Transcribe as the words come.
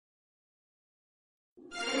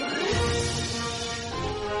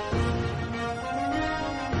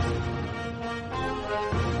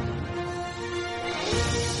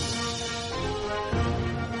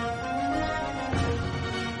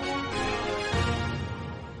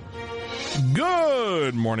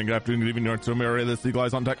Good morning, good afternoon, good evening, North America. This is Eagle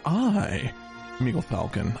Eyes on Tech. I am Eagle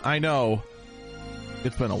Falcon. I know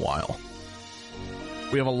it's been a while.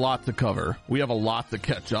 We have a lot to cover. We have a lot to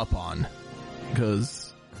catch up on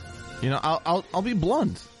because, you know, I'll be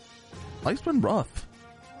blunt. Life's been rough.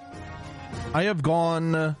 I have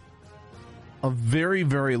gone a very,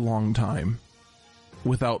 very long time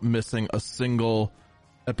without missing a single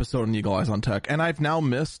episode in Eagle Eyes on Tech, and I've now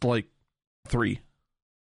missed like 3.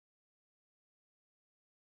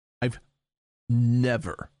 I've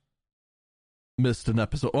never missed an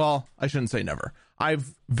episode. Well, I shouldn't say never.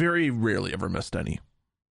 I've very rarely ever missed any.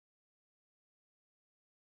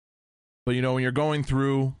 But you know, when you're going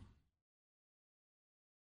through,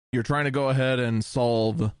 you're trying to go ahead and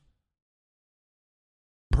solve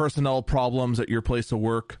personnel problems at your place of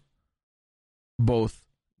work, both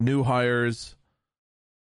new hires,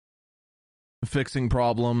 fixing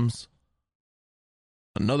problems,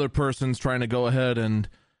 another person's trying to go ahead and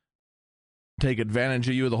take advantage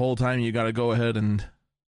of you the whole time. You got to go ahead and,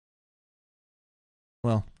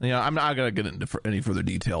 well, yeah, I'm not going to get into any further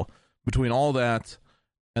detail between all that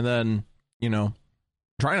and then, you know,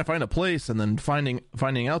 trying to find a place and then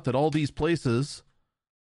finding out that all these places,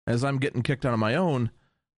 as I'm getting kicked out of my own,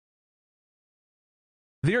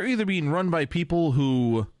 they're either being run by people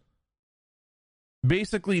who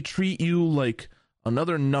basically treat you like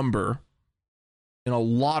another number in a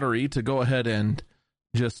lottery to go ahead and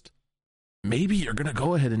just, maybe you're going to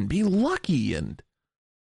go ahead and be lucky and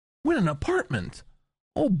win an apartment.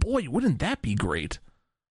 Oh boy, wouldn't that be great?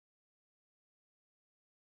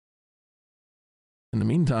 In the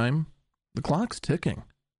meantime, the clock's ticking.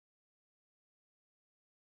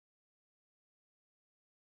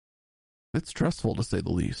 It's stressful, to say the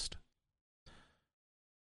least.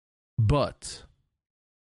 But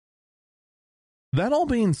that all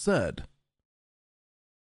being said,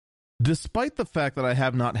 despite the fact that I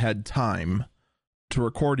have not had time to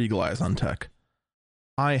record Eagle Eyes on Tech,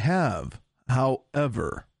 I have,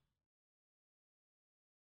 however,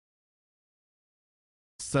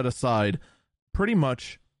 set aside pretty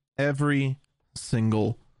much every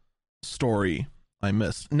single story I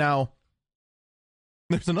missed. Now,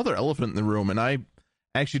 there's another elephant in the room, and I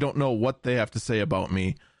actually don't know what they have to say about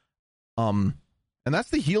me. And that's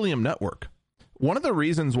the Helium Network. One of the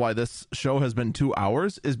reasons why this show has been 2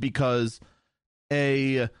 hours is because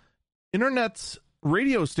a internet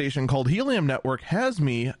radio station called Helium Network has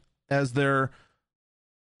me as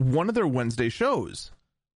one of their Wednesday shows.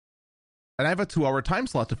 And I have a 2-hour time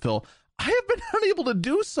slot to fill. I have been unable to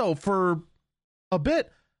do so for a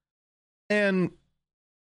bit. And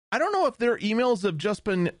I don't know if their emails have just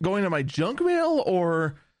been going to my junk mail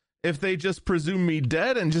or if they just presume me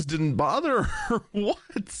dead and just didn't bother or what.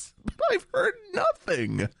 But I've heard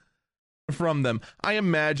nothing from them. I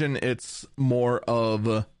imagine it's more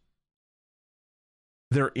of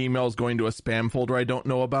their emails going to a spam folder I don't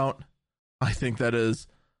know about. I think that is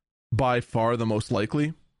by far the most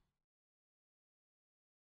likely.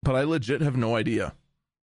 But I legit have no idea.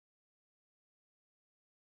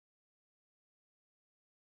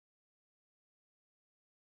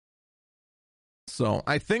 So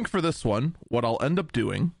I think for this one, what I'll end up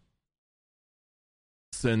doing,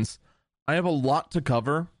 since I have a lot to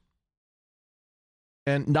cover,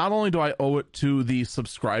 and not only do I owe it to the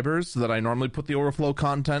subscribers that I normally put the overflow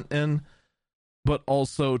content in, but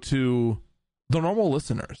also to the normal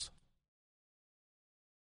listeners.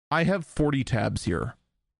 I have 40 tabs here.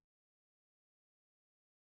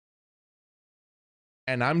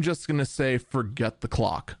 And I'm just going to say, forget the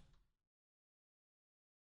clock.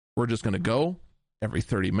 We're just going to go. Every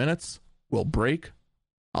 30 minutes, we'll break.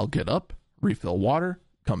 I'll get up, refill water,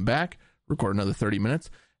 come back, record another 30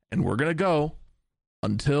 minutes, and we're going to go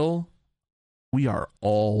until we are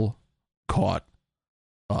all caught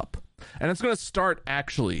up. And it's going to start,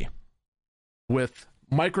 actually, with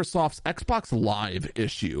Microsoft's Xbox Live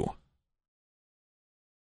issue.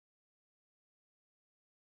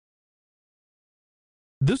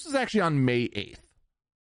 This is actually on May 8th,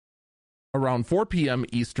 around 4 p.m.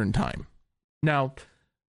 Eastern Time. Now,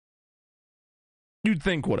 you'd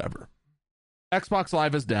think whatever. Xbox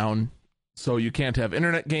Live is down, so you can't have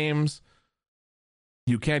internet games.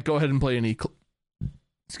 You can't go ahead and play any...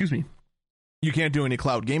 You can't do any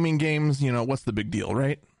cloud gaming games. You know, what's the big deal,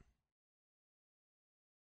 right?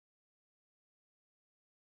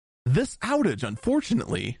 This outage,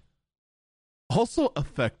 unfortunately, also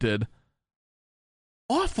affected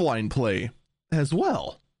offline play as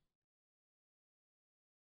well.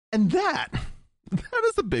 And that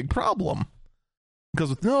is a big problem. Because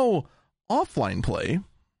with no offline play,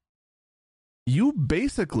 you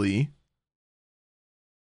basically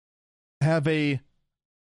have a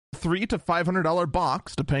 $300 to $500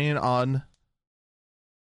 box, depending on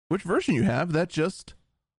which version you have, that just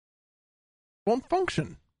won't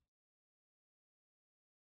function.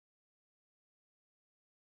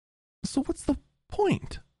 So what's the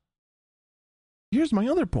point? Here's my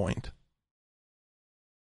other point.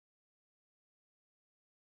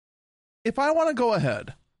 If I want to go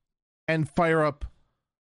ahead and fire up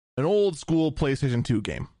an old school PlayStation 2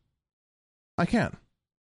 game, I can.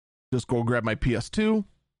 Just go grab my PS2,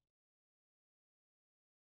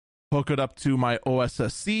 hook it up to my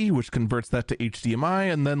OSSC, which converts that to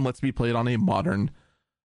HDMI, and then lets me play it on a modern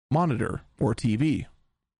monitor or TV.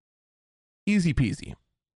 Easy peasy.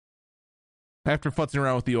 After futzing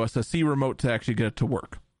around with the OSSC remote to actually get it to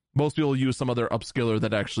work. Most people use some other upscaler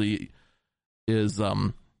that actually is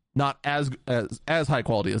not as high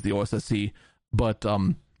quality as the OSSC, but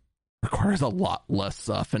requires a lot less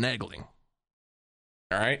finagling.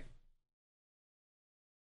 All right.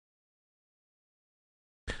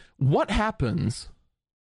 What happens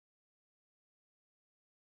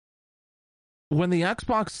when the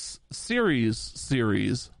Xbox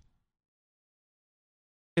series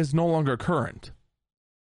is no longer current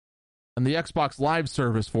and the Xbox Live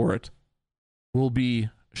service for it will be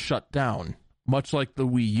shut down, much like the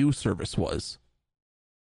Wii U service was?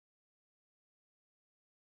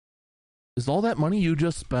 Is all that money you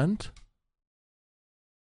just spent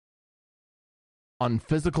on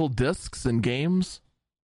physical discs and games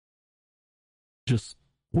just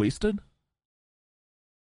wasted?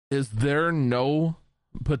 Is there no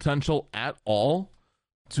potential at all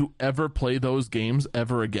to ever play those games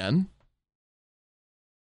ever again?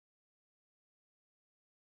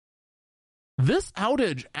 This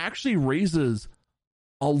outage actually raises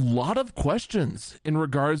a lot of questions in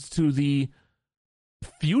regards to the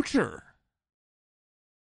future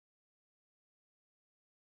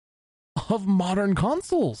of modern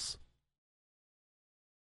consoles.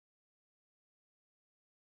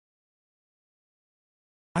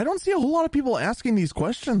 I don't see a whole lot of people asking these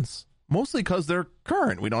questions, mostly because they're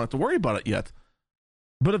current. We don't have to worry about it yet.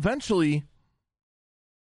 But eventually,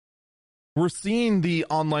 we're seeing the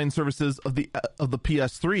online services of the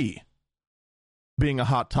PS3 being a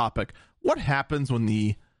hot topic. What happens when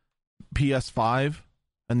the PS5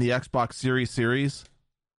 and the Xbox Series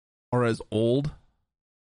are as old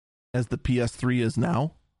as the PS3 is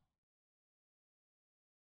now?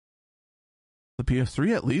 The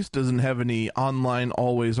PS3 at least doesn't have any online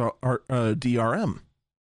always DRM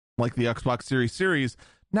like the Xbox Series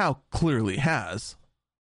now clearly has.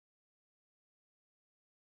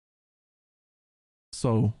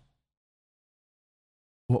 So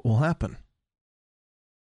what will happen?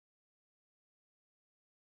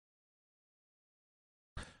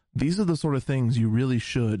 These are the sort of things you really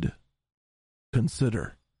should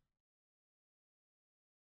consider.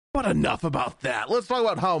 But enough about that. Let's talk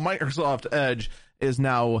about how Microsoft Edge is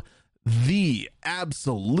now the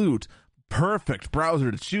absolute perfect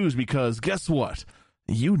browser to choose, because guess what?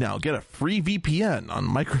 You now get a free VPN on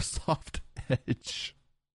Microsoft Edge.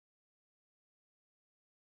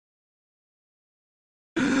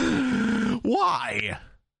 Why?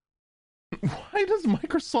 Why does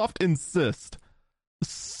Microsoft insist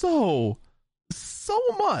so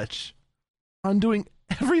much on doing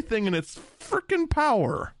everything in its freaking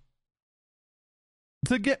power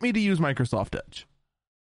to get me to use Microsoft Edge?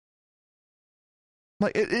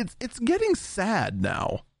 Like, it's getting sad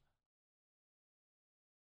now.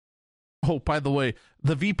 Oh, by the way,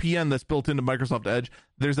 the VPN that's built into Microsoft Edge,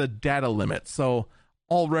 there's a data limit. So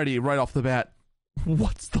already, right off the bat,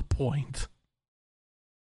 what's the point?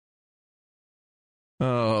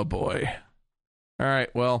 Oh, boy. All right,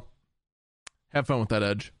 well, have fun with that,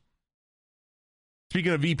 Edge.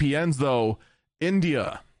 Speaking of VPNs, though,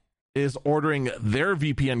 India is ordering their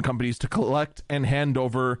VPN companies to collect and hand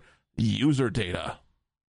over user data.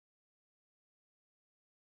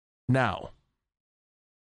 Now,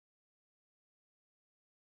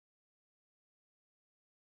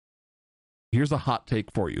 here's a hot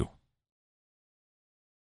take for you.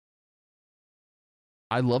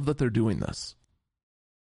 I love that they're doing this.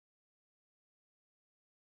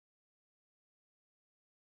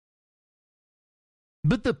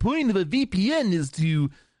 But the point of a VPN is to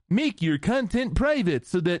make your content private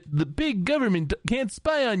so that the big government can't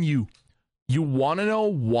spy on you. You want to know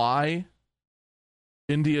why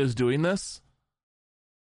India is doing this?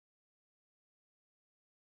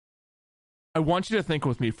 I want you to think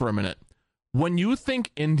with me for a minute. When you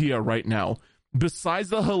think India right now, besides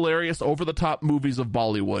the hilarious over-the-top movies of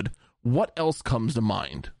Bollywood, what else comes to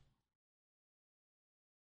mind?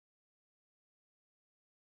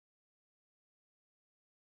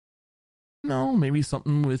 No, maybe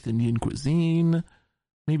something with Indian cuisine,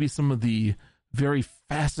 maybe some of the very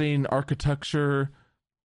fascinating architecture,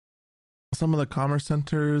 some of the commerce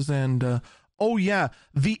centers, and oh yeah,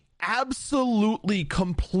 the absolutely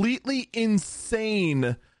completely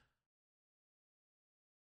insane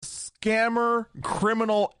scammer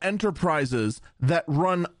criminal enterprises that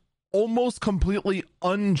run almost completely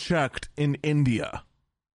unchecked in India.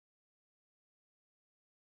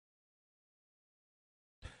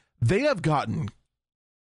 They have gotten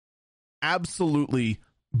absolutely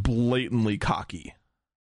blatantly cocky.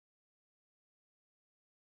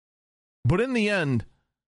 But in the end,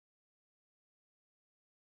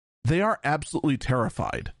 they are absolutely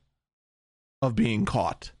terrified of being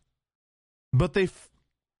caught. But these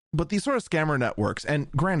sort of scammer networks,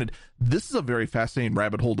 and granted, this is a very fascinating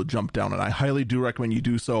rabbit hole to jump down, and I highly do recommend you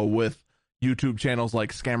do so with YouTube channels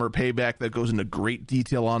like Scammer Payback that goes into great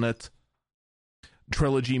detail on it,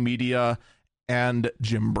 Trilogy Media, and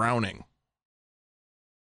Jim Browning.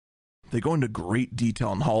 They go into great detail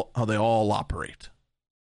on how they all operate.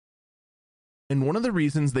 And one of the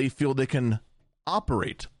reasons they feel they can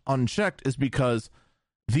operate unchecked is because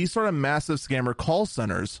these sort of massive scammer call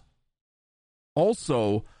centers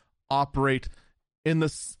also operate in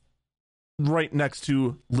this right next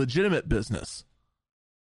to legitimate business,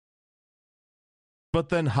 but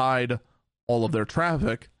then hide all of their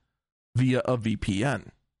traffic via a VPN.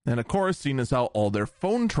 And of course, seeing as how all their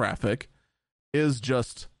phone traffic is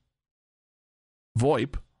just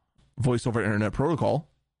VoIP, voice over internet protocol,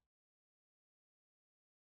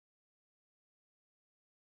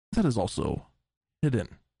 that is also hidden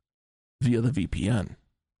via the VPN.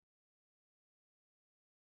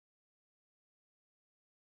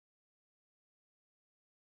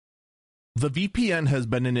 The VPN has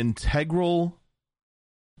been an integral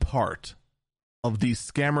part of these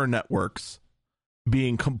scammer networks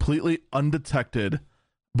being completely undetected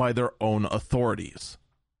by their own authorities.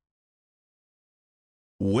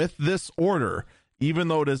 With this order, even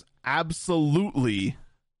though it is absolutely,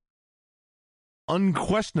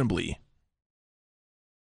 unquestionably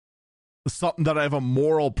something that I have a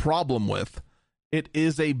moral problem with, it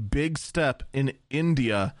is a big step in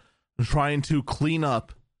India trying to clean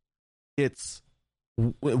up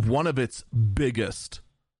one of its biggest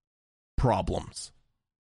problems.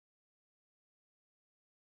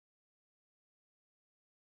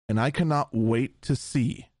 And I cannot wait to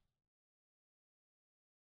see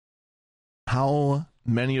how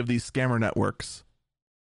many of these scammer networks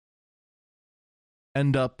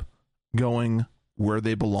end up going where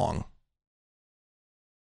they belong,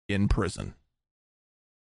 in prison.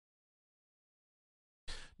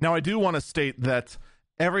 Now, I do want to state that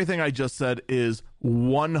everything I just said is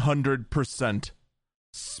 100%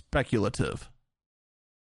 speculative.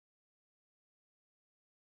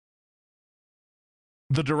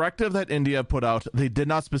 The directive that India put out, they did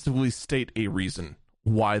not specifically state a reason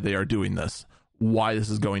why they are doing this, why this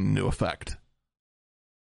is going into effect.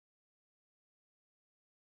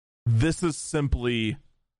 This is simply,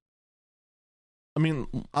 I mean,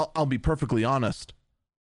 I'll be perfectly honest.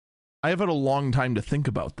 I have had a long time to think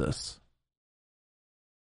about this.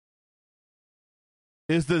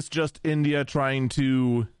 Is this just India trying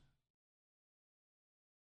to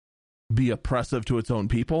be oppressive to its own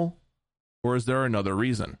people? Or is there another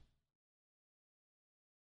reason?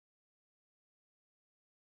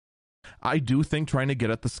 I do think trying to get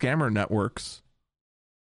at the scammer networks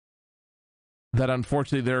that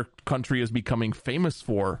unfortunately their country is becoming famous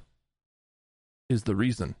for is the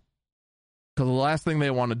reason. Because the last thing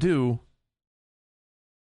they want to do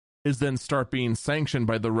is then start being sanctioned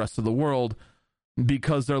by the rest of the world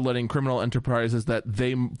because they're letting criminal enterprises that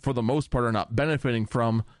they, for the most part, are not benefiting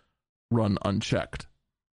from run unchecked.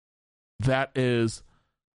 That is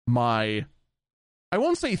my, I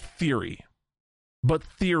won't say theory, but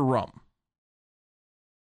theorem.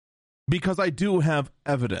 Because I do have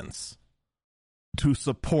evidence to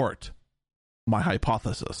support my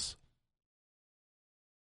hypothesis.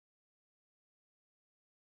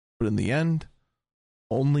 But in the end,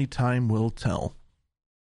 only time will tell.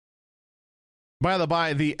 By the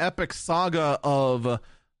by, the epic saga of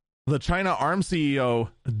the China Arm CEO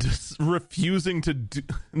refusing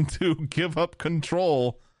to give up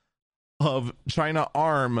control of China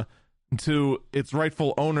Arm to its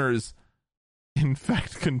rightful owners, in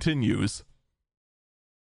fact, continues.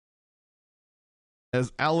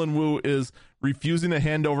 As Alan Wu is refusing to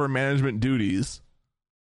hand over management duties,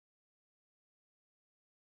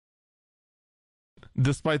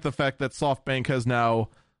 despite the fact that SoftBank has now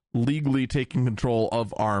legally taken control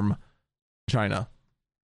of Arm China.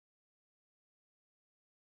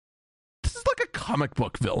 This is like a comic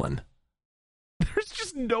book villain.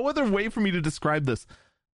 no other way for me to describe this.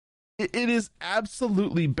 It is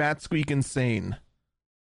absolutely bat squeak insane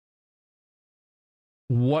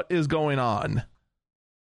what is going on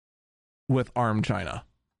with ARM China.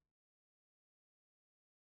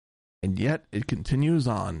 And yet it continues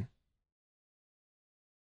on.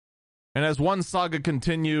 And as one saga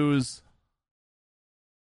continues...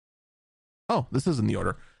 Oh, this is in the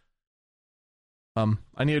order.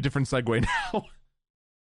 I need a different segue now.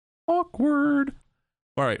 Awkward.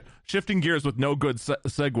 All right, shifting gears with no good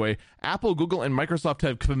segue. Apple, Google, and Microsoft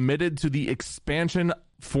have committed to the expansion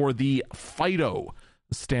for the FIDO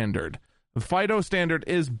standard. The FIDO standard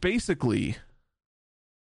is basically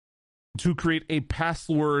to create a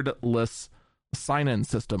passwordless sign-in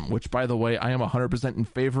system, which, by the way, I am 100% in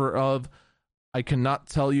favor of. I cannot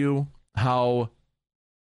tell you how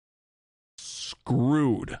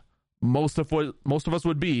screwed most of us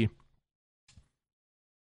would be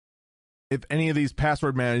if any of these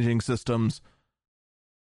password managing systems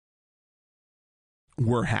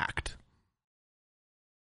were hacked.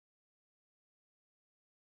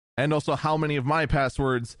 And also how many of my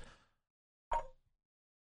passwords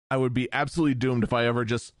I would be absolutely doomed if I ever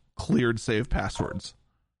just cleared save passwords.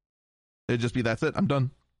 It'd just be, that's it, I'm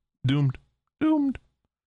done. Doomed. Doomed.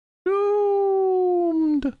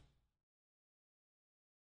 Doomed.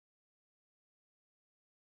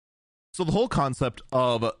 So the whole concept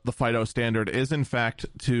of the FIDO standard is, in fact,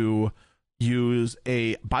 to use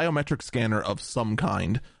a biometric scanner of some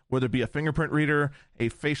kind, whether it be a fingerprint reader, a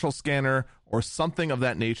facial scanner, or something of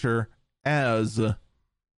that nature as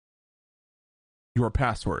your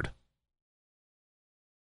password.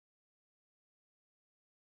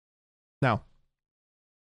 Now,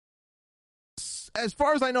 as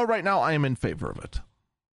far as I know right now, I am in favor of it.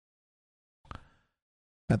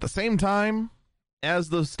 At the same time, as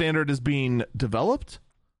the standard is being developed,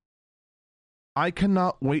 I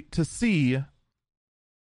cannot wait to see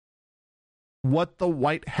what the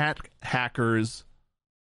white hat hackers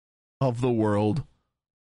of the world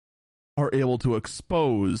are able to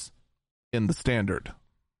expose in the standard.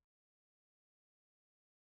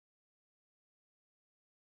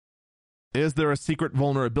 Is there a secret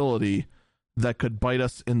vulnerability that could bite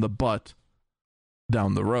us in the butt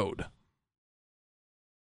down the road?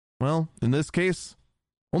 Well, in this case,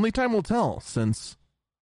 only time will tell, since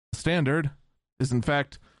the standard is in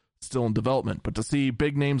fact still in development. But to see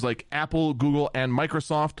big names like Apple, Google, and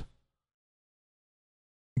Microsoft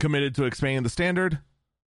committed to expanding the standard,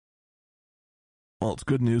 well, it's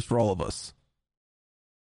good news for all of us.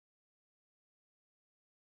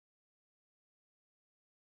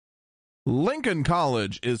 Lincoln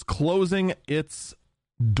College is closing its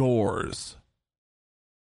doors.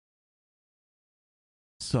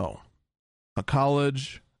 So, a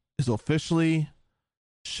college is officially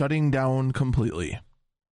shutting down completely.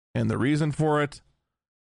 And the reason for it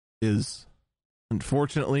is,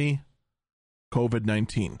 unfortunately,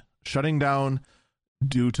 COVID-19. Shutting down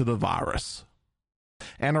due to the virus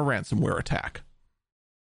and a ransomware attack.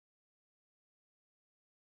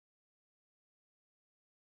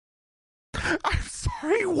 I'm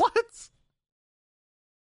sorry, what?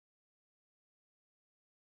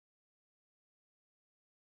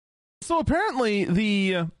 So apparently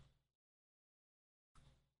they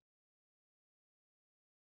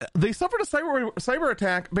suffered a cyber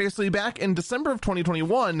attack basically back in December of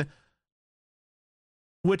 2021,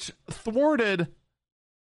 which thwarted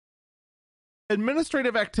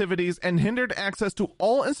administrative activities and hindered access to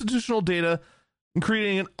all institutional data,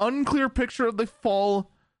 creating an unclear picture of the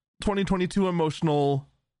fall 2022 emotional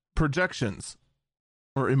projections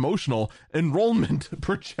or emotional enrollment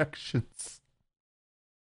projections.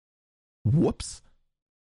 Whoops.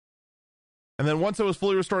 And then once it was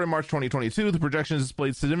fully restored in March 2022, the projections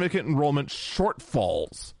displayed significant enrollment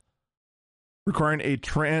shortfalls, requiring a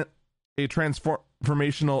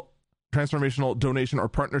transformational donation or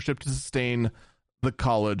partnership to sustain the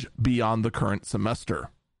college beyond the current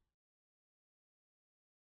semester.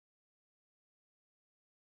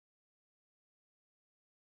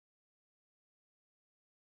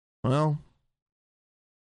 Well,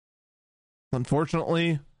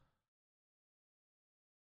 unfortunately,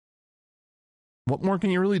 what more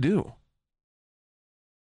can you really do?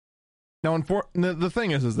 Now, the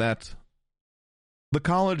thing is that the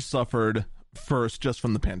college suffered first just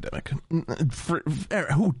from the pandemic.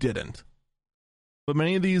 Who didn't? But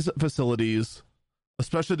many of these facilities,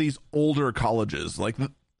 especially these older colleges, like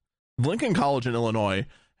Lincoln College in Illinois,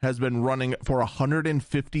 has been running for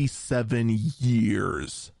 157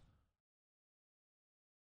 years.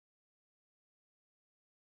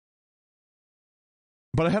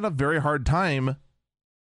 But I had a very hard time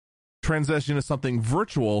transition to something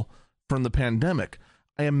virtual from the pandemic.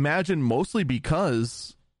 I imagine mostly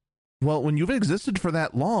because, well, when you've existed for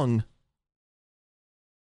that long,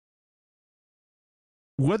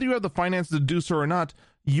 whether you have the finances to do so or not,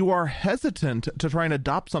 you are hesitant to try and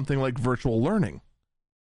adopt something like virtual learning.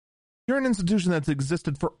 You're an institution that's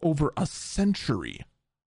existed for over a century.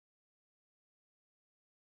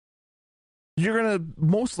 You're going to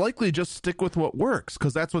most likely just stick with what works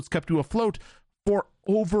because that's what's kept you afloat for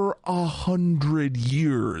over 100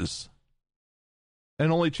 years.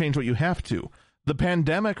 And only change what you have to. The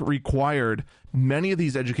pandemic required many of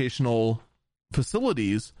these educational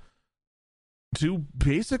facilities to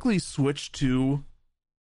basically switch to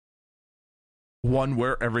one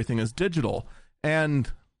where everything is digital.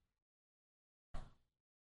 And,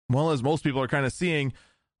 well, as most people are kind of seeing,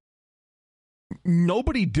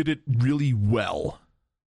 nobody did it really well.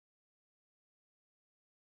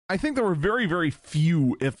 I think there were very, very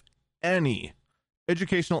few, if any,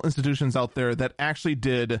 educational institutions out there that actually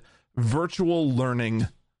did virtual learning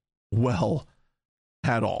well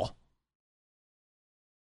at all.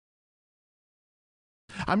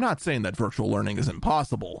 I'm not saying that virtual learning is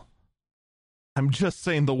impossible. I'm just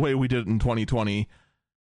saying the way we did it in 2020,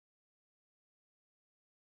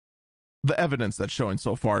 the evidence that's showing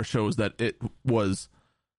so far shows that it was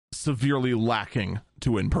severely lacking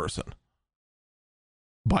to in-person.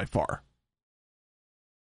 By far.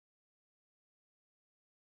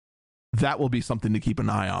 That will be something to keep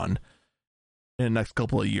an eye on in the next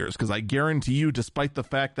couple of years, because I guarantee you, despite the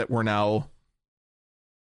fact that we're now,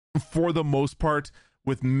 for the most part,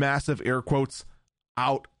 with massive air quotes,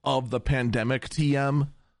 out of the pandemic TM,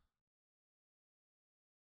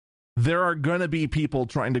 there are going to be people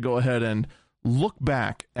trying to go ahead and look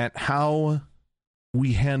back at how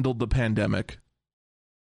we handled the pandemic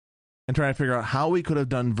and try to figure out how we could have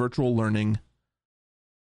done virtual learning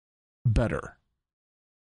better.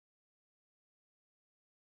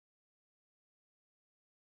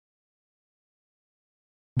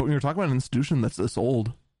 But when you're talking about an institution that's this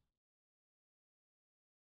old,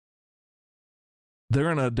 they're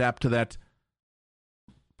going to adapt to that,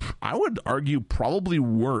 I would argue, probably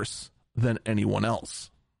worse than anyone else.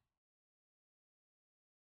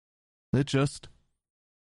 It just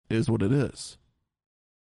is what it is.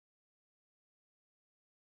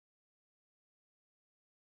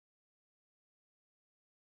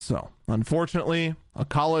 So, unfortunately, a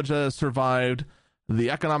college that has survived the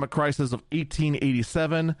economic crisis of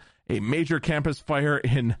 1887, a major campus fire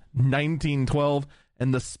in 1912,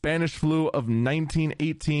 and the Spanish flu of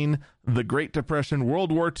 1918, the Great Depression,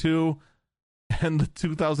 World War II, and the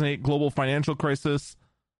 2008 global financial crisis.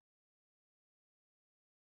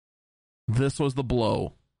 This was the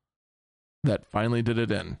blow that finally did it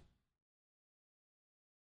in.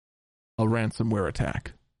 A ransomware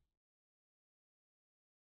attack.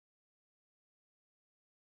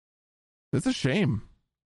 It's a shame.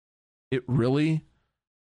 It really,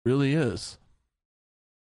 really is.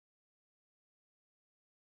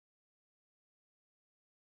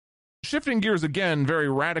 Shifting gears again very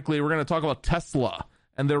radically, we're going to talk about Tesla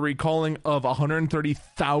and their recalling of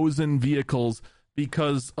 130,000 vehicles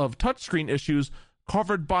because of touchscreen issues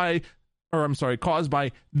caused by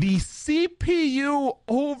the CPU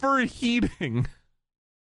overheating.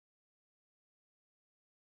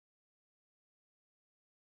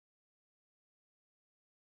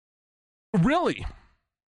 Really?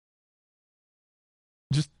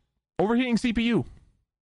 Just overheating CPU.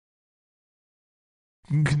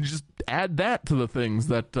 You can just add that to the things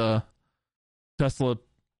that Tesla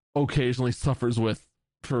occasionally suffers with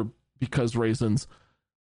because reasons.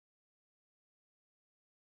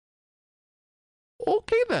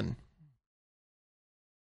 Okay, then.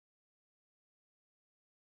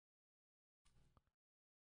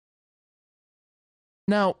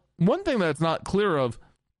 Now, one thing that's not clear of,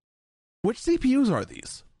 which CPUs are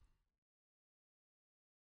these?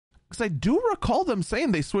 Because I do recall them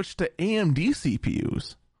saying they switched to AMD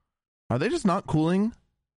CPUs. Are they just not cooling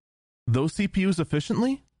those CPUs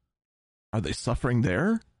efficiently? Are they suffering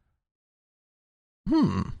there?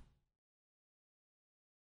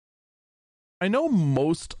 I know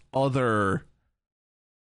most other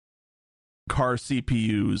car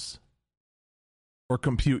CPUs or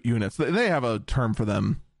compute units, they have a term for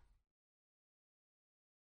them.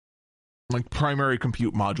 Like primary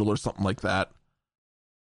compute module or something like that.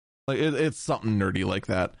 Like it's something nerdy like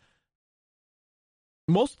that.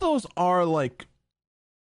 Most of those are, like,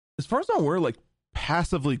 as far as I'm aware, like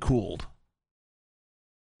passively cooled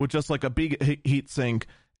with just like a big heat sink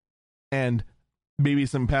and maybe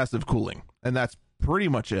some passive cooling, and that's pretty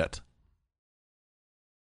much it.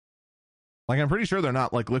 Like, I'm pretty sure they're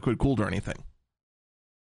not like liquid cooled or anything,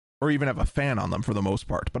 or even have a fan on them for the most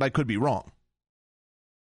part, but I could be wrong.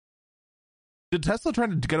 Did Tesla try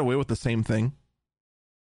to get away with the same thing?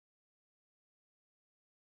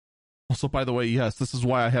 Also, by the way, yes, this is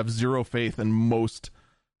why I have zero faith in most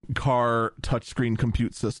car touchscreen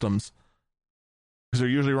compute systems, because they're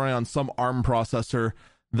usually running on some ARM processor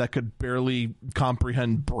that could barely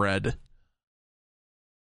comprehend bread.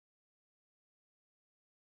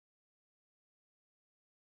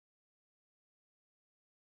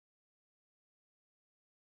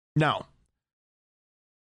 Now,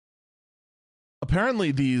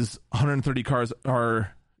 apparently these 130 cars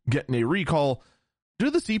are getting a recall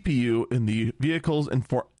due to the CPU in the vehicle's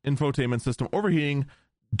infotainment system overheating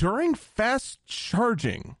during fast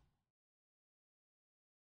charging.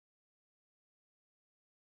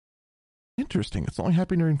 Interesting. It's only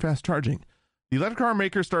happening during fast charging. The electric car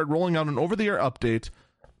maker started rolling out an over-the-air update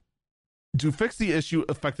to fix the issue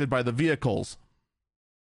affected by the vehicles.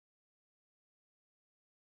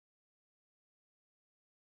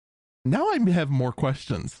 Now I have more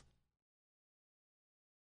questions.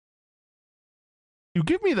 You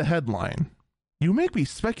give me the headline, you make me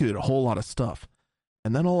speculate a whole lot of stuff,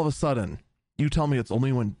 and then all of a sudden, you tell me it's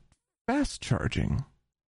only when fast charging.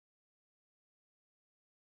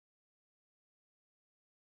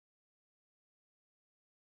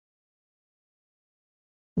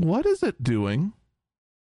 What is it doing?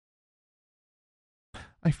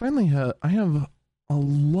 I have a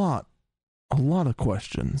lot of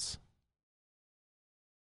questions.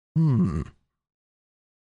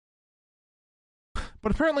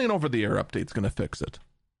 But apparently an over-the-air update's going to fix it.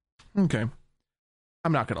 Okay.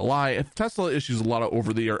 I'm not going to lie. If Tesla issues a lot of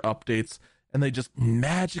over-the-air updates and they just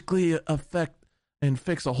magically affect and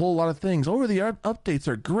fix a whole lot of things, over-the-air updates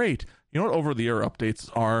are great. You know what over-the-air updates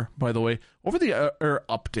are, by the way? Over-the-air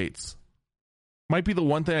updates might be the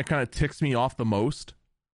one thing that kind of ticks me off the most.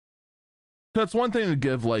 So it's one thing to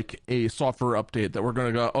give like a software update that we're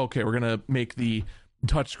going to go, okay, we're going to make the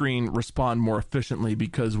touchscreen respond more efficiently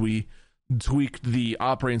because we tweaked the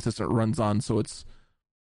operating system it runs on so it's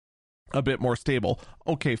a bit more stable.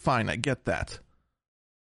 Okay, fine, I get that.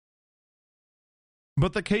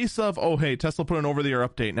 But the case of, oh, hey, Tesla put an over-the-air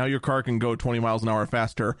update, now your car can go 20 miles an hour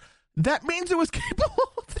faster, that means it was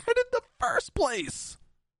capable of that in the first place.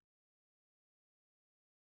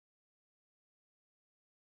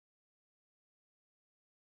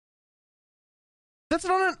 That's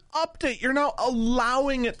not an update. You're now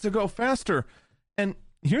allowing it to go faster. And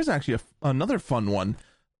here's actually another fun one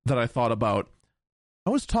that I thought about. I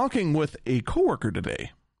was talking with a coworker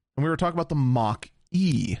today, and we were talking about the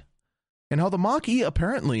Mach-E, and how the Mach-E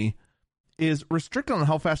apparently is restricted on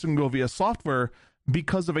how fast it can go via software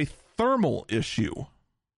because of a thermal issue.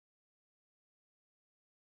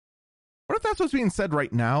 What if that's what's being said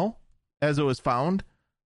right now, as it was found?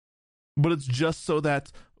 But it's just so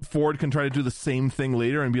that Ford can try to do the same thing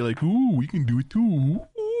later and be like, ooh, we can do it too.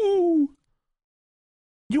 Ooh.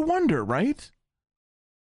 You wonder, right?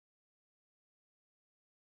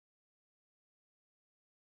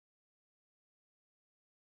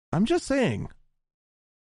 I'm just saying,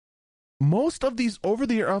 most of these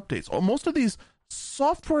over-the-air updates, or most of these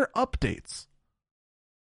software updates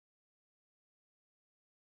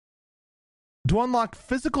to unlock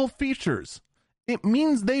physical features, it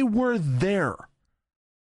means they were there.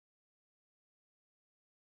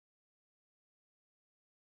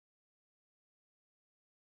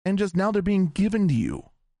 And just now they're being given to you.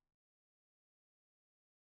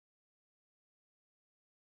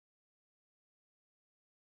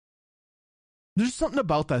 There's something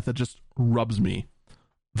about that just rubs me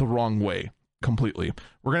the wrong way completely.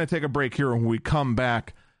 We're going to take a break here. When we come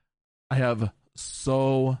back, I have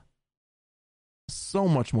so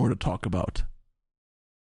much more to talk about.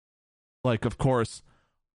 Like, of course,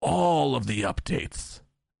 all of the updates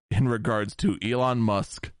in regards to Elon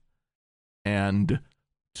Musk and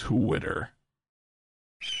Twitter.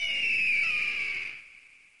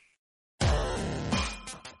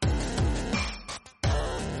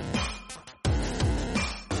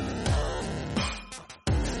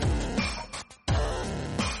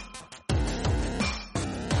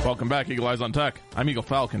 Welcome back, Eagle Eyes on Tech. I'm Eagle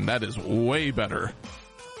Falcon. That is way better.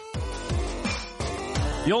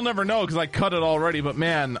 You'll never know because I cut it already, but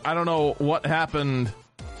man, I don't know what happened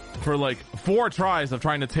for like 4 tries of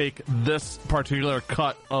trying to take this particular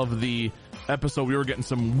cut of the episode. We were getting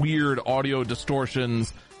some weird audio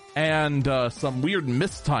distortions and some weird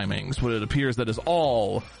mistimings, but it appears that has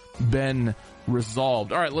all been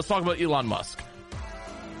resolved. All right, let's talk about Elon Musk.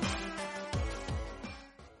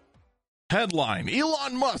 Headline: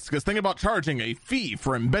 Elon Musk is thinking about charging a fee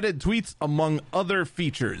for embedded tweets among other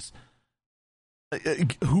features.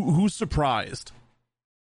 Who's surprised?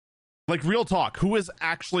 Like, real talk, who is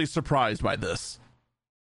actually surprised by this?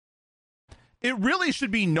 It really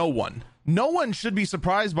should be no one. No one should be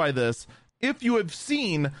surprised by this if you have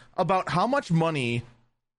seen about how much money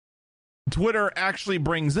Twitter actually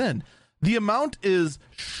brings in. The amount is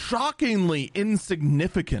shockingly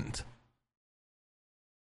insignificant.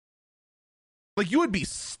 Like, you would be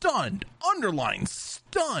stunned, underline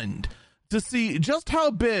stunned, to see just how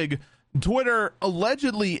big Twitter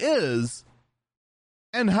allegedly is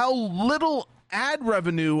and how little ad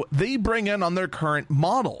revenue they bring in on their current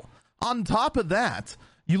model. On top of that,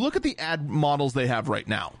 you look at the ad models they have right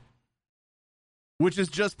now, which is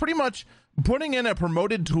just pretty much putting in a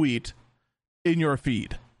promoted tweet in your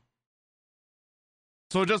feed.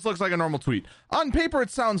 So it just looks like a normal tweet. On paper, it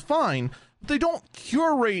sounds fine, but they don't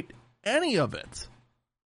curate any of it.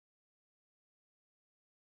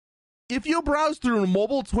 If you browse through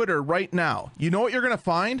mobile Twitter right now, you know what you're going to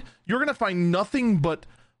find? You're going to find nothing but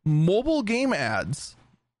mobile game ads,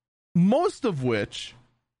 most of which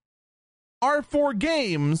are for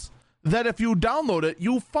games that if you download it,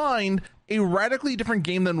 you find a radically different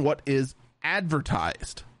game than what is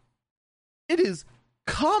advertised. It is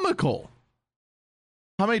comical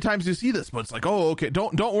how many times you see this, but it's like, oh, okay,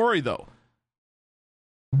 don't worry though.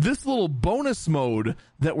 This little bonus mode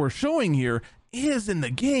that we're showing here is in the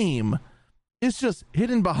game. It's just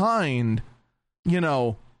hidden behind,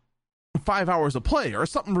 5 hours of play or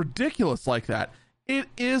something ridiculous like that. It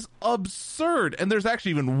is absurd. And there's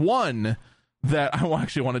actually even one that I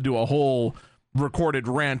actually want to do a whole recorded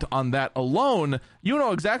rant on that alone. You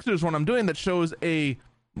know exactly which one I'm doing, that shows a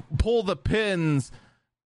pull the pins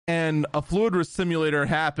and a fluid simulator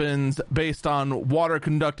happens based on water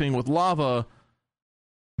conducting with lava.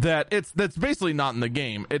 That's basically not in the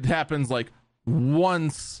game. It happens like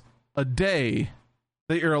once a day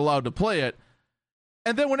that you're allowed to play it.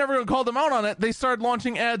 And then when everyone called them out on it, they started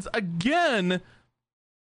launching ads again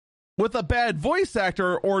with a bad voice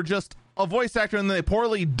actor, or just a voice actor and they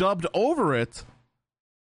poorly dubbed over it.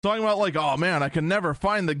 Talking about like, oh man, I can never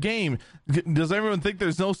find the game. Does everyone think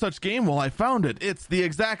there's no such game? Well, I found it. It's the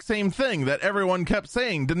exact same thing that everyone kept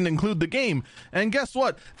saying didn't include the game. And guess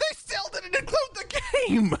what? They still didn't include the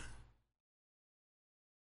game.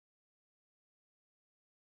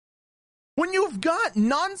 When you've got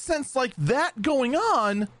nonsense like that going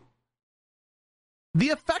on, the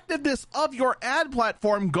effectiveness of your ad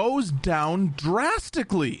platform goes down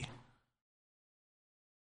drastically.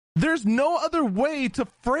 There's no other way to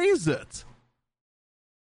phrase it.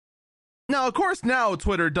 Now, of course, now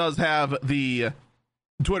Twitter does have the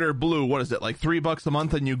Twitter Blue. What is it, like $3 a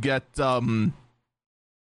month, and you get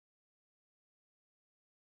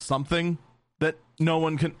something that no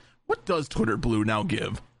one can. What does Twitter Blue now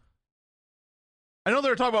give? I know they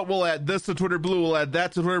were talking about, we'll add this to Twitter Blue, we'll add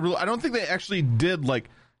that to Twitter Blue. I don't think they actually did like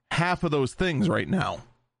half of those things right now.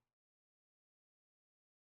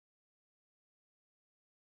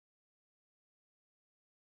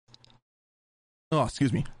 Oh,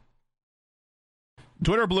 excuse me.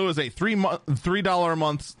 Twitter Blue is a $3 a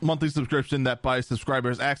month monthly subscription that buys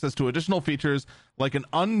subscribers access to additional features like an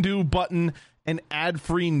undo button and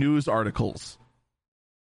ad-free news articles.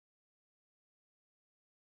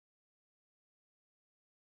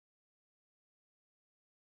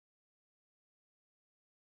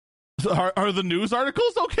 So are the news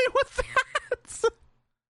articles okay with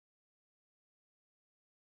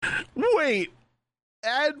that? Wait.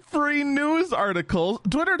 Ad-free news articles?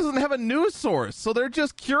 Twitter doesn't have a news source, so they're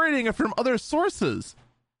just curating it from other sources.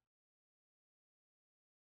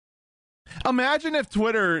 Imagine if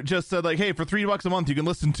Twitter just said like, hey, for $3 a month you can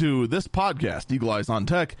listen to this podcast, Eagle Eyes on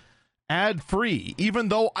Tech, ad-free, even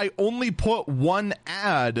though I only put one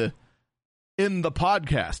ad in the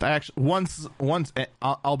podcast. I actually once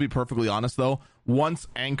I'll be perfectly honest though, once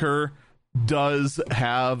Anchor does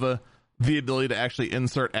have the ability to actually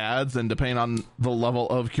insert ads, and depending on the level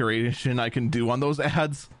of curation I can do on those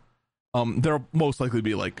ads, there'll most likely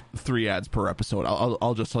be like 3 ads per episode.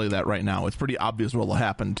 I'll just tell you that right now. It's pretty obvious what will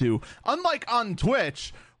happen too. Unlike on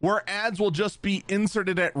Twitch, where ads will just be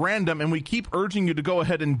inserted at random, and we keep urging you to go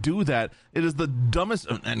ahead and do that. It is the dumbest.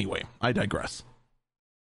 Anyway, I digress.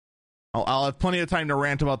 I'll have plenty of time to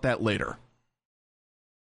rant about that later.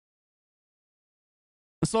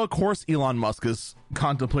 So, of course, Elon Musk is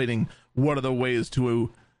contemplating what are the ways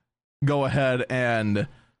to go ahead and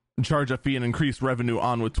charge a fee and increase revenue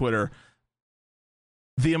on with Twitter.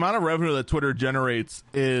 The amount of revenue that Twitter generates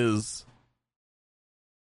is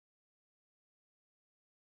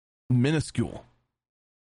minuscule.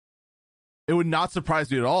 It would not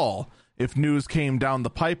surprise me at all if news came down the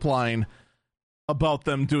pipeline about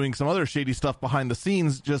them doing some other shady stuff behind the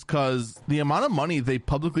scenes, just because the amount of money they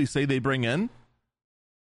publicly say they bring in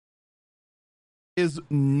is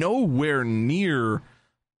nowhere near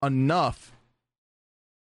enough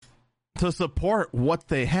to support what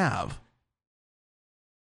they have.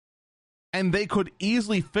 And they could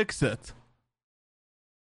easily fix it.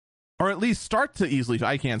 Or at least start to easily,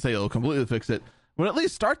 I can't say they'll completely fix it, but at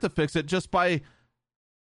least start to fix it just by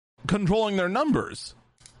controlling their numbers.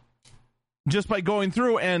 Just by going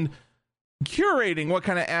through and curating what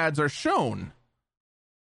kind of ads are shown.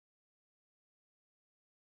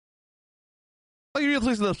 Like, if you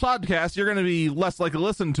listen to this podcast, you're going to be less likely to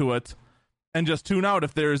listen to it and just tune out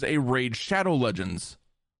if there's a Raid Shadow Legends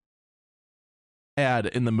ad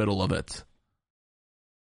in the middle of it.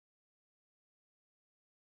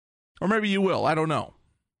 Or maybe you will. I don't know.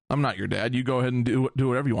 I'm not your dad. You go ahead and do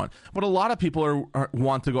whatever you want. But a lot of people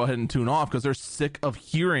want to go ahead and tune off because they're sick of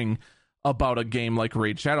hearing about a game like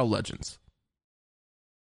Raid Shadow Legends.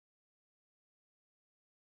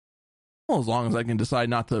 Well, as long as I can decide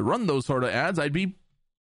not to run those sort of ads, I'd be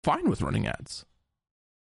fine with running ads.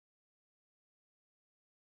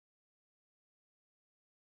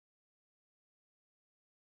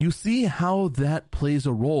 You see how that plays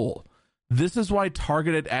a role. This is why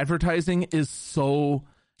targeted advertising is so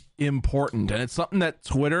important. And it's something that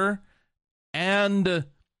Twitter and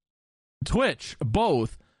Twitch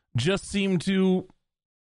both just seem to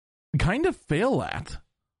kind of fail at.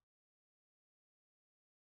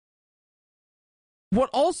 What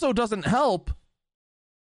also doesn't help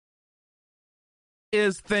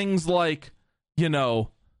is things like, Elon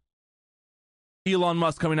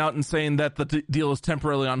Musk coming out and saying that the deal is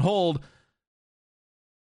temporarily on hold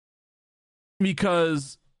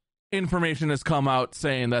because information has come out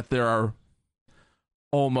saying that there are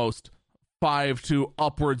almost 5 to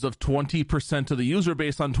upwards of 20% of the user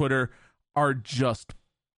base on Twitter are just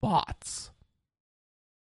bots.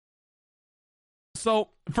 So,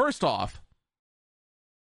 first off,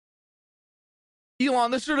 Elon,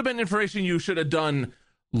 this should have been information you should have done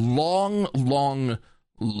long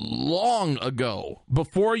ago,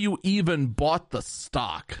 before you even bought the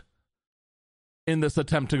stock in this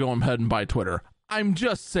attempt to go ahead and buy Twitter. I'm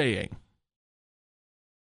just saying.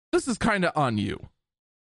 This is kind of on you.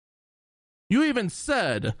 You even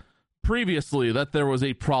said previously that there was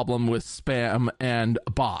a problem with spam and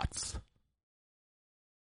bots.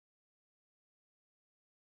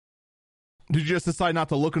 Did you just decide not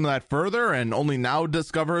to look into that further and only now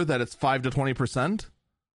discover that it's 5 to 20%?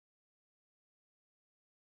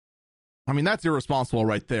 I mean, that's irresponsible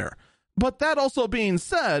right there. But that also being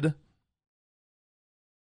said,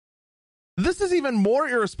 this is even more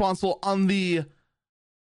irresponsible on the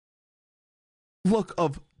look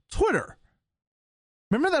of Twitter.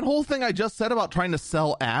 Remember that whole thing I just said about trying to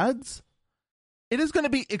sell ads? It is going to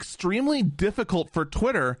be extremely difficult for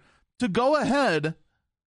Twitter to go ahead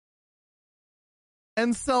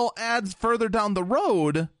and sell ads further down the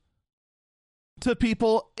road to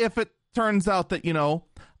people if it turns out that,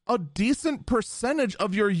 a decent percentage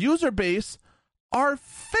of your user base are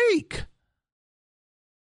fake.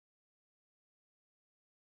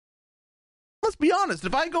 Let's be honest.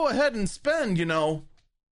 If I go ahead and spend, a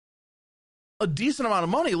decent amount of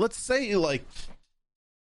money, let's say like,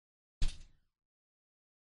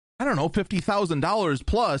 I don't know, $50,000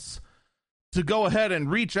 plus to go ahead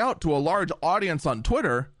and reach out to a large audience on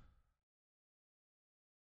Twitter,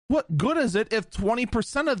 what good is it if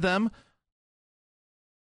 20% of them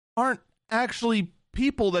aren't actually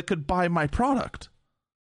people that could buy my product?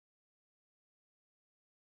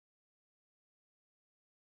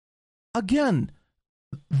 Again,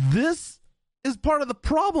 this is part of the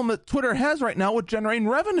problem that Twitter has right now with generating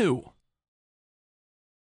revenue.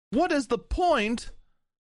 What is the point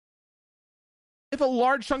if a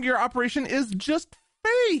large chunk of your operation is just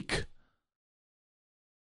fake?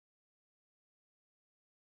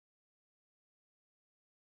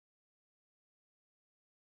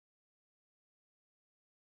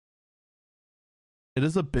 It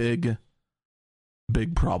is a big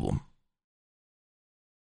problem.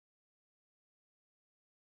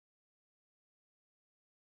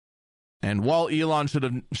 And while Elon should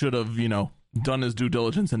have, done his due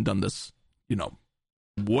diligence and done this,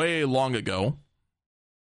 way long ago,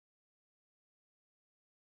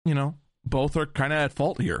 both are kind of at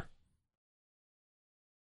fault here.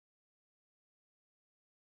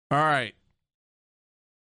 All right.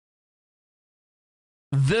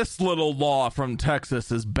 This little law from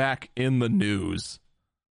Texas is back in the news.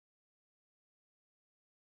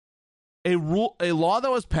 A law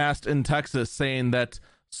that was passed in Texas saying that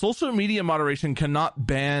social media moderation cannot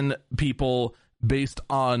ban people based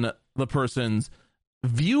on the person's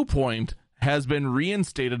viewpoint has been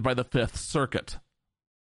reinstated by the Fifth Circuit.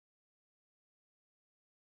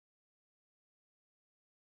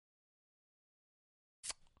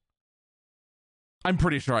 I'm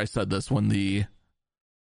pretty sure I said this when the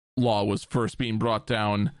law was first being brought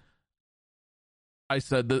down. I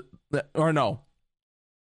said that, or no,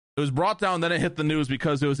 it was brought down, then it hit the news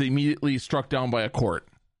because it was immediately struck down by a court.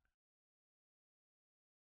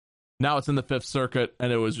 Now it's in the Fifth Circuit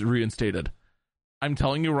and it was reinstated. I'm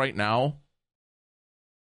telling you right now,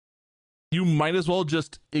 you might as well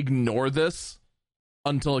just ignore this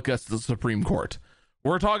until it gets to the Supreme Court.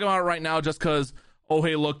 We're talking about it right now just because, oh,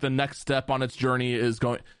 hey, look, the next step on its journey is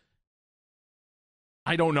going.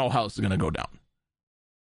 I don't know how it's going to go down.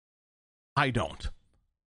 I don't.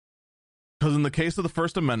 Because in the case of the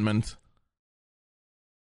First Amendment,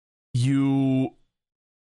 the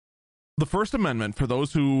First Amendment, for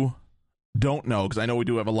those who don't know, because I know we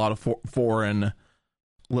do have a lot of foreign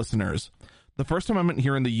listeners, the First Amendment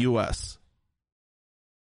here in the U.S.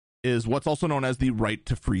 is what's also known as the right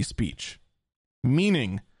to free speech,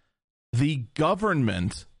 meaning the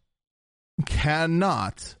government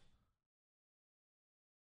cannot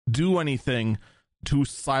do anything to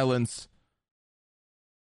silence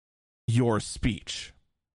your speech.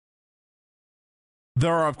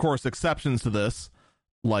 There are, of course, exceptions to this,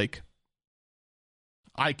 like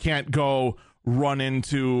I can't go run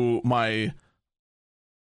into my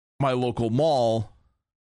local mall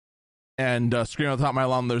and scream at the top of my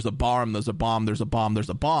lungs, there's a bomb, there's a bomb, there's a bomb, there's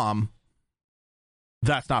a bomb.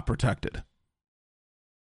 That's not protected.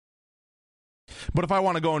 But if I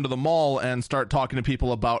want to go into the mall and start talking to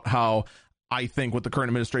people about how I think what the current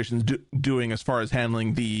administration is doing as far as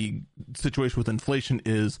handling the situation with inflation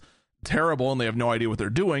is terrible and they have no idea what they're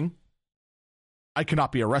doing, I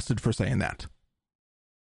cannot be arrested for saying that.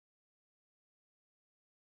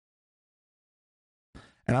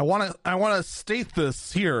 And I want to state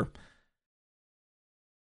this here.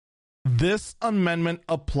 This amendment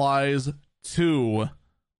applies to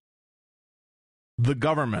the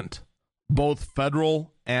government, both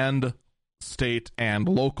federal and state and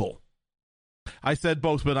local. I said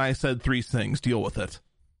both, but I said three things. Deal with it.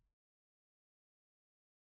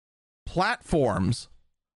 Platforms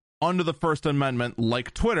under the First Amendment,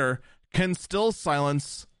 like Twitter, can still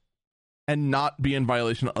silence and not be in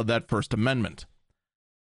violation of that First Amendment.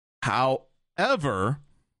 However,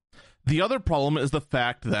 the other problem is the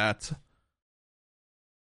fact that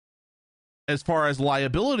as far as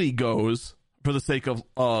liability goes, for the sake of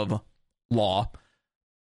law,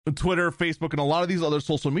 Twitter, Facebook, and a lot of these other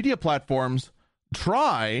social media platforms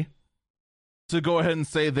try to go ahead and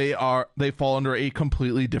say they fall under a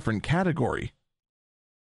completely different category.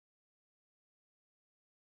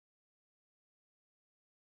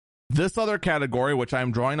 This other category, which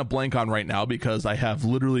I'm drawing a blank on right now because I have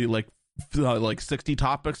literally like 60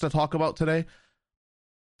 topics to talk about today,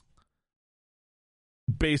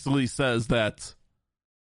 basically says that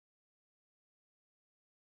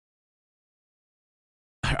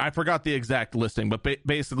I forgot the exact listing, but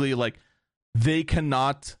basically like they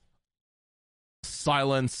cannot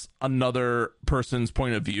silence another person's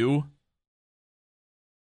point of view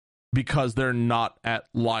because they're not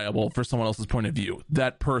liable for someone else's point of view.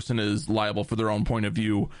 That person is liable for their own point of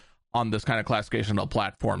view on this kind of classification of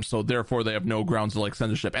platform. So therefore they have no grounds to like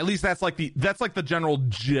censorship. At least that's like the general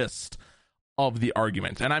gist of the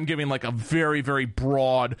argument. And I'm giving like a very, very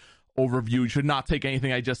broad overview. You should not take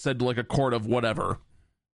anything I just said to like a court of whatever.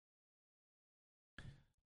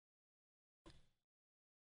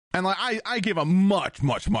 And like I gave a much,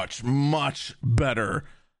 much, much, much better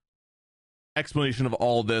explanation of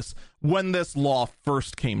all this when this law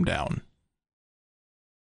first came down.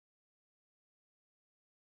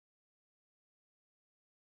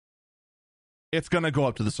 It's going to go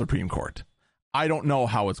up to the Supreme Court. I don't know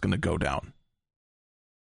how it's going to go down.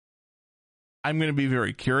 I'm going to be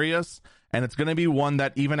very curious, and it's going to be one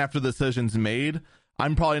that even after the decision's made,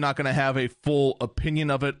 I'm probably not going to have a full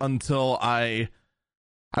opinion of it until I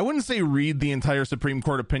wouldn't say read the entire Supreme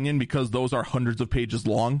Court opinion because those are hundreds of pages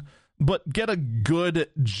long, but get a good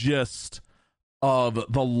gist of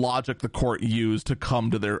the logic the court used to come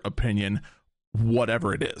to their opinion,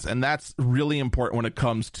 whatever it is. And that's really important when it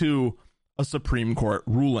comes to a Supreme Court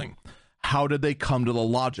ruling. How did they come to the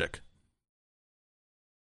logic?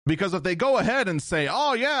 Because if they go ahead and say,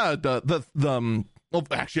 oh yeah, well,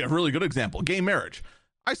 actually a really good example, gay marriage.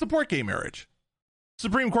 I support gay marriage.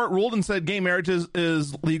 Supreme Court ruled and said gay marriage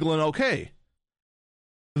is legal and okay.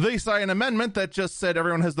 They sign an amendment that just said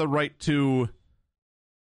everyone has the right to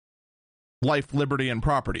life, liberty, and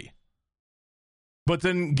property, but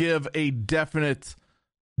didn't give a definite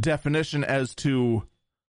definition as to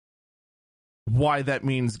why that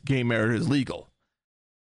means gay marriage is legal.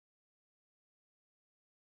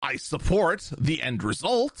 I support the end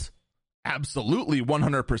result, absolutely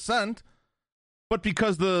 100%, but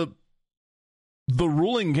because the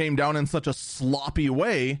ruling came down in such a sloppy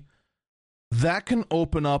way, that can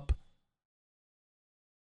open up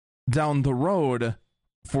down the road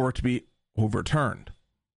for it to be overturned.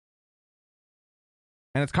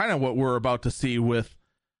 And it's kind of what we're about to see with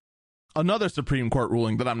another Supreme Court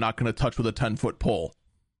ruling that I'm not going to touch with a 10-foot pole.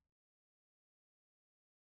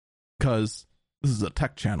 Because this is a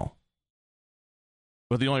tech channel.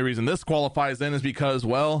 But the only reason this qualifies in is because,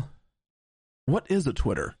 well, what is a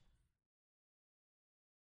Twitter?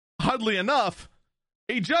 Oddly enough,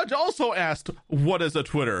 a judge also asked, what is a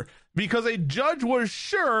Twitter? Because a judge was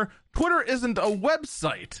sure Twitter isn't a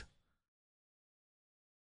website.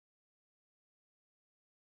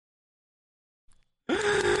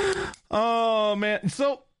 Oh, man.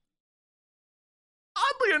 So,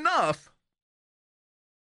 oddly enough,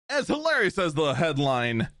 as hilarious as the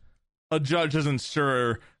headline, a judge was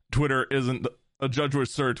sure Twitter isn't a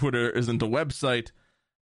website.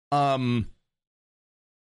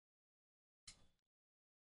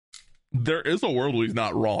 There is a world where he's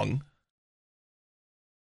not wrong.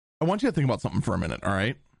 I want you to think about something for a minute, all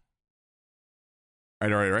right? All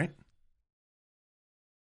right.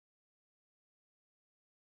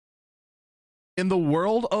 In the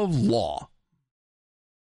world of law,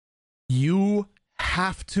 you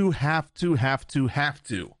have to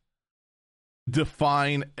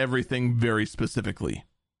define everything very specifically.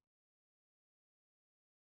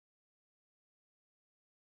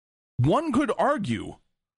 One could argue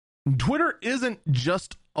Twitter isn't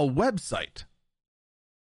just a website.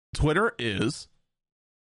 Twitter is,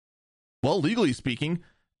 well, legally speaking,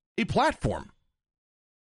 a platform.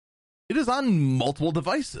 It is on multiple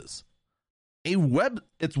devices.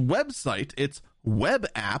 Its website, its web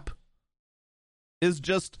app is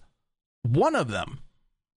just one of them.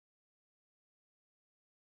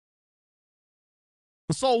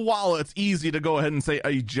 So while it's easy to go ahead and say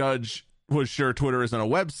a judge was sure Twitter isn't a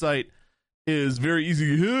website, is very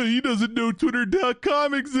easy. He doesn't know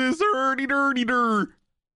Twitter.com exists.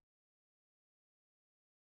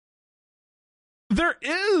 There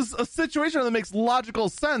is a situation that makes logical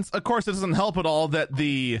sense. Of course, it doesn't help at all that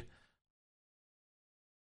the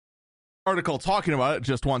article talking about it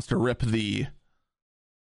just wants to rip the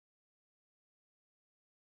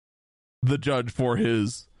judge for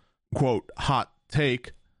his, quote, hot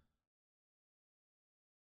take.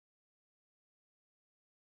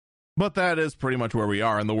 But that is pretty much where we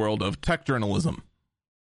are in the world of tech journalism.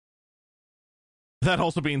 That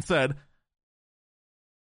also being said,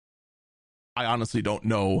 I honestly don't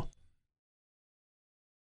know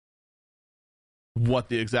what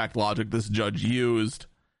the exact logic this judge used,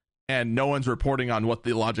 and no one's reporting on what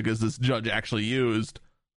the logic is this judge actually used,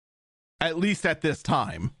 at least at this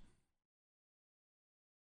time.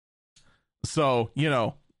 So,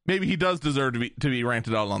 maybe he does deserve to be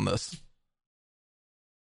ranted out on this.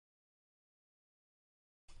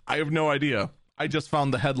 I have no idea. I just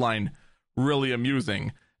found the headline really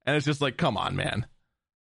amusing, and it's just like, come on, man.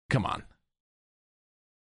 Come on.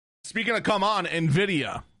 Speaking of come on,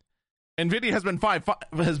 NVIDIA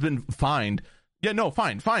has been fined. Yeah, no,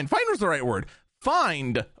 fined. Fine was the right word.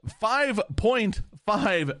 Fined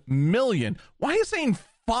 $5.5 million. Why is saying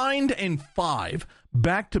fined and five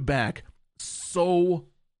back to back so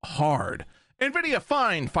hard? NVIDIA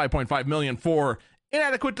fined $5.5 million for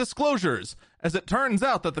inadequate disclosures, as it turns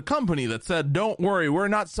out that the company that said, don't worry, we're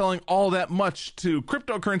not selling all that much to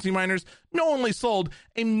cryptocurrency miners, only sold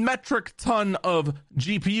a metric ton of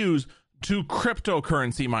GPUs to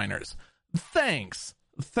cryptocurrency miners. Thanks,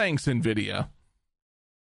 NVIDIA.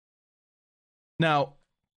 Now,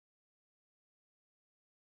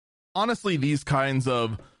 honestly, these kinds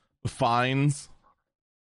of fines,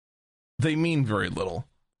 they mean very little.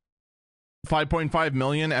 5.5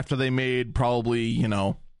 million after they made probably,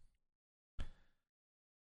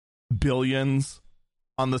 billions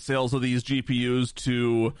on the sales of these GPUs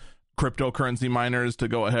to cryptocurrency miners to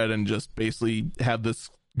go ahead and just basically have this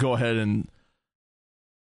go ahead and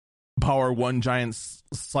power one giant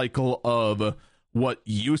cycle of what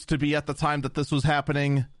used to be at the time that this was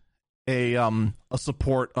happening a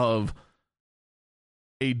support of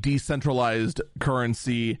a decentralized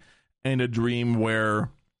currency and a dream where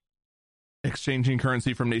exchanging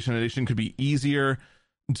currency from nation to nation could be easier,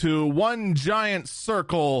 to one giant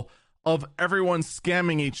circle of everyone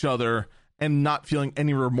scamming each other and not feeling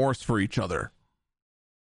any remorse for each other.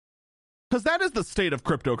 Because that is the state of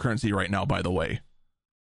cryptocurrency right now, by the way.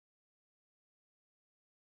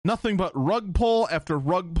 Nothing but rug pull after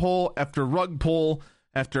rug pull after rug pull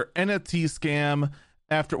after NFT scam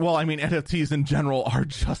after, well, I mean, NFTs in general are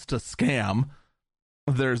just a scam.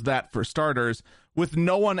 There's that for starters, with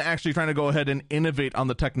no one actually trying to go ahead and innovate on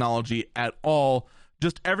the technology at all.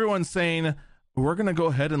 Just everyone saying, we're going to go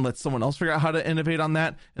ahead and let someone else figure out how to innovate on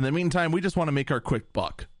that. In the meantime, we just want to make our quick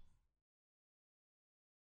buck.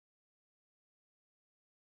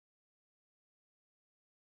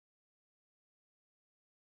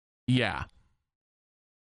 Yeah.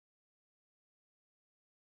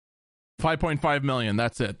 5.5 million.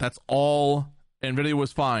 That's it. That's all NVIDIA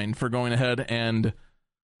was fined for going ahead and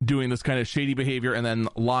doing this kind of shady behavior and then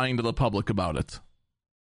lying to the public about it.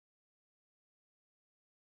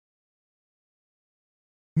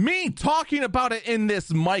 Me talking about it in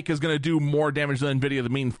this mic is going to do more damage to NVIDIA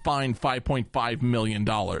than being fined $5.5 million.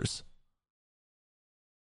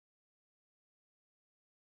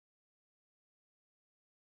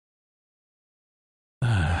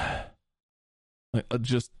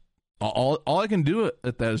 Just all I can do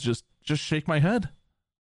at that is just shake my head.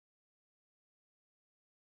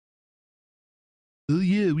 Oh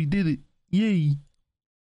yeah, we did it. Yay.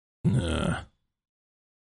 All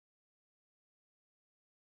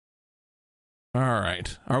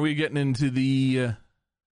right. Are we getting into the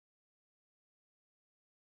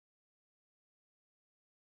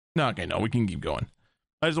No, okay, no, we can keep going.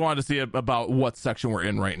 I just wanted to see about what section we're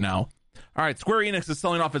in right now. All right, Square Enix is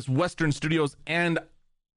selling off its Western studios and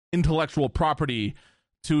intellectual property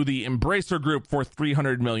to the Embracer Group for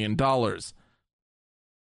 $300 million. 300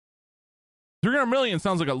 million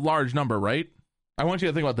sounds like a large number, right? I want you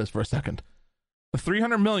to think about this for a second. The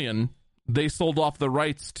 300 million, they sold off the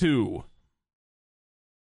rights to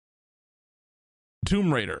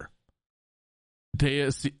Tomb Raider,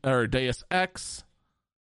 Deus Ex,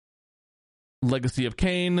 Legacy of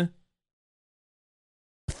Kain,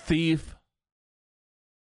 Thief,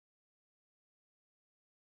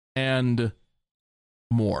 and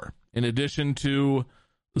more, in addition to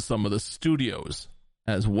some of the studios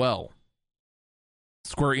as well.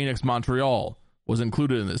 Square Enix Montreal was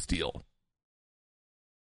included in this deal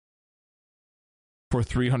for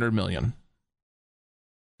 $300 million.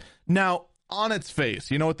 Now, on its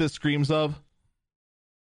face, you know what this screams of?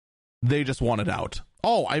 They just want it out.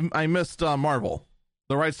 Oh, I missed Marvel.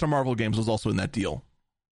 The rights to Marvel games was also in that deal.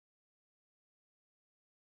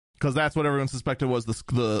 Because that's what everyone suspected was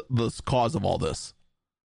the cause of all this.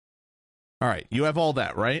 All right, you have all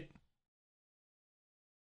that, right?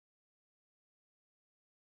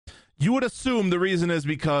 You would assume the reason is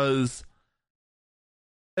because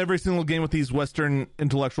every single game with these Western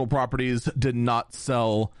intellectual properties did not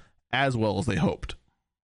sell as well as they hoped.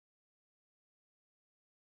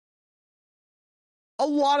 A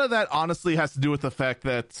lot of that honestly has to do with the fact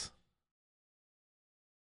that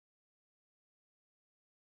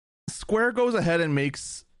Square goes ahead and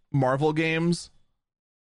makes Marvel games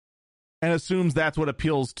and assumes that's what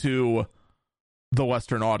appeals to the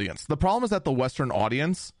Western audience. The problem is that the Western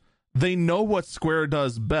audience, they know what Square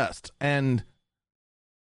does best, and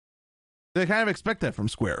they kind of expect that from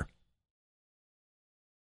Square.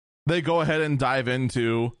 They go ahead and dive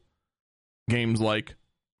into games like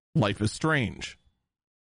Life is Strange,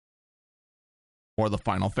 or the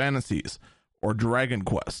Final Fantasies, or Dragon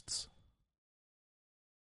Quests.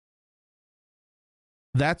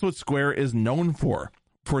 That's what Square is known for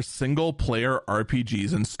single-player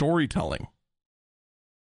RPGs and storytelling.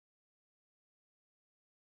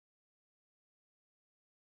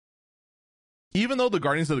 Even though the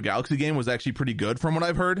Guardians of the Galaxy game was actually pretty good from what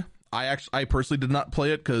I've heard, I personally did not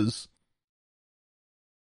play it because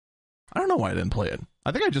I don't know why I didn't play it.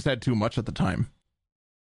 I think I just had too much at the time.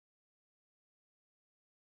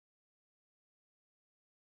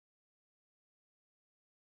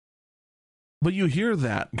 But you hear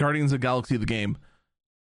that, Guardians of the Galaxy, the game.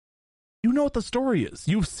 You know what the story is.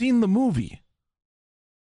 You've seen the movie.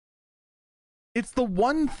 It's the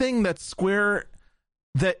one thing that Square,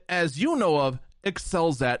 that as you know of,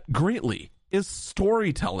 excels at greatly, is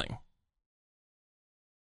storytelling.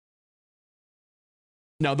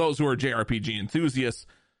 Now, those who are JRPG enthusiasts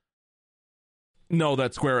know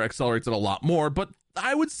that Square accelerates it a lot more, but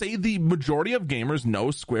I would say the majority of gamers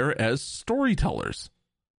know Square as storytellers.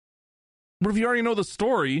 But if you already know the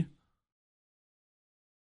story,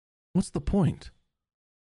 what's the point?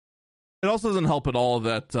 It also doesn't help at all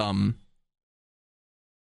that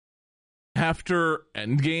after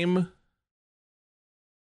Endgame,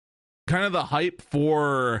 kind of the hype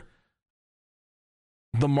for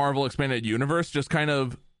the Marvel Expanded Universe just kind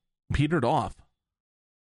of petered off.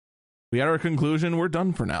 We had our conclusion. We're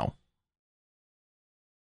done for now.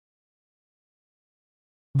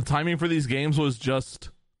 The timing for these games was just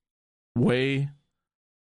way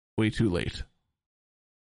too late.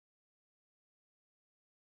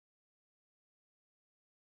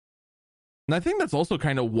 And I think that's also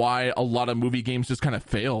kind of why a lot of movie games just kind of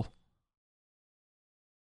fail.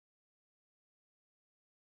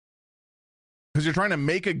 Because you're trying to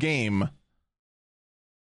make a game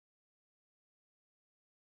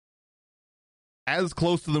as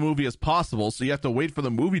close to the movie as possible, so you have to wait for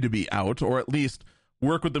the movie to be out, or at least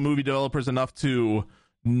work with the movie developers enough to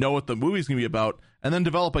know what the movie's going to be about, and then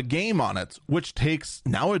develop a game on it, which takes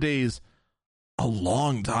nowadays a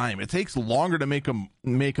long time. It takes longer to make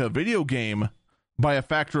a video game by a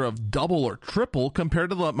factor of double or triple compared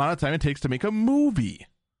to the amount of time it takes to make a movie.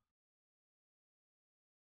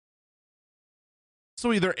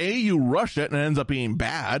 So either A, you rush it and it ends up being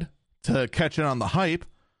bad to catch in on the hype,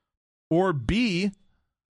 or B,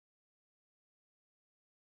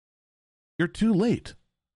 you're too late.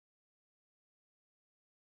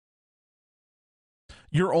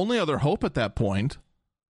 Your only other hope at that point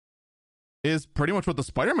is pretty much what the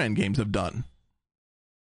Spider-Man games have done.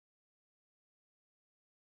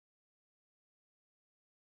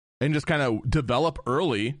 And just kind of develop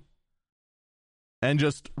early and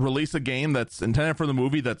just release a game that's intended for the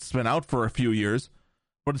movie that's been out for a few years,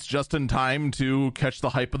 but it's just in time to catch the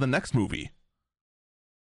hype of the next movie.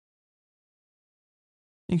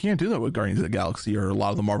 You can't do that with Guardians of the Galaxy or a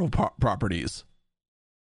lot of the Marvel properties,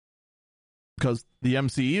 because the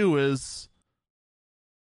MCU is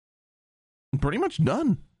pretty much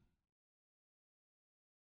done.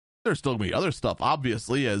 There's still going to be other stuff,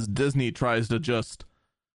 obviously, as Disney tries to just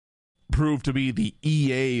prove to be the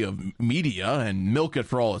EA of media and milk it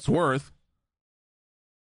for all it's worth.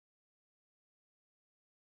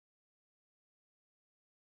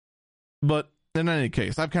 But in any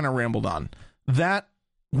case, I've kind of rambled on. That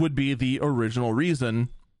would be the original reason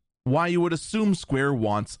why you would assume Square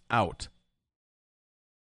wants out.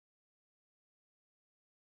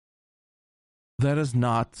 That is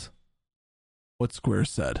not what Square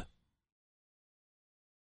said.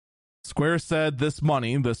 Square said this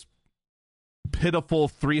money, this pitiful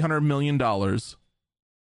 $300 million,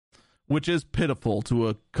 which is pitiful to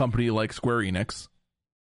a company like Square Enix,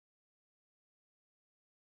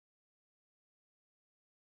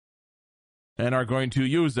 and are going to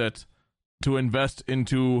use it to invest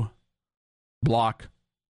into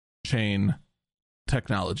blockchain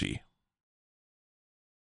technology.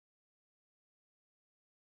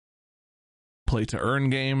 Play to earn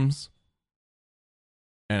games,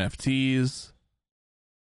 NFTs,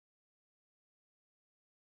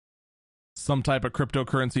 some type of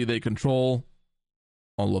cryptocurrency they control,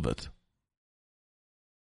 all of it.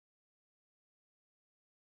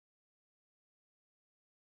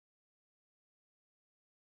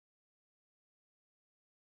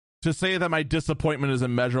 To say that my disappointment is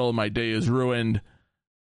immeasurable and my day is ruined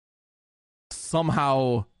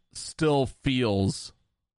somehow still feels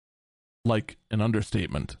like an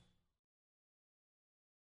understatement.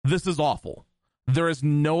 This is awful. There is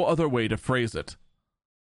no other way to phrase it.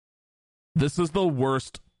 This is the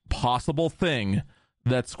worst possible thing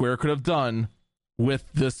that Square could have done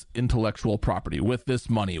with this intellectual property, with this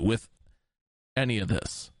money, with any of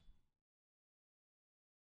this.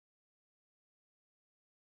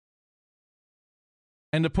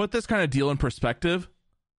 And to put this kind of deal in perspective,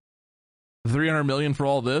 $300 million for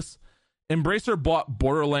all this, Embracer bought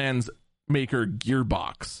Borderlands maker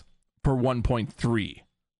Gearbox for $1.3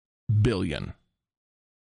 billion.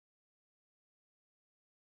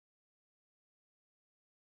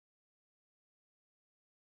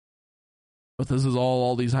 But this is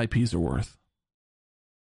all these IPs are worth.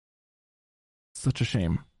 Such a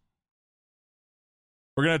shame.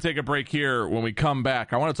 We're going to take a break here. When we come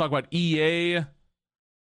back, I want to talk about EA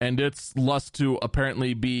and its lust to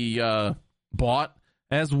apparently be bought,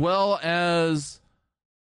 as well as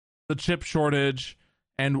the chip shortage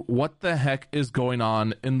and what the heck is going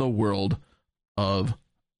on in the world of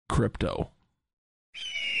crypto.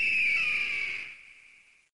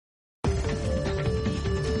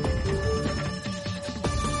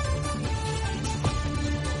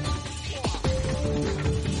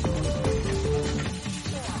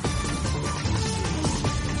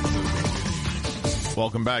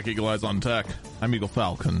 Welcome back, Eagle Eyes on Tech. I'm Eagle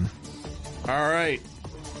Falcon. All right.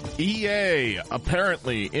 EA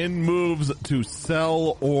apparently in moves to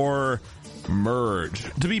sell or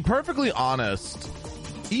merge. To be perfectly honest,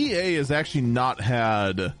 EA has actually not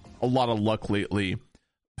had a lot of luck lately.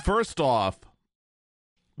 First off,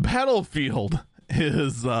 Battlefield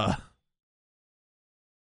is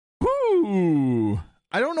Ooh.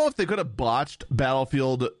 I don't know if they could have botched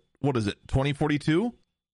Battlefield, what is it, 2042?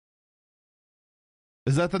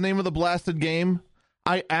 Is that the name of the blasted game?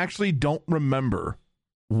 I actually don't remember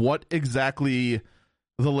what exactly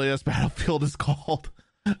the latest Battlefield is called,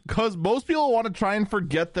 because most people want to try and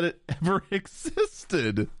forget that it ever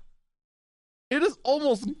existed. It is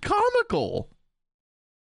almost comical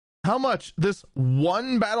how much this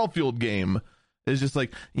one Battlefield game is just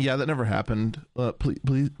like, yeah, that never happened.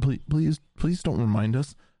 Please don't remind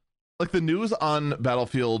us. Like the news on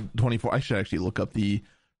Battlefield 24. I should actually look up the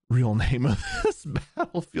real name of this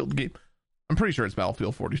Battlefield game. I'm pretty sure it's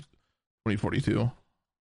Battlefield 2042.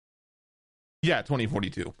 Yeah,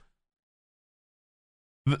 2042.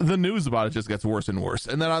 The news about it just gets worse and worse.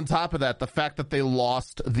 And then on top of that, the fact that they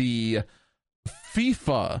lost the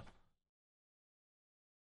FIFA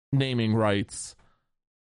naming rights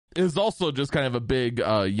is also just kind of a big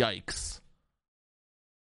yikes.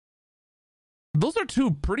 Those are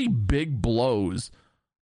two pretty big blows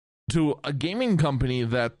to a gaming company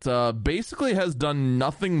that basically has done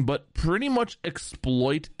nothing but pretty much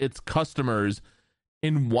exploit its customers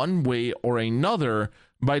in one way or another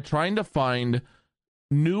by trying to find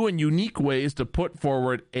new and unique ways to put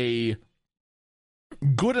forward a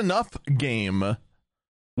good enough game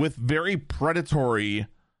with very predatory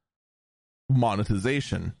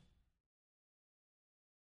monetization.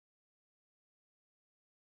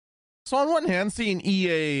 So on one hand, seeing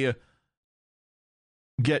EA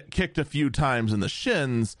get kicked a few times in the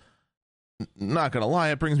shins, not gonna lie,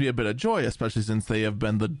 it brings me a bit of joy, especially since they have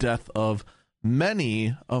been the death of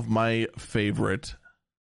many of my favorite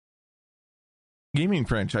gaming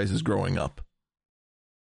franchises growing up.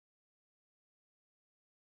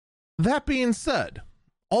 That being said,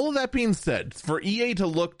 all of that being said, for EA to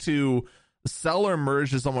look to sell or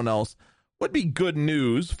merge to someone else would be good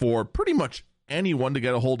news for pretty much anyone to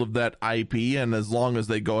get a hold of that IP, and as long as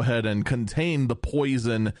they go ahead and contain the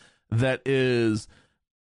poison that is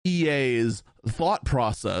EA's thought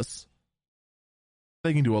process,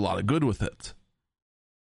 they can do a lot of good with it.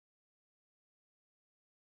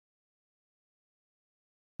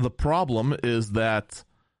 The problem is that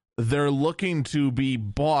they're looking to be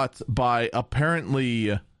bought by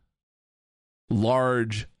apparently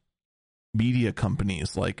large media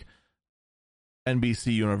companies like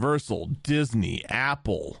NBC Universal, Disney,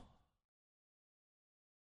 Apple.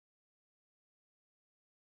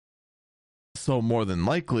 So more than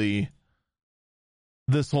likely,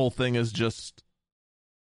 this whole thing is just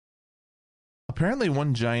apparently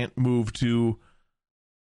one giant move to,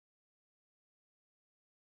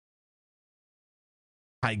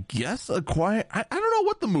 I guess, acquire. I don't know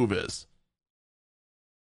what the move is.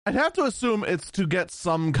 I'd have to assume it's to get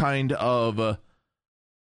some kind of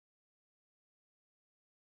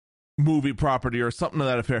movie property or something to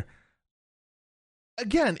that affair.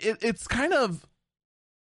 Again, it's kind of,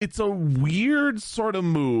 it's a weird sort of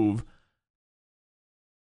move.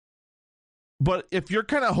 But if you're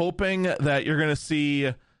kind of hoping that you're going to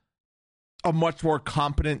see a much more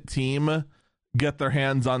competent team get their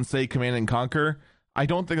hands on, say, Command and Conquer, I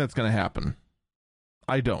don't think that's going to happen.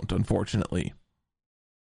 I don't, unfortunately.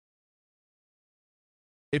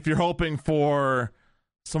 If you're hoping for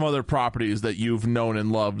some other properties that you've known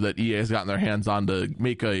and loved that EA has gotten their hands on to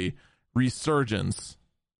make a resurgence,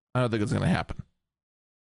 I don't think it's going to happen.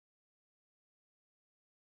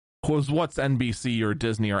 Because what's NBC or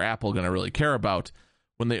Disney or Apple going to really care about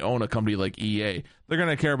when they own a company like EA? They're going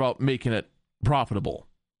to care about making it profitable.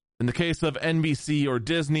 In the case of NBC or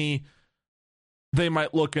Disney, they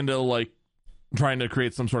might look into like trying to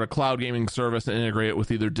create some sort of cloud gaming service and integrate it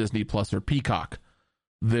with either Disney Plus or Peacock,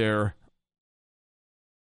 their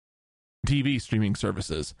TV streaming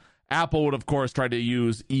services. Apple would, of course, try to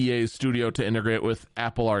use EA's studio to integrate with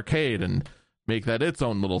Apple Arcade and make that its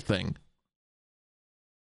own little thing.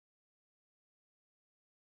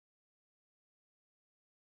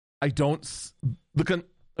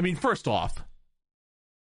 First off,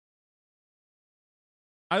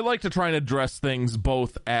 I like to try and address things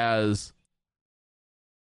both as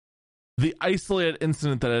the isolated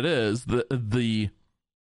incident that it is, the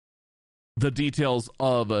details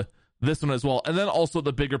of this one as well, and then also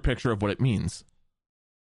the bigger picture of what it means.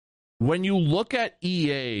 When you look at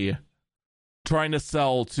EA trying to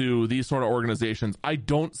sell to these sort of organizations, I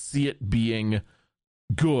don't see it being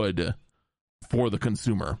good for the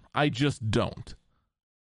consumer. I just don't.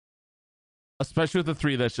 Especially with the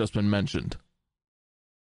three that's just been mentioned.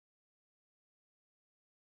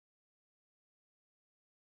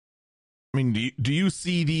 I mean, do you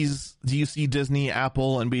see Disney,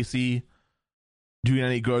 Apple, NBC doing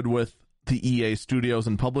any good with the EA studios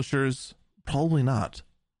and publishers? Probably not.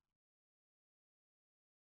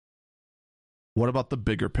 What about the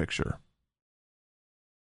bigger picture?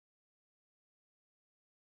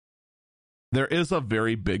 There is a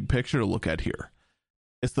very big picture to look at here.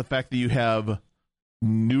 It's the fact that you have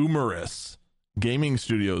numerous gaming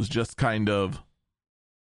studios just kind of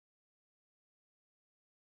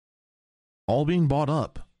all being bought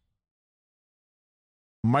up.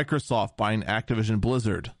 Microsoft buying Activision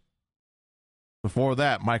Blizzard. Before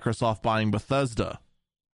that, Microsoft buying Bethesda.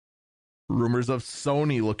 Rumors of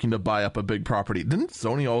Sony looking to buy up a big property. Didn't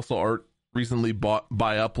Sony also recently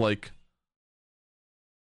buy up like...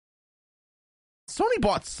 Sony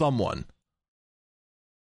bought someone.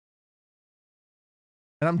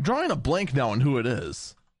 And I'm drawing a blank now on who it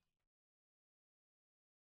is.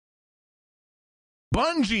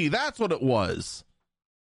 Bungie, that's what it was.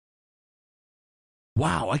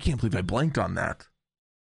 Wow, I can't believe I blanked on that.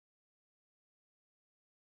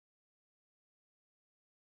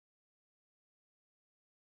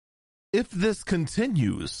 If this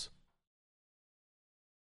continues,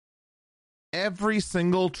 every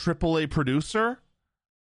single AAA producer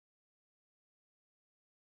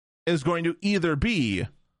is going to either be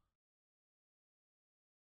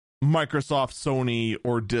Microsoft, Sony,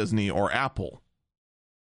 or Disney, or Apple.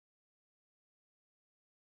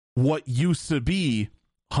 What used to be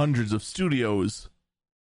hundreds of studios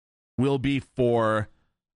will be for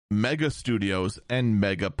mega studios and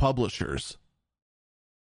mega publishers.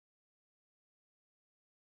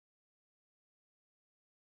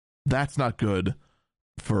 That's not good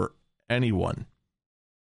for anyone.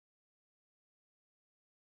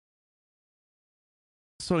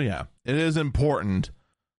 So yeah, it is important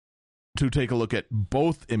to take a look at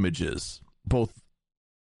both images, both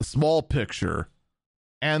the small picture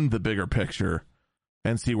and the bigger picture,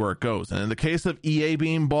 and see where it goes. And in the case of EA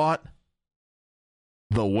being bought,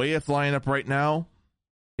 the way it's lining up right now,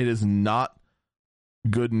 it is not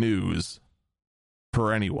good news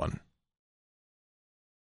for anyone.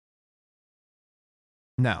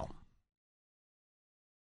 Now,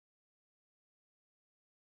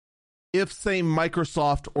 if, say,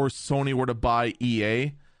 Microsoft or Sony were to buy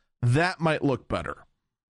EA, that might look better.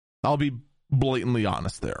 I'll be blatantly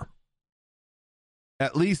honest there.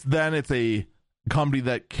 At least then it's a company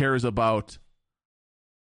that cares about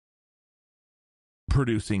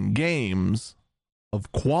producing games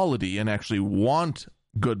of quality and actually want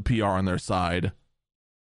good PR on their side,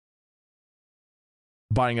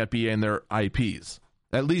 buying up EA and their IPs.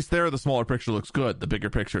 At least there, the smaller picture looks good. The bigger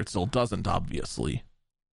picture, it still doesn't, obviously.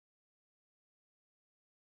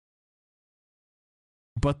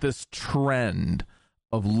 But this trend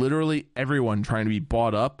of literally everyone trying to be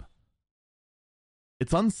bought up,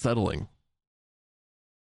 it's unsettling.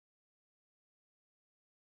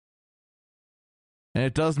 And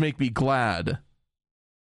it does make me glad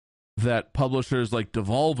that publishers like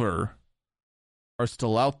Devolver are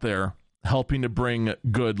still out there helping to bring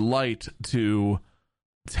good light to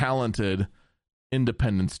talented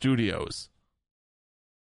independent studios.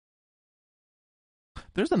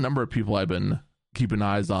 There's a number of people I've been keeping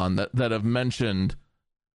eyes on that have mentioned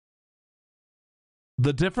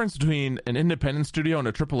the difference between an independent studio and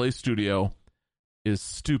a AAA studio is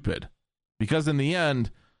stupid, because in the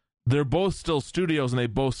end, they're both still studios and they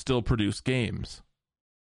both still produce games.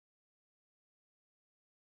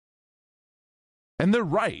 And they're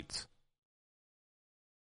right.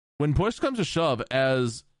 When push comes to shove,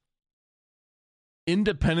 as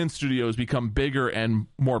independent studios become bigger and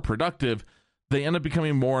more productive, they end up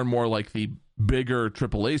becoming more and more like the bigger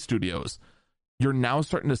AAA studios. You're now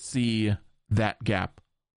starting to see that gap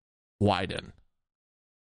widen.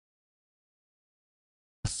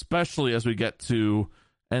 Especially as we get to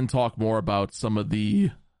and talk more about some of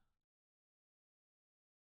the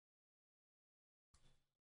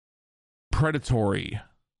predatory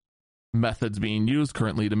methods being used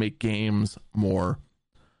currently to make games more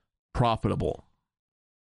profitable.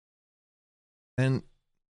 And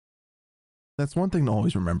that's one thing to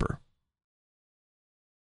always remember.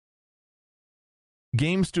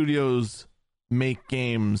 Game studios make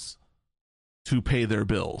games to pay their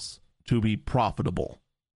bills, to be profitable.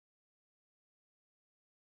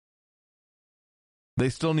 They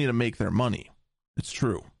still need to make their money. It's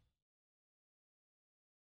true.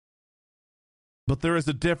 But there is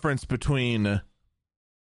a difference between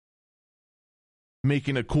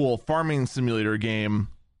making a cool farming simulator game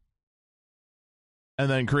and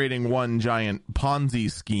then creating one giant Ponzi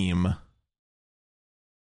scheme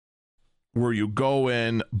where you go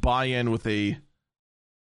in, buy in with a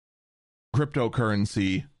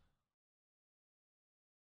cryptocurrency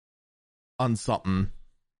on something.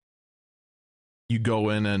 You go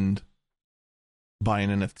in and buy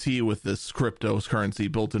an NFT with this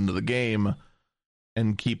cryptocurrency built into the game,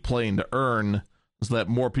 and keep playing to earn so that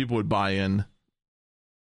more people would buy in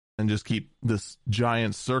and just keep this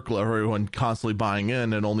giant circle of everyone constantly buying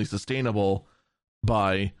in and only sustainable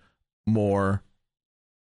by more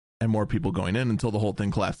and more people going in until the whole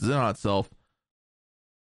thing collapses in on itself.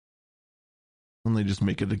 And they just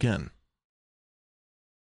make it again.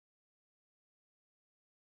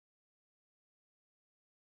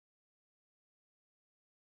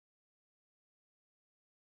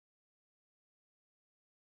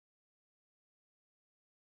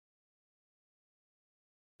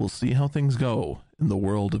 We'll see how things go in the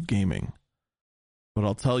world of gaming. But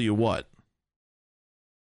I'll tell you what.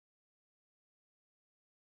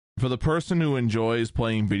 For the person who enjoys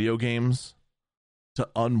playing video games to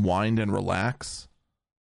unwind and relax,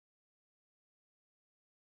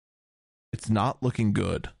 it's not looking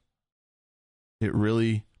good. It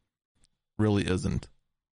really, really isn't.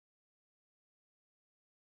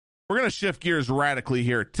 We're going to shift gears radically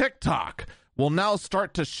here. TikTok will now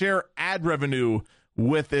start to share ad revenue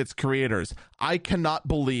with its creators. I cannot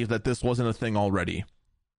believe that this wasn't a thing already.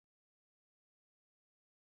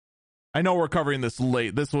 I know we're covering this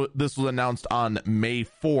late. This was announced on May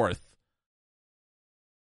 4th.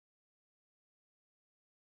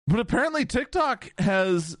 But apparently TikTok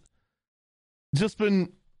has just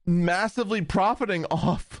been massively profiting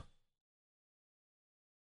off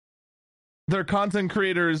their content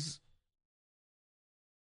creators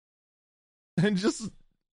and just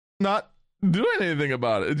not doing anything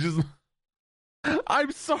about it. It's just,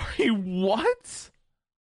 I'm sorry, what?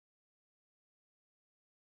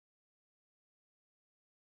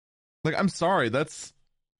 Like, I'm sorry, that's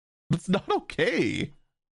not okay.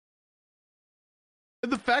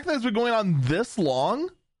 And the fact that it's been going on this long,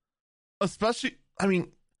 especially, I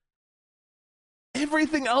mean,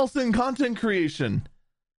 everything else in content creation,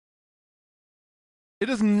 it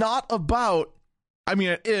is not about, I mean,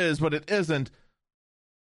 it is, but it isn't.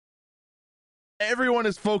 Everyone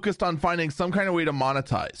is focused on finding some kind of way to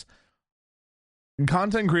monetize.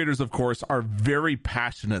 Content creators, of course, are very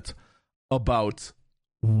passionate about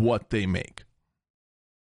what they make.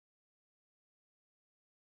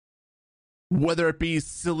 Whether it be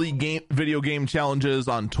silly video game challenges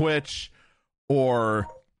on Twitch, or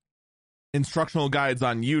instructional guides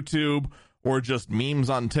on YouTube, or just memes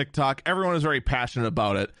on TikTok, everyone is very passionate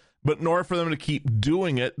about it. But in order for them to keep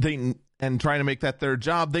doing it, and trying to make that their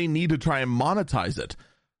job, they need to try and monetize it.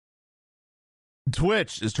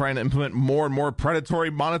 Twitch is trying to implement more and more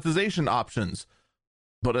predatory monetization options.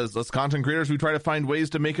 But as content creators, we try to find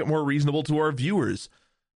ways to make it more reasonable to our viewers.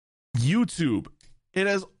 YouTube, it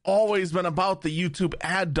has always been about the YouTube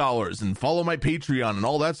ad dollars and follow my Patreon and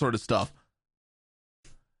all that sort of stuff.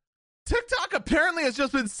 TikTok apparently has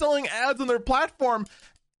just been selling ads on their platform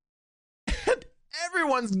and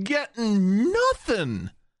everyone's getting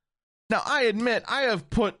nothing. Now, I admit, I have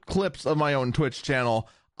put clips of my own Twitch channel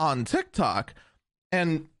on TikTok,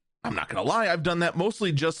 and I'm not going to lie, I've done that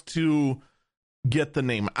mostly just to get the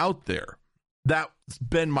name out there. That's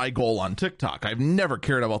been my goal on TikTok. I've never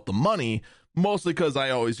cared about the money, mostly because I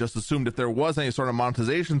always just assumed if there was any sort of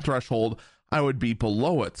monetization threshold, I would be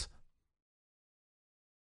below it.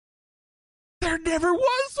 There never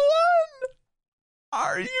was one!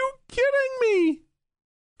 Are you kidding me?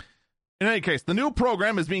 In any case, the new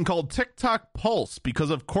program is being called TikTok Pulse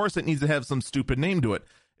because, of course, it needs to have some stupid name to it.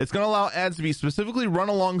 It's going to allow ads to be specifically run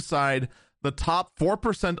alongside the top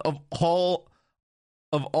 4% of all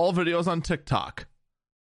videos on TikTok.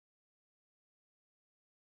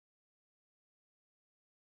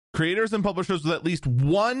 Creators and publishers with at least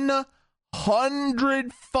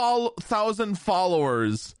 100,000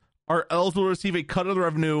 followers are eligible to receive a cut of the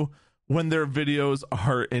revenue when their videos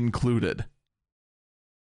are included.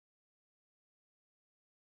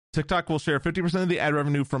 TikTok will share 50% of the ad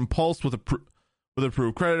revenue from Pulse with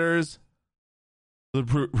approved creditors.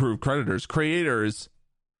 Creators.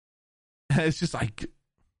 It's just like,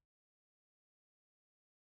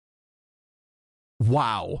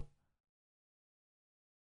 wow.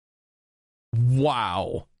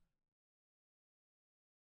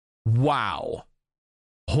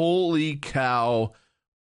 Holy cow.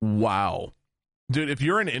 Wow. Dude, if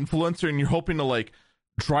you're an influencer and you're hoping to like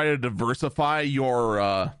try to diversify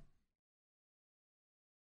your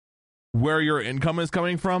where your income is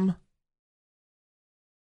coming from,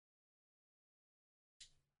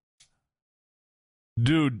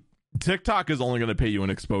 dude, TikTok is only going to pay you an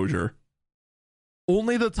exposure.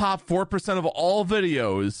 Only the top 4% of all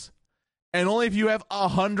videos, and only if you have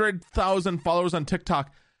 100,000 followers on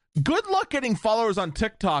TikTok. Good luck getting followers on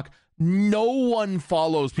TikTok. No one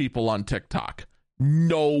follows people on TikTok.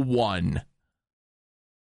 No one.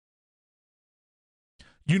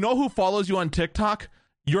 You know who follows you on TikTok?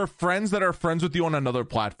 Your friends that are friends with you on another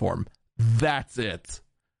platform. That's it.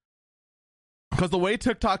 Because the way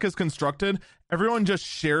TikTok is constructed, everyone just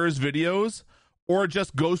shares videos or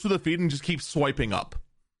just goes through the feed and just keeps swiping up.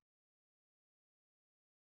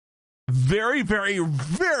 Very, very,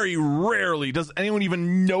 very rarely does anyone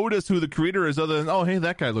even notice who the creator is other than, oh, hey,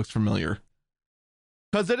 that guy looks familiar.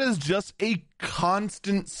 Because it is just a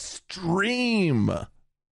constant stream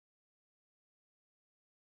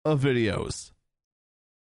of videos.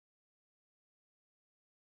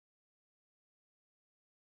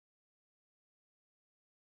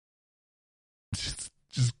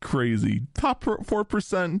 Just crazy. Top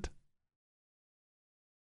 4%.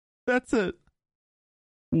 That's it.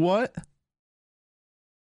 What?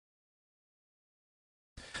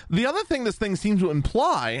 The other thing this thing seems to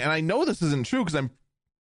imply, and I know this isn't true because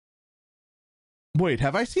wait,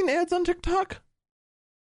 have I seen ads on TikTok?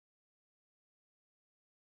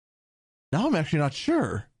 Now I'm actually not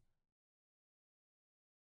sure.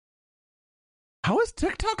 How is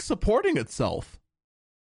TikTok supporting itself?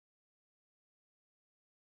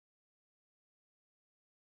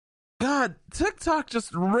 God, TikTok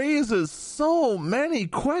just raises so many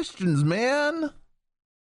questions, man.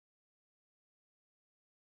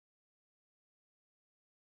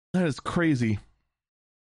 That is crazy.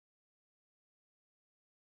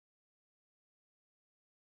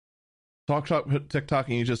 Talk shop TikTok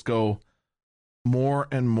and you just go more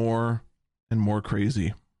and more and more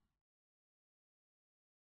crazy.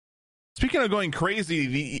 Speaking of going crazy,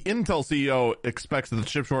 the Intel CEO expects that the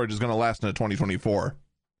chip shortage is going to last into 2024.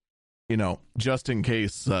 You know, just in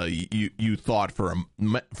case you thought for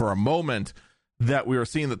a moment that we were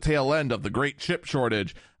seeing the tail end of the great chip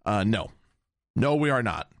shortage. No, we are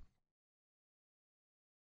not.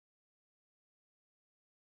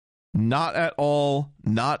 Not at all.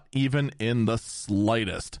 Not even in the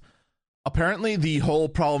slightest. Apparently, the whole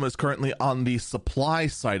problem is currently on the supply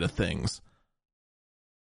side of things.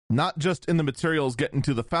 Not just in the materials getting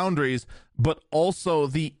to the foundries, but also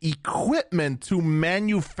the equipment to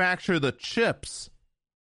manufacture the chips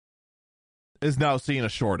is now seeing a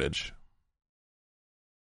shortage.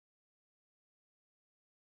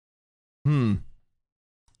 Huh.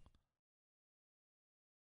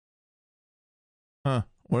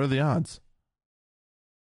 What are the odds?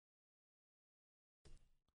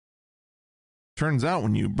 Turns out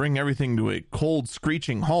when you bring everything to a cold,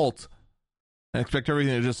 screeching halt and expect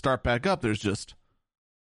everything to just start back up, there's just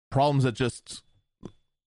problems that just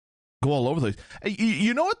go all over the place.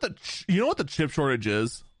 You know what the chip shortage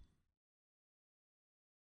is?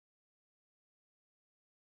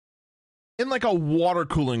 In like a water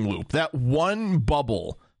cooling loop, that one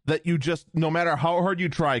bubble that you just, no matter how hard you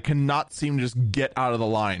try, cannot seem to just get out of the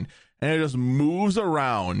line, and it just moves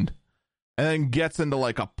around and then gets into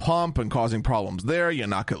like a pump and causing problems there. You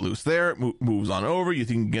knock it loose there, it moves on over. You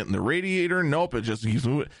think you can get in the radiator. Nope, it just keeps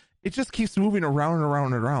moving. It just keeps moving around and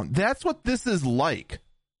around and around. That's what this is like.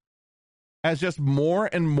 As just more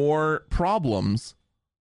and more problems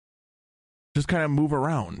just kind of move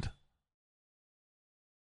around.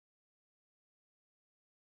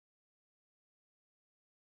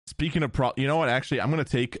 Speaking of you know what? Actually, I'm going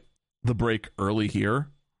to take the break early here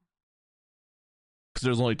because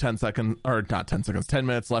there's only 10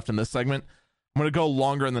 minutes left in this segment. I'm going to go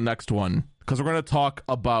longer in the next one because we're going to talk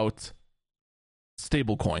about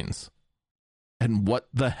stable coins and what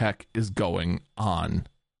the heck is going on.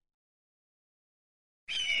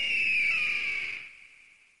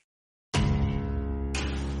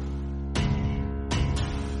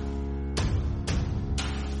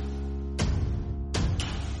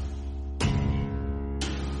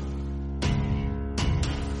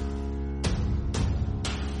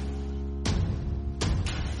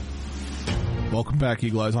 Welcome back,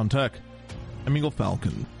 Eagle Eyes on Tech. I'm Eagle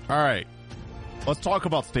Falcon. All right, let's talk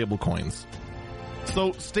about stablecoins.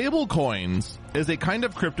 So stablecoins is a kind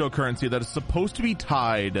of cryptocurrency that is supposed to be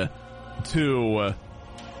tied to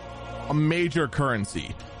a major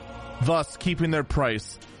currency, thus keeping their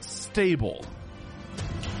price stable.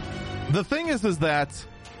 The thing is that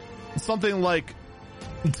something like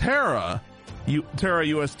Terra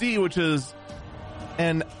USD, which is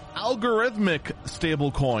an algorithmic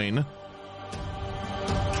stablecoin,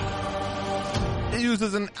 it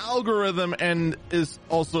uses an algorithm and is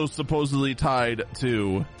also supposedly tied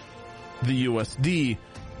to the USD.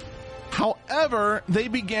 However, they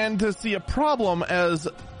began to see a problem as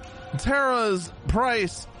Terra's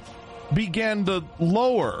price began to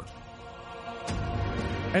lower.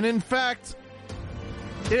 And in fact,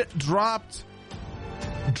 it dropped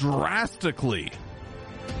drastically.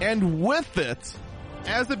 And with it,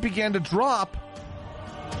 as it began to drop,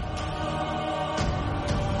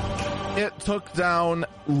 it took down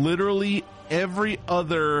literally every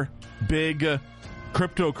other big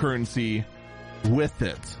cryptocurrency with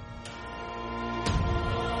it.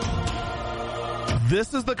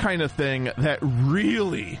 This is the kind of thing that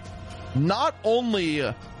really not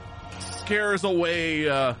only scares away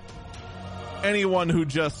anyone who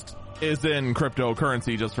just is in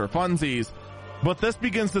cryptocurrency just for funsies, but this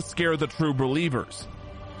begins to scare the true believers.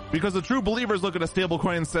 Because the true believers look at a stable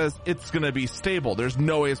coin and says it's going to be stable. There's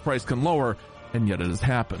no way its price can lower, and yet it has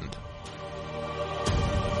happened.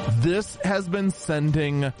 This has been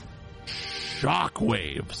sending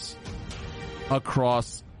shockwaves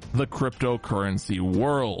across the cryptocurrency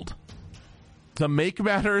world. To make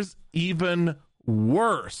matters even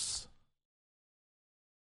worse,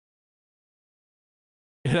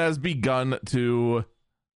 it has begun to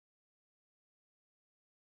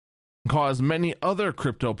cause many other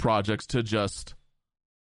crypto projects to just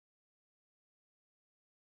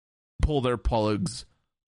pull their plugs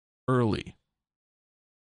early.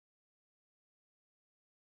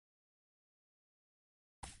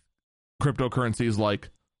 Cryptocurrencies like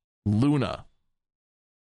Luna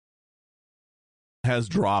has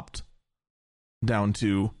dropped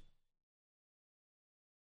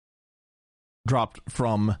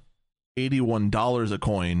from $81 a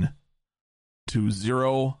coin to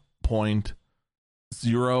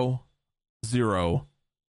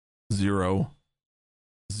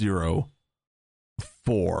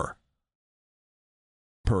 0.00004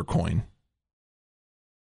 per coin.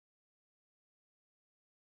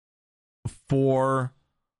 4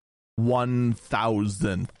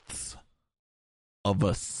 1,000ths of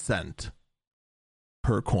a cent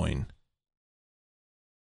per coin.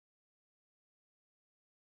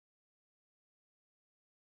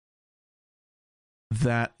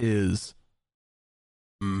 That is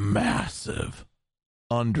massive,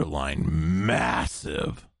 underline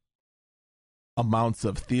massive amounts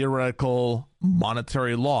of theoretical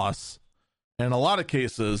monetary loss, and in a lot of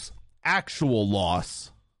cases, actual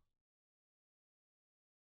loss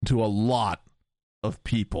to a lot of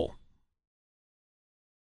people.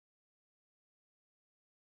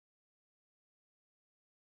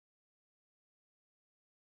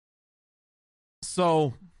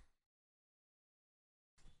 So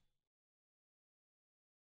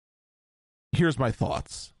here's my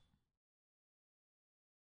thoughts.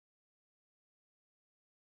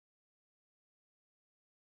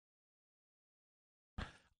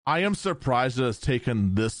 I am surprised it has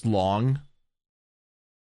taken this long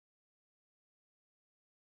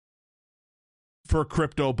for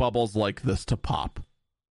crypto bubbles like this to pop.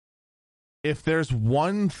 If there's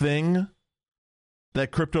one thing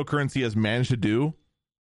that cryptocurrency has managed to do,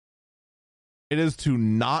 it is to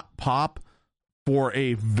not pop for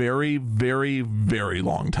a very, very, very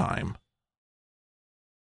long time.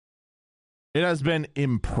 It has been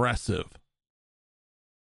impressive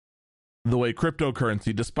the way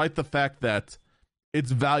cryptocurrency, despite the fact that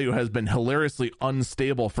its value has been hilariously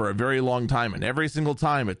unstable for a very long time, and every single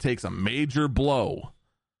time it takes a major blow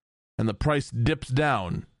and the price dips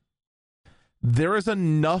down, there is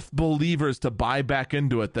enough believers to buy back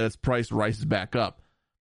into it that its price rises back up.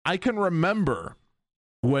 I can remember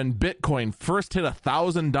when Bitcoin first hit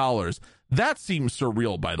 $1,000. That seems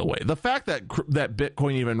surreal, by the way. The fact that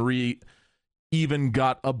Bitcoin even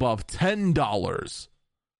got above $10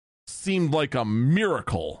 seemed like a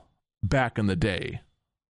miracle back in the day.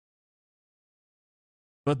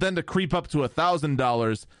 But then to creep up to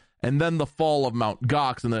 $1,000, and then the fall of Mount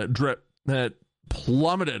Gox, and then it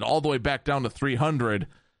plummeted all the way back down to 300,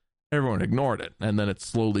 everyone ignored it, and then it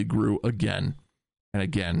slowly grew again and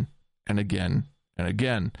again and again and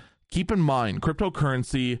again. Keep in mind,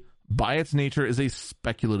 cryptocurrency by its nature is a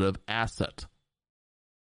speculative asset.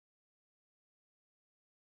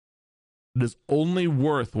 It is only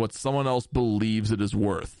worth what someone else believes it is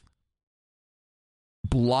worth.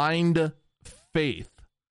 Blind faith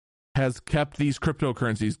has kept these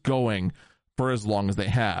cryptocurrencies going for as long as they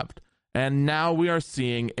have. And now we are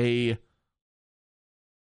seeing a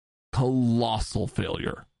colossal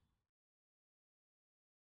failure.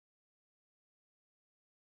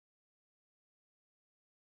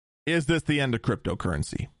 Is this the end of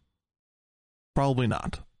cryptocurrency? Probably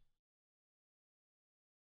not.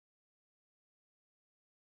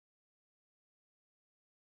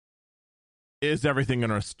 Is everything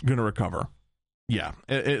going to recover? Yeah.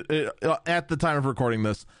 At the time of recording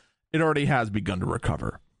this, it already has begun to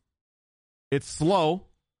recover. It's slow.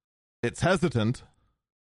 It's hesitant.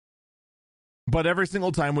 But every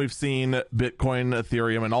single time we've seen Bitcoin,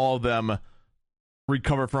 Ethereum, and all of them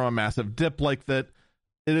recover from a massive dip like that,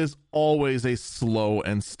 it is always a slow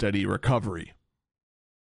and steady recovery.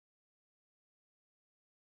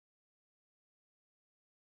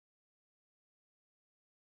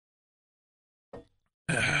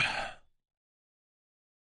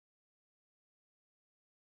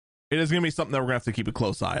 it is going to be something that we're going to have to keep a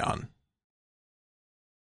close eye on.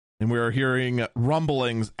 And we are hearing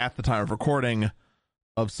rumblings at the time of recording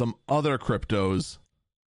of some other cryptos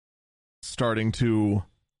starting to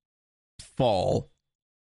fall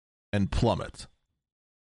and plummet.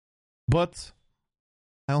 But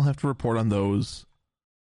I'll have to report on those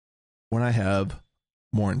when I have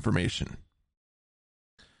more information.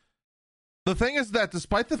 The thing is that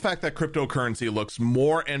despite the fact that cryptocurrency looks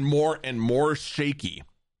more and more and more shaky,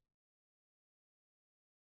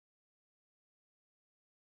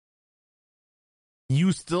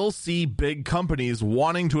 you still see big companies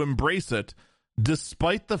wanting to embrace it,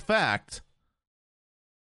 despite the fact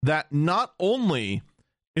that not only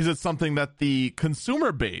is it something that the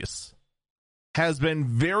consumer base has been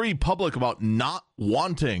very public about not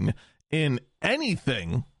wanting in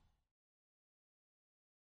anything,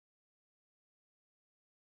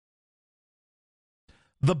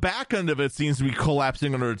 the back end of it seems to be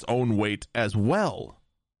collapsing under its own weight as well.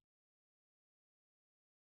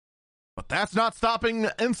 But that's not stopping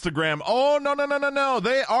Instagram. Oh, no.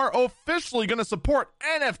 They are officially going to support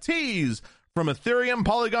NFTs from Ethereum,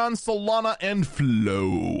 Polygon, Solana, and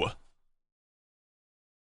Flow.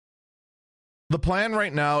 The plan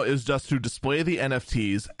right now is just to display the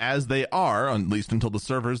NFTs as they are, at least until the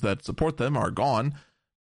servers that support them are gone.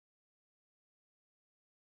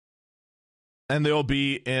 And there will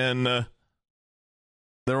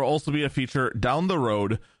also be a feature down the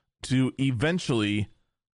road to eventually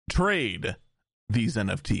trade these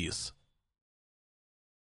NFTs.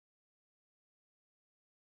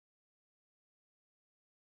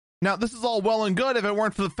 Now, this is all well and good if it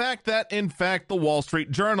weren't for the fact that, in fact, the Wall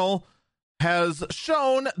Street Journal has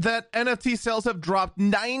shown that NFT sales have dropped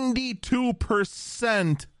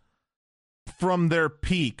 92% from their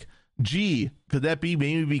peak. Gee, could that be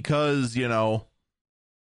maybe because,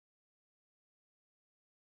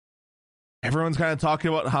 everyone's kind of talking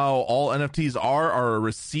about how all NFTs are a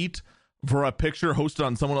receipt for a picture hosted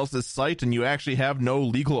on someone else's site and you actually have no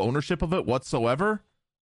legal ownership of it whatsoever?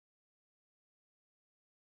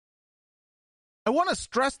 I want to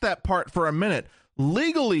stress that part for a minute.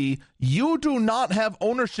 Legally, you do not have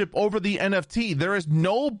ownership over the NFT. There is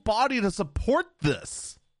no body to support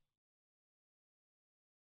this.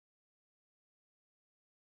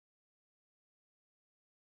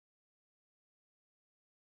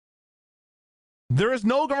 There is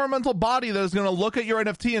no governmental body that is going to look at your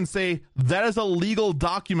NFT and say, that is a legal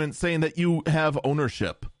document saying that you have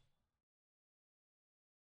ownership.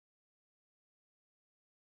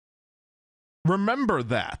 Remember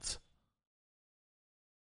that.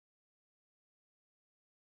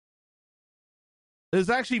 It is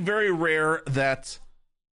actually very rare that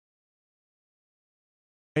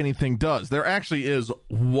anything does. There actually is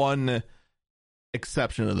one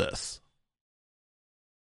exception to this.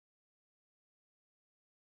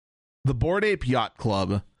 The Bored Ape Yacht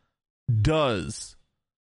Club does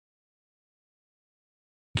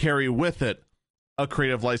carry with it a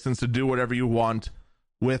creative license to do whatever you want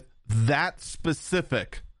with that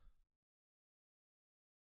specific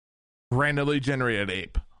randomly generated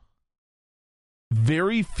ape.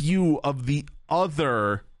 Very few of the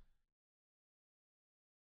other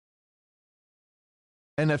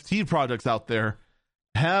NFT projects out there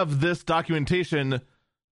have this documentation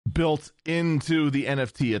built into the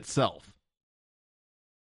NFT itself.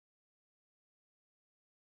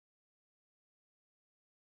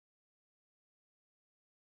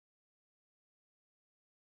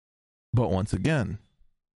 But once again,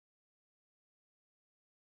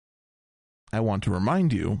 I want to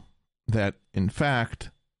remind you that, in fact,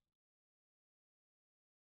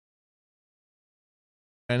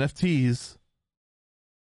 NFTs,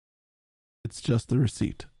 it's just the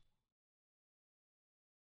receipt.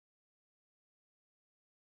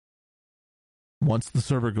 Once the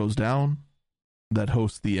server goes down that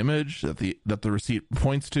hosts the image that the receipt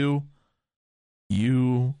points to,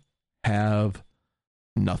 you have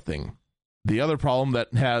nothing. The other problem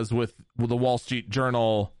that has with the Wall Street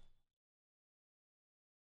Journal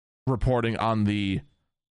reporting on the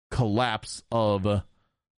collapse of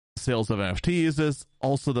sales of NFTs is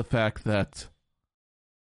also the fact that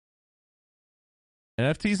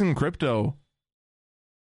NFTs and crypto,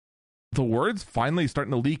 the word's finally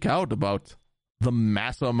starting to leak out about the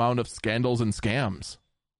massive amount of scandals and scams.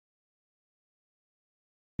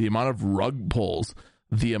 The amount of rug pulls,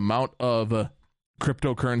 the amount of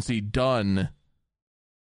cryptocurrency done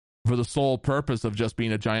for the sole purpose of just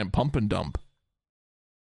being a giant pump and dump.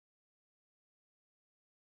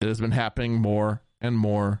 It has been happening more and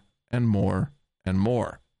more and more and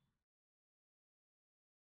more.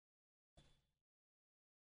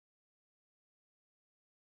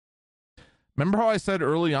 Remember how I said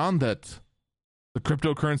early on that the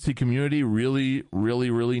cryptocurrency community really, really,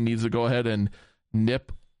 really needs to go ahead and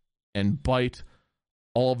nip and bite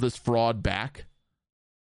all of this fraud back?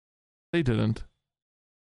 They didn't.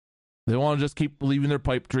 They want to just keep believing their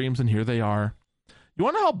pipe dreams, and here they are. You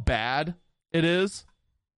want to know how bad it is?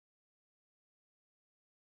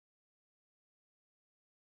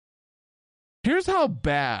 Here's how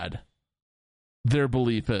bad their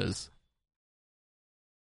belief is.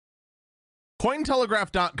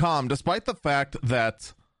 Cointelegraph.com, despite the fact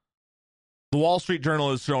that the Wall Street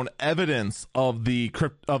Journal has shown evidence of the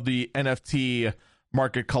NFT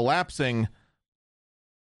market collapsing,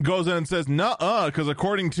 goes in and says, nuh-uh, because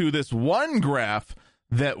according to this one graph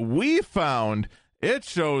that we found, it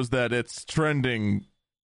shows that it's trending,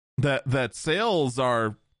 that sales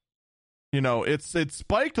are, it's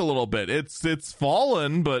spiked a little bit. It's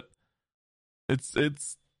fallen, but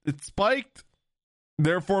it's spiked,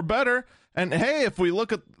 therefore better. And hey, if we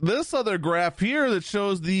look at this other graph here that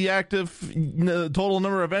shows the active total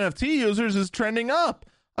number of NFT users is trending up.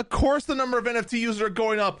 Of course the number of NFT users are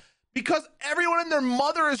going up because everyone and their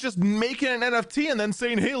mother is just making an NFT and then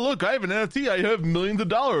saying, hey, look, I have an NFT. I have millions of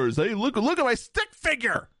dollars. Hey, look at my stick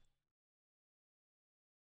figure.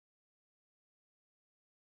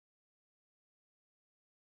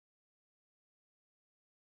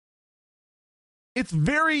 It's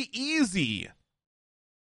very easy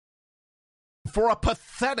for a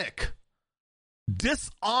pathetic,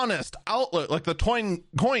 dishonest outlet like the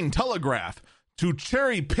Cointelegraph to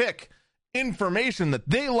cherry pick information that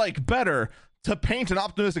they like better to paint an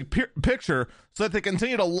optimistic picture so that they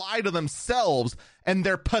continue to lie to themselves and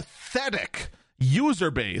their pathetic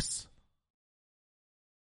user base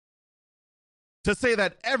to say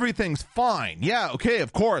that everything's fine. Yeah, okay,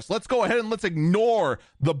 of course. Let's go ahead and let's ignore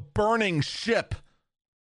the burning ship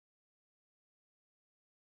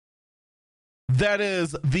that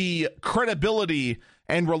is the credibility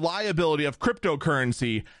and reliability of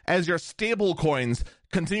cryptocurrency as your stable coins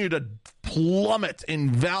continue to plummet in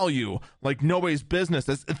value like nobody's business.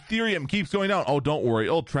 As Ethereum keeps going down, oh, don't worry,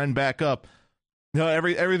 it'll trend back up.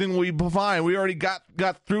 Everything will be fine. We already got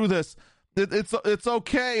through this. It's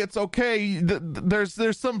okay. It's okay.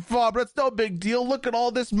 There's some fraud, but it's no big deal. Look at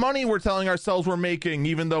all this money we're telling ourselves we're making,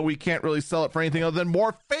 even though we can't really sell it for anything other than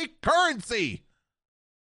more fake currency.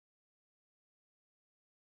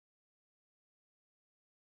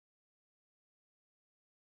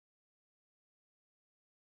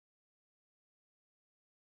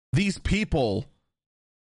 These people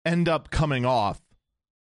end up coming off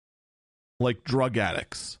like drug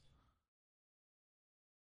addicts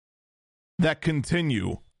that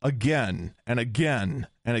continue again and again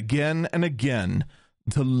and again and again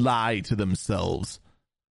to lie to themselves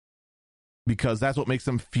because that's what makes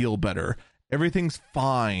them feel better. Everything's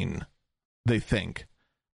fine, they think.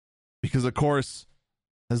 Because, of course,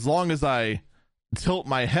 as long as I tilt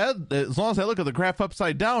my head, as long as I look at the graph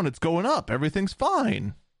upside down, it's going up. Everything's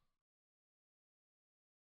fine.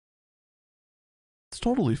 It's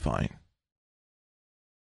totally fine.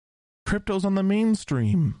 Crypto's on the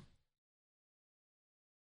mainstream.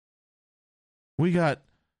 We got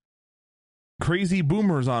crazy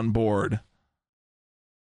boomers on board.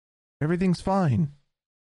 Everything's fine.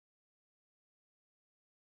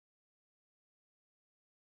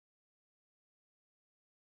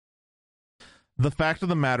 The fact of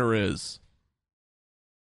the matter is,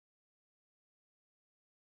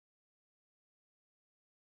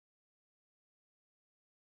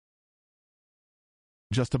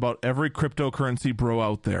 just about every cryptocurrency bro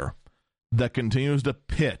out there that continues to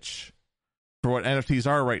pitch for what NFTs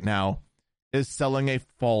are right now is selling a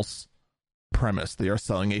false premise. They are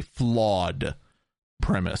selling a flawed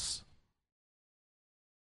premise.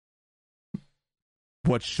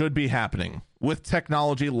 What should be happening with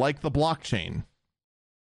technology like the blockchain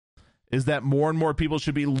is that more and more people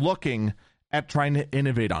should be looking at trying to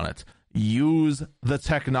innovate on it. Use the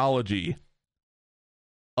technology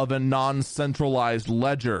of a non-centralized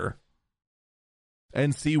ledger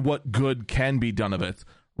and see what good can be done of it,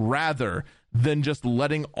 rather than just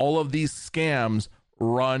letting all of these scams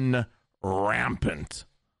run rampant.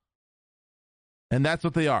 And that's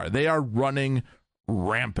what they are. They are running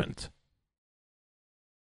rampant.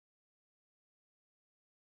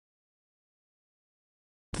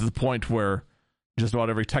 To the point where just about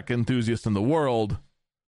every tech enthusiast in the world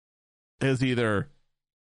is either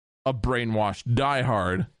a brainwashed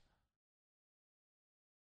diehard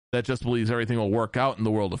that just believes everything will work out in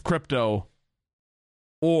the world of crypto,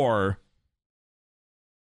 or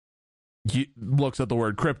he looks at the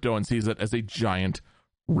word crypto and sees it as a giant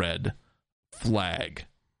red flag.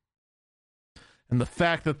 And the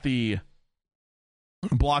fact that the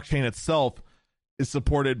blockchain itself is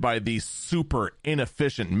supported by the super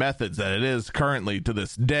inefficient methods that it is currently to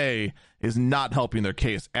this day, is not helping their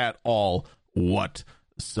case at all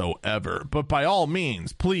whatsoever. But by all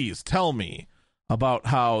means, please tell me about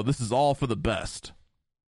how this is all for the best.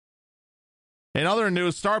 In other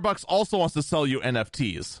news, Starbucks also wants to sell you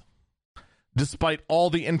NFTs, despite all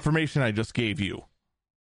the information I just gave you.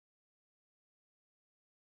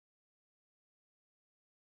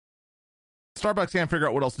 Starbucks can't figure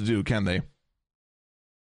out what else to do, can they?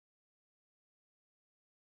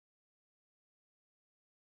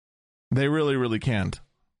 They really, really can't.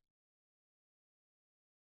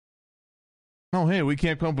 Oh, hey, we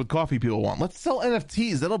can't come up with coffee people want. Let's sell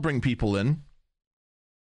NFTs. That'll bring people in.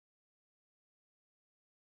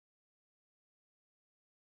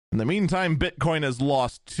 In the meantime, Bitcoin has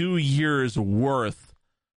lost 2 years worth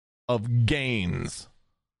of gains.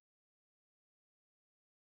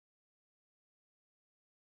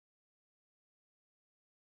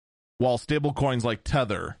 While stablecoins like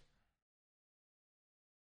Tether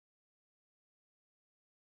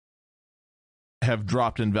have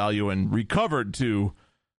dropped in value and recovered to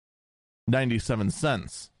 97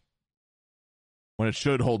 cents when it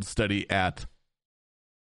should hold steady at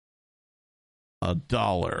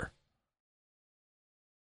 $1.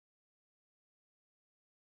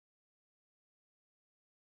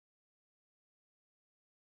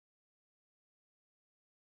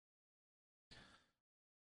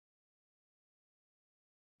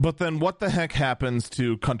 But then what the heck happens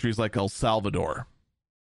to countries like El Salvador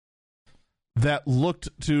that looked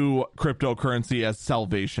to cryptocurrency as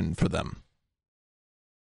salvation for them?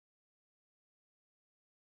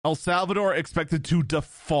 El Salvador expected to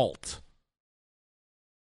default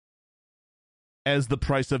as the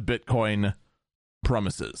price of Bitcoin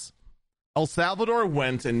promises. El Salvador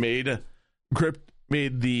went and made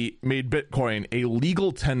Bitcoin a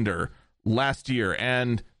legal tender last year,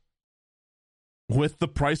 and with the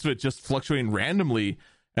price of it just fluctuating randomly,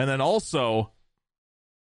 and then also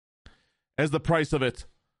as the price of it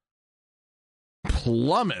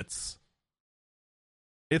plummets,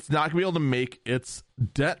 it's not going to be able to make its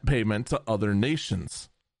debt payment to other nations.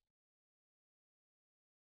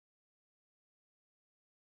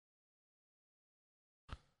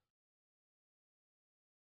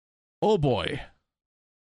 Oh boy.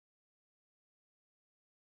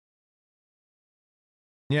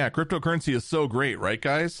 Yeah, cryptocurrency is so great, right,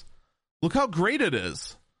 guys? Look how great it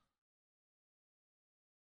is.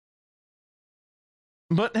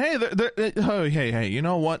 But hey, hey, you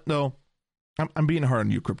know what, though? I'm being hard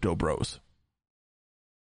on you, crypto bros.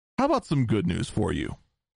 How about some good news for you?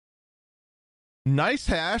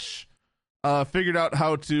 NiceHash figured out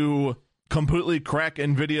how to completely crack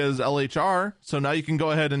NVIDIA's LHR, so now you can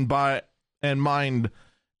go ahead and buy and mine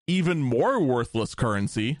even more worthless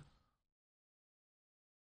currency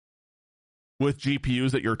with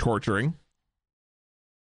GPUs that you're torturing.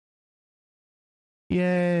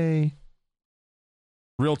 Yay.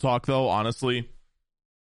 Real talk, though, honestly,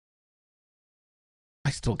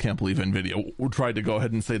 I still can't believe NVIDIA tried to go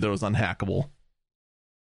ahead and say that it was unhackable.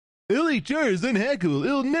 LHR is unhackable.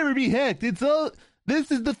 It'll never be hacked.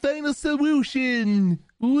 This is the final solution.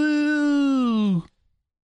 Woo!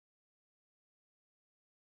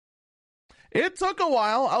 It took a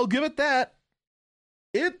while. I'll give it that.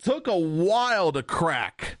 It took a while to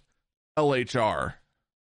crack LHR,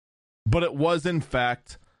 but it was in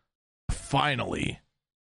fact finally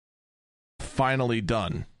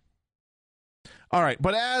done. All right,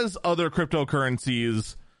 but as other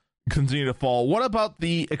cryptocurrencies continue to fall, what about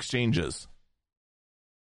the exchanges?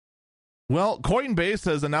 Well, Coinbase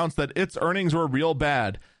has announced that its earnings were real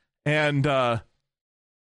bad, and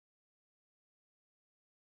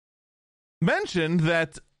mentioned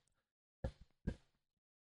that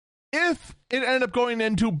if it ended up going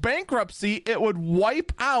into bankruptcy, it would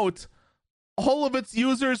wipe out all of its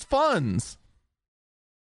users' funds.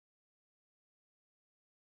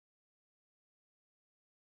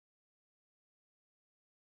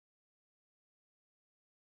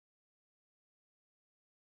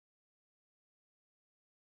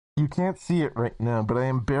 You can't see it right now, but I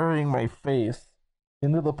am burying my face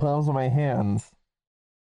into the palms of my hands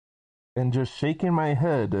and just shaking my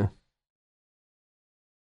head.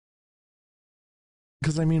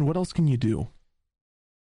 Because, I mean, what else can you do?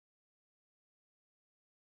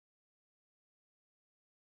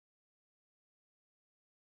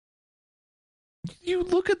 You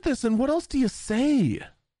look at this, and what else do you say?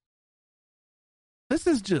 This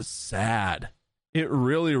is just sad. It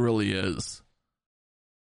really, really is.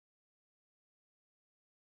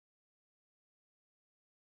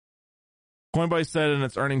 Coinbase said in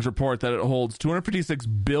its earnings report that it holds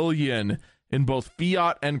 $256 billion in both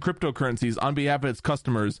fiat and cryptocurrencies on behalf of its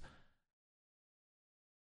customers.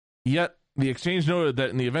 Yet, the exchange noted that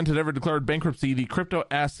in the event it ever declared bankruptcy, the crypto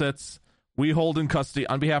assets we hold in custody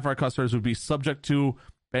on behalf of our customers would be subject to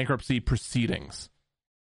bankruptcy proceedings.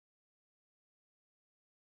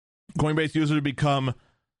 Coinbase users would become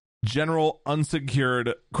general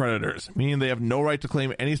unsecured creditors, meaning they have no right to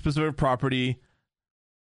claim any specific property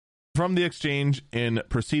from the exchange in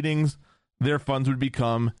proceedings. Their funds would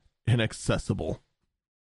become inaccessible.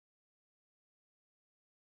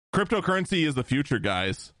 Cryptocurrency is the future,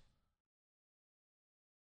 guys.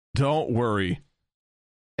 Don't worry.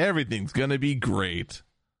 Everything's going to be great.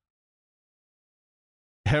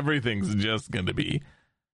 Everything's just going to be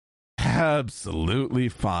absolutely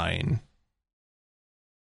fine.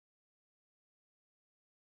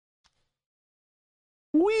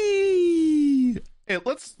 Whee! Hey,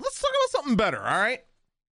 let's talk about something better, all right?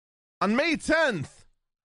 On May 10th,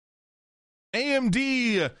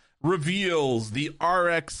 AMD reveals the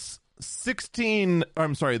the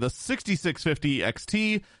 6650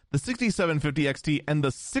 XT, the 6750 XT, and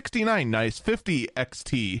the 6950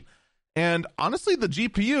 XT. And honestly, the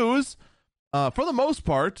GPUs, for the most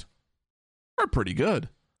part, are pretty good.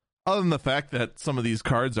 Other than the fact that some of these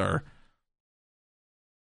cards are,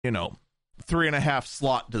 3.5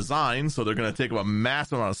 slot designs, so they're going to take up a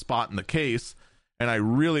massive amount of spot in the case. And I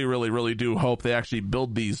really, really, really do hope they actually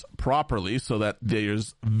build these properly so that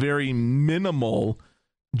there's very minimal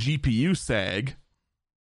GPU sag.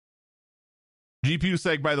 GPU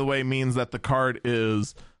sag, by the way, means that the card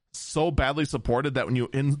is so badly supported that when you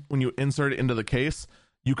insert it into the case,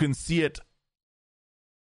 you can see it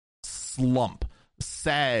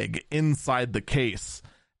sag inside the case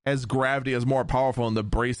as gravity is more powerful in the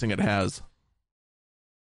bracing it has.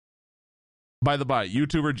 By the by,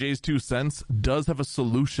 YouTuber Jay's 2 Cents does have a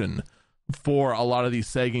solution for a lot of these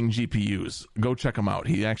sagging GPUs. Go check him out.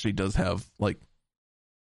 He actually does have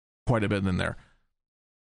quite a bit in there.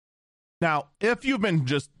 Now, if you've been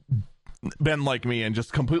like me and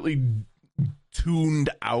just completely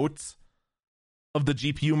tuned out of the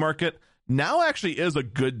GPU market, now actually is a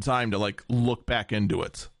good time to look back into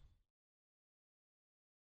it.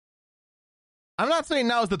 I'm not saying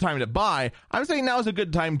now is the time to buy. I'm saying now is a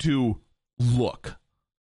good time to look.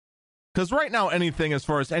 Because right now, anything as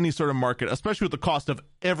far as any sort of market, especially with the cost of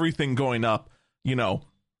everything going up, you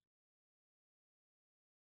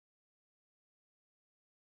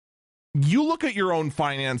look at your own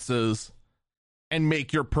finances and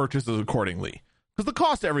make your purchases accordingly. Because the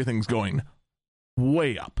cost of everything's going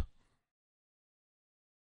way up.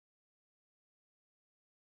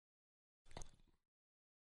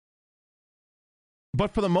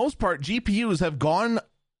 But for the most part, GPUs have gone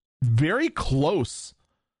very close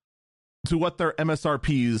to what their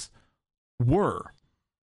MSRPs were.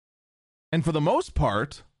 And for the most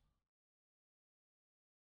part,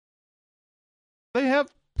 they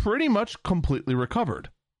have pretty much completely recovered.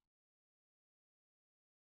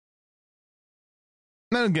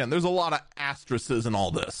 And then again, there's a lot of asterisks in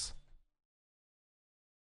all this.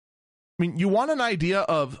 I mean, you want an idea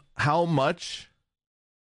of how much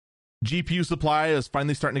GPU supply is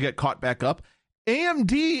finally starting to get caught back up?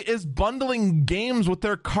 AMD is bundling games with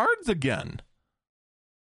their cards again.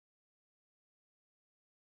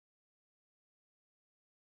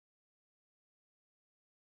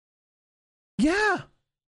 Yeah.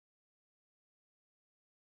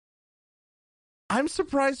 I'm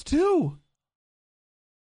surprised too.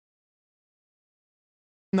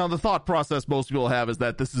 Now, the thought process most people have is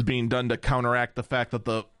that this is being done to counteract the fact that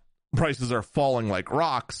the prices are falling like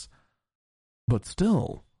rocks. But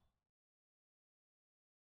still,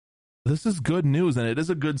 this is good news, and it is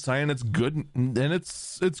a good sign. It's good, and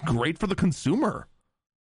it's great for the consumer.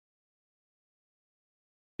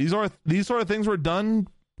 These sort of things were done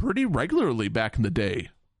pretty regularly back in the day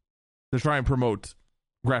to try and promote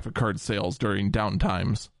graphic card sales during down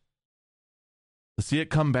times. To see it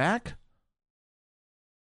come back,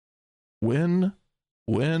 win.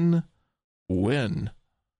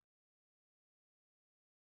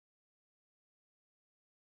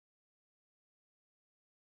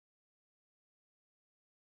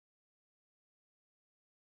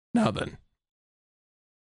 Now then,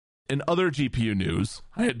 in other GPU news,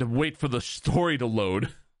 I had to wait for the story to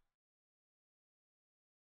load.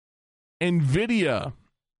 NVIDIA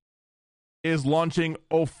is launching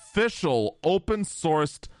official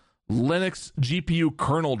open-sourced Linux GPU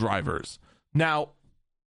kernel drivers. Now,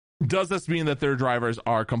 does this mean that their drivers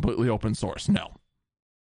are completely open source? No.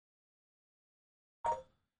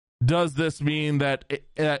 Does this mean that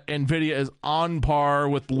NVIDIA is on par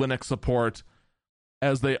with Linux support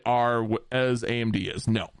as they are as AMD is?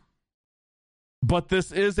 No. But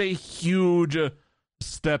this is a huge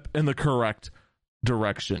step in the correct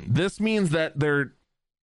direction. This means that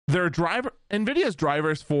NVIDIA's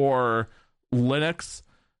drivers for Linux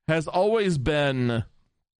has always been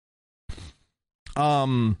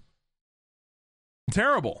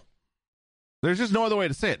terrible. There's just no other way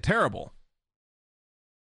to say it. Terrible.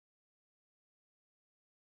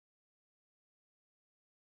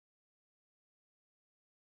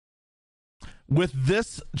 With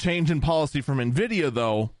this change in policy from NVIDIA,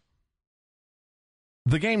 though,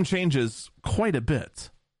 the game changes quite a bit.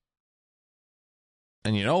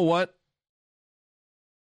 And you know what?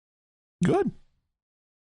 Good.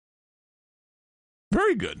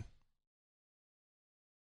 Very good.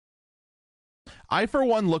 I, for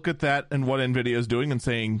one, look at that and what NVIDIA is doing and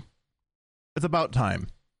saying, it's about time.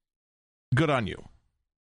 Good on you.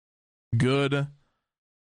 Good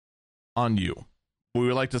on you. We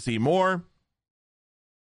would like to see more.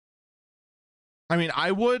 I mean,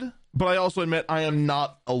 I would, but I also admit I am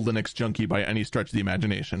not a Linux junkie by any stretch of the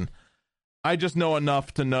imagination. I just know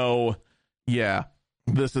enough to know, yeah,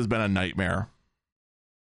 this has been a nightmare.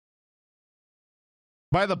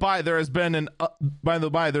 By the by, there's going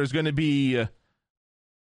to be...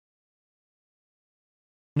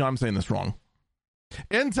 No, I'm saying this wrong.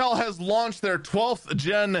 Intel has launched their 12th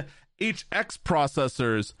gen HX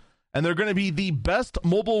processors, and they're going to be the best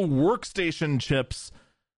mobile workstation chips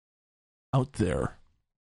out there.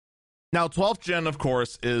 Now, 12th gen, of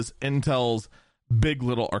course, is Intel's big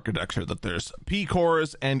little architecture, that there's P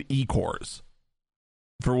cores and E cores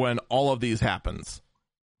for when all of these happens.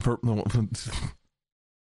 I've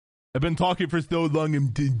been talking for so long,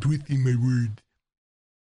 I'm twisting my words.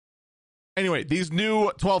 Anyway, these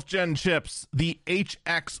new 12th gen chips, the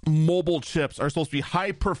HX mobile chips, are supposed to be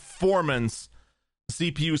high performance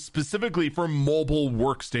CPUs specifically for mobile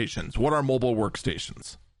workstations. What are mobile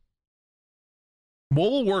workstations?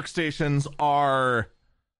 Mobile workstations are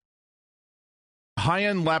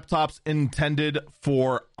high-end laptops intended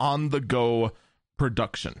for on-the-go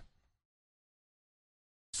production.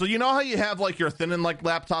 So you know how you have like your thin and like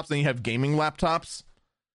laptops and you have gaming laptops?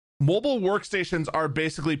 Mobile workstations are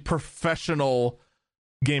basically professional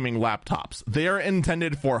gaming laptops. They are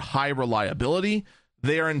intended for high reliability.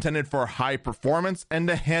 They are intended for high performance and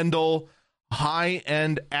to handle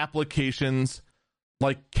high-end applications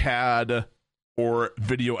like CAD or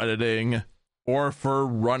video editing, or for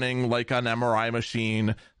running like an MRI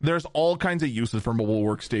machine. There's all kinds of uses for mobile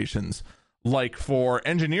workstations, like for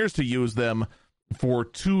engineers to use them for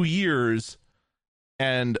 2 years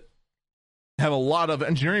and have a lot of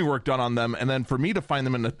engineering work done on them, and then for me to find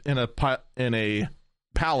them in a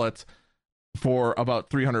pallet for about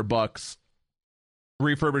 $300,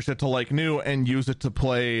 refurbish it to like new, and use it to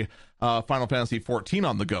play Final Fantasy 14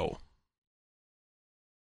 on the go.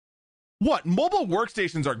 What? Mobile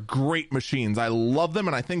workstations are great machines. I love them,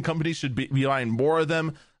 and I think companies should be buying more of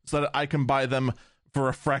them so that I can buy them for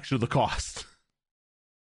a fraction of the cost.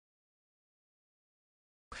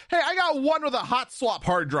 Hey, I got one with a hot swap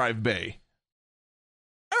hard drive bay.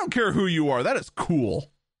 I don't care who you are. That is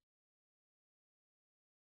cool.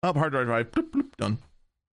 Up, hard drive, bloop, bloop, done.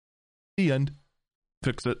 The end.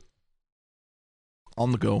 Fix it.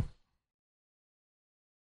 On the go.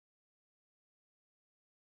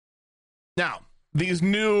 Now, these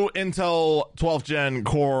new Intel 12th Gen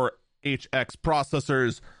Core HX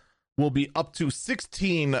processors will be up to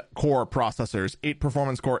 16 core processors, 8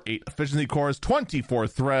 performance core, 8 efficiency cores, 24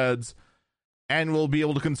 threads, and will be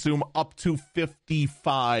able to consume up to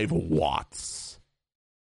 55 watts.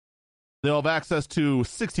 They'll have access to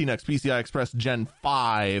 16x PCI Express Gen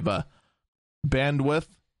 5 bandwidth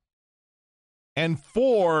and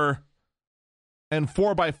 4x4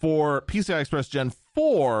 PCI Express Gen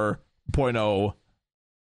 4.0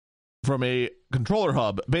 from a controller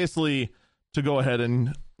hub, basically to go ahead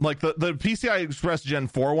and like the PCI Express Gen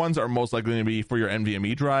 4 ones are most likely to be for your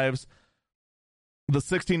NVMe drives. The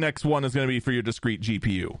 16x one is going to be for your discrete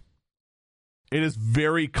GPU. It is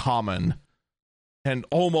very common and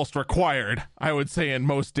almost required, I would say, in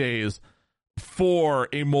most days for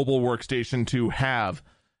a mobile workstation to have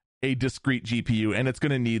a discrete GPU, and it's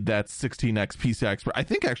going to need that 16x PCI Express. I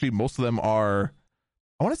think actually most of them are,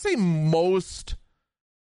 I want to say most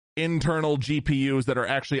internal GPUs that are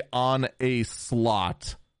actually on a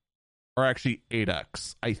slot are actually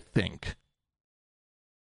 8x, I think.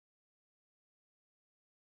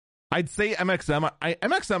 I'd say MXM.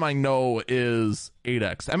 MXM I know is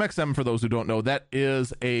 8x. MXM, for those who don't know, that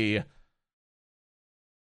is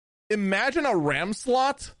imagine a RAM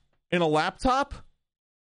slot in a laptop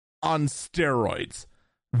on steroids.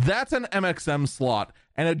 That's an MXM slot,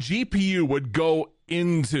 and a GPU would go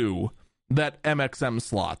into that MXM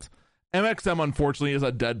slot. MXM, unfortunately, is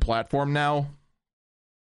a dead platform now.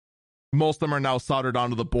 Most of them are now soldered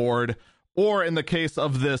onto the board, or in the case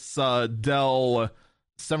of this Dell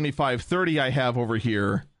 7530 I have over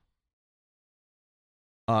here,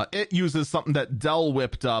 it uses something that Dell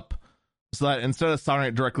whipped up, so that instead of soldering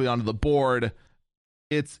it directly onto the board,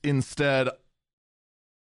 it's instead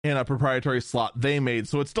in a proprietary slot they made,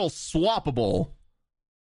 so it's still swappable,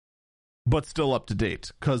 but still up to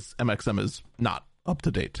date, because MXM is not up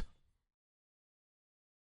to date.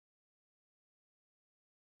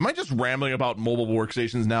 Am I just rambling about mobile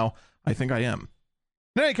workstations now? I think I am.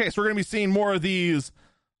 In any case, we're going to be seeing more of these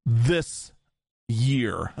this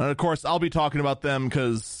year. And of course, I'll be talking about them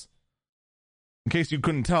because, in case you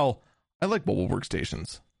couldn't tell, I like mobile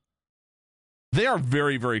workstations. They are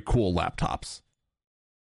very, very cool laptops.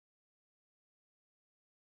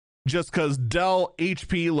 Just because Dell,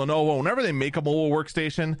 HP, Lenovo, whenever they make a mobile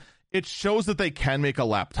workstation, it shows that they can make a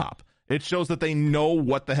laptop. It shows that they know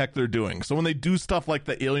what the heck they're doing. So when they do stuff like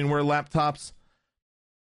the Alienware laptops,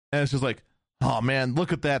 and it's just like, oh man,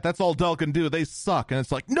 look at that. That's all Dell can do. They suck. And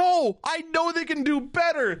it's like, no, I know they can do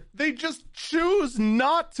better. They just choose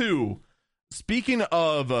not to. Speaking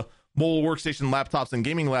of mobile workstation laptops and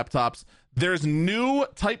gaming laptops, there's new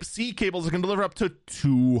Type-C cables that can deliver up to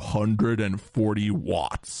 240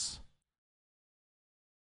 watts.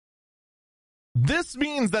 This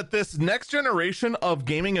means that this next generation of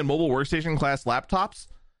gaming and mobile workstation class laptops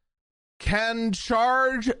can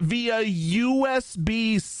charge via USB-C.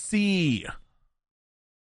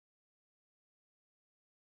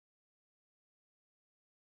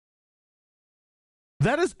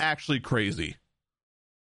 That is actually crazy.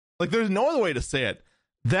 Like, there's no other way to say it.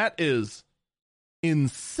 That is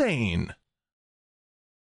insane.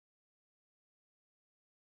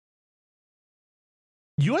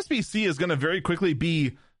 USB-C is going to very quickly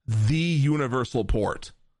be the universal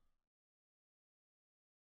port.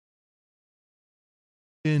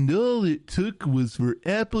 And all it took was for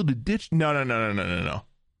Apple to ditch. No.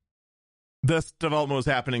 This development was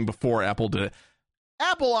happening before Apple did it.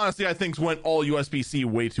 Apple, honestly, I think went all USB-C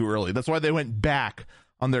way too early. That's why they went back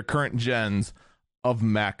on their current gens of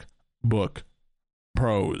MacBook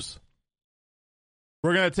Pros.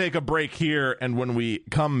 We're going to take a break here, and when we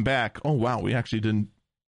come back, oh wow, we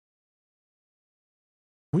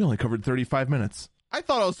only covered 35 minutes. I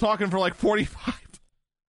thought I was talking for like 45.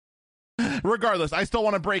 Regardless, I still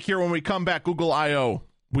want to break here. When we come back, Google I/O,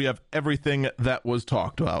 we have everything that was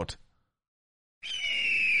talked about.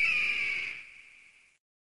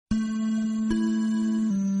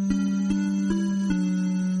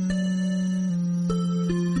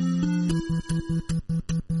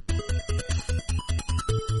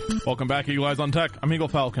 Welcome back, Eagle Eyes on Tech. I'm Eagle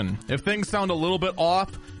Falcon. If things sound a little bit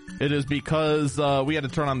off, it is because we had to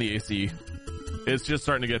turn on the AC. It's just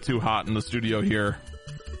starting to get too hot in the studio here.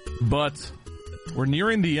 But we're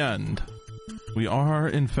nearing the end. We are,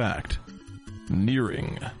 in fact,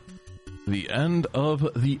 nearing the end of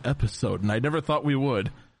the episode. And I never thought we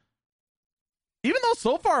would. Even though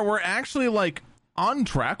so far we're actually, like, on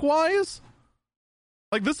track-wise.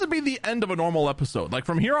 Like, this would be the end of a normal episode. Like,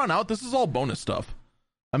 from here on out, this is all bonus stuff.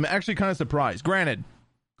 I'm actually kind of surprised. Granted,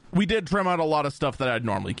 we did trim out a lot of stuff that I'd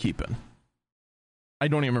normally keep in. I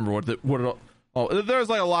don't even remember there's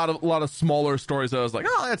like a lot of smaller stories that I was like,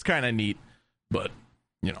 oh, that's kind of neat. But,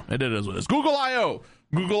 you know, it is what it is. Google I/O.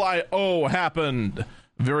 Google I/O happened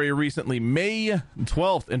very recently, May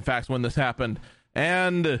 12th, in fact, when this happened.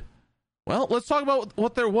 And, well, let's talk about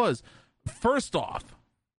what there was. First off,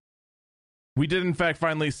 we did, in fact,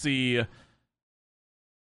 finally see...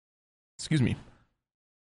 Excuse me.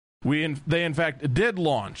 They in fact did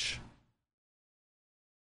launch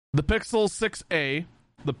the Pixel 6a,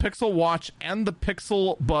 the Pixel Watch, and the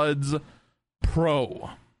Pixel Buds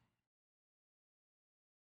Pro.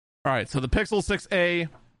 All right, so the Pixel 6a,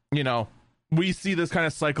 you know, we see this kind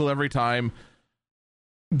of cycle every time.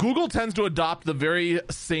 Google tends to adopt the very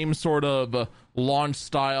same sort of launch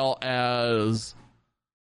style as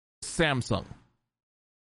Samsung.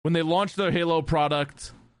 When they launched their Halo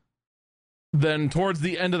product, then towards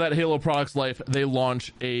the end of that Halo product's life, they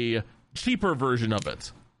launch a cheaper version of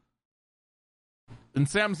it. In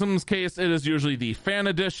Samsung's case, it is usually the Fan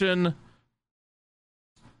Edition.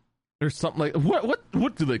 There's something like...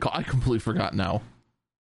 What do they call it? I completely forgot now.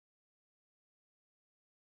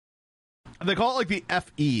 They call it like the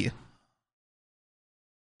FE.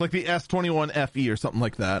 Like the S21 FE or something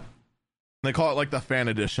like that. They call it like the Fan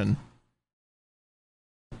Edition.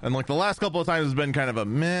 And like the last couple of times has been kind of a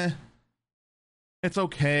meh. It's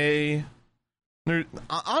okay.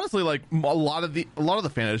 Honestly, like a lot of the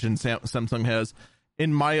fan edition Samsung has,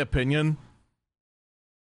 in my opinion,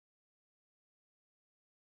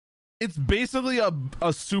 it's basically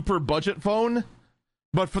a super budget phone,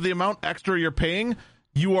 but for the amount extra you're paying,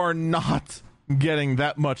 you are not getting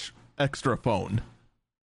that much extra phone,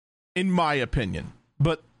 in my opinion.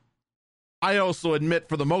 But I also admit,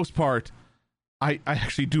 for the most part, I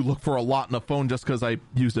actually do look for a lot in a phone just because I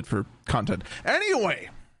use it for content. Anyway,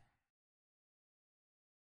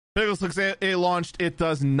 Pixel 6a launched. It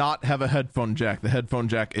does not have a headphone jack. The headphone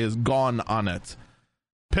jack is gone on it.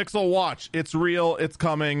 Pixel Watch, it's real, it's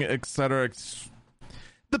coming, etc.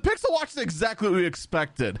 The Pixel Watch is exactly what we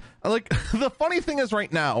expected. Like, the funny thing is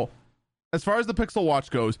right now, as far as the Pixel Watch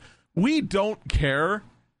goes, we don't care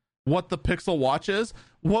what the Pixel Watch is.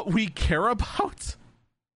 What we care about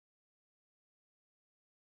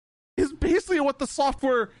is basically what the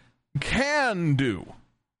software can do.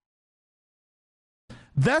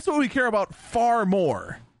 That's what we care about far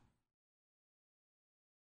more.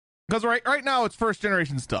 Because right now it's first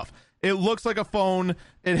generation stuff. It looks like a phone.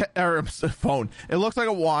 It looks like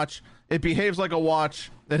a watch. It behaves like a watch.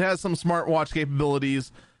 It has some smartwatch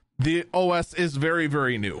capabilities. The OS is very,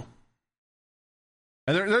 very new.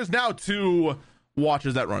 And there's now two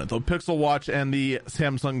watches that run it: the Pixel Watch and the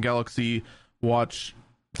Samsung Galaxy Watch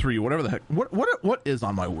 3. Whatever the heck. What is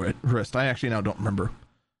on my wrist? I actually now don't remember.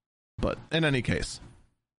 But in any case,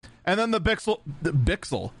 and then the Pixel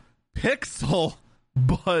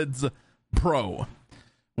Buds Pro,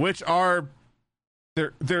 which are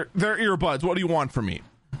they're earbuds. What do you want from me?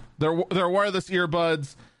 They're wireless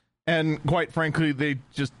earbuds, and quite frankly, they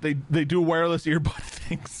do wireless earbud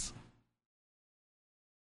things.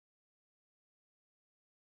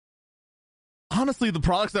 Honestly, the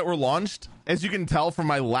products that were launched, as you can tell from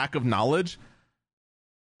my lack of knowledge,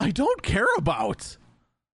 I don't care about.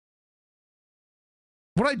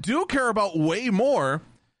 What I do care about way more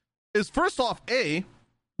is, first off, the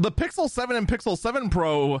Pixel 7 and Pixel 7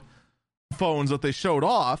 Pro phones that they showed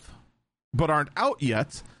off but aren't out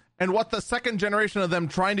yet, and what the second generation of them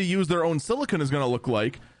trying to use their own silicon is going to look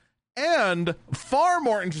like. And far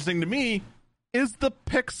more interesting to me is the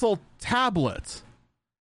Pixel tablet.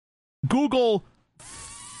 Google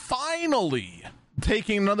finally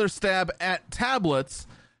taking another stab at tablets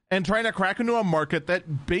and trying to crack into a market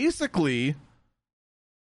that basically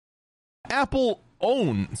Apple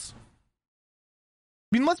owns.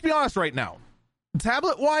 I mean, let's be honest right now.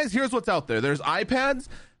 Tablet-wise, here's what's out there. There's iPads.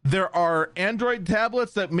 There are Android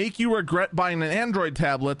tablets that make you regret buying an Android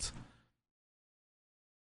tablet.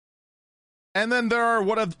 And then there are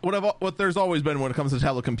what there's always been when it comes to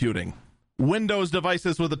tablet computing: Windows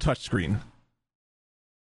devices with a touchscreen.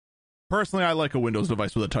 Personally, I like a Windows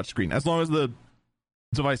device with a touchscreen, as long as the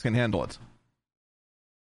device can handle it.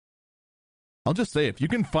 I'll just say, if you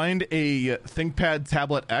can find a ThinkPad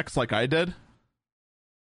Tablet X like I did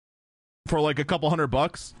for like a couple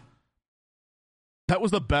 $100, that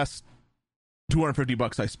was the best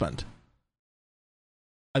 $250 I spent.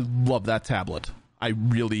 I love that tablet. I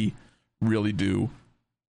really, really do.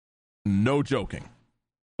 No joking.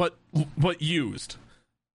 But used.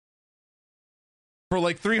 For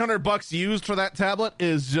like $300 used for that tablet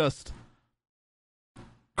is just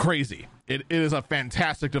crazy. It is a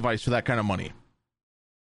fantastic device for that kind of money.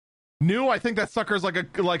 New, I think that sucker's like a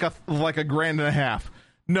 $1.50.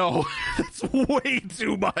 No, that's way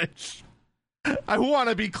too much. I want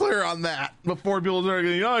to be clear on that before people start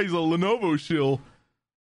going, oh, he's a Lenovo shill.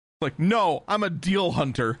 Like, no, I'm a deal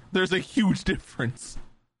hunter. There's a huge difference.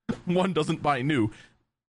 One doesn't buy new.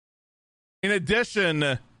 In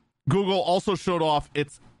addition, Google also showed off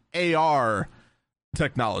its AR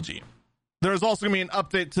technology. There's also going to be an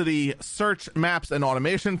update to the search, maps, and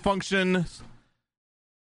automation functions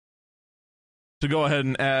to go ahead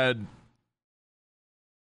and add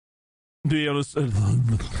be able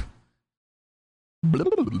to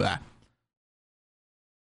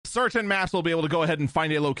search and maps will be able to go ahead and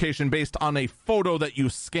find a location based on a photo that you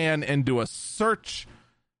scan and do a search.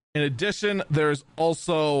 In addition, there's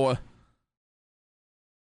also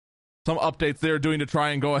some updates they're doing to try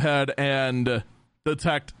and go ahead and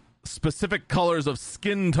detect specific colors of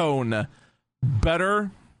skin tone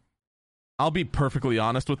better. I'll be perfectly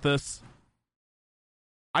honest with this.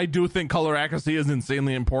 I do think color accuracy is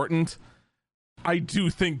insanely important. I do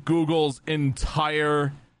think Google's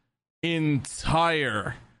entire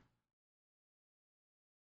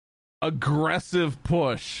aggressive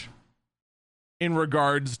push in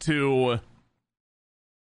regards to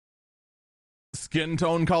skin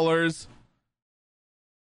tone colors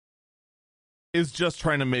is just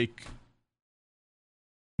trying to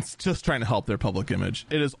help their public image.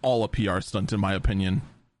 It is all a PR stunt, in my opinion.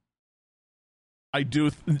 I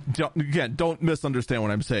don't misunderstand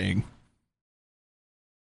what I'm saying.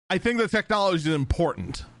 I think the technology is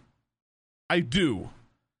important. I do.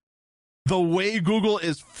 The way Google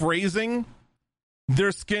is phrasing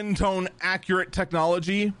their skin tone accurate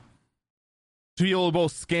technology to be able to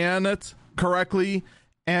both scan it correctly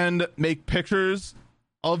and make pictures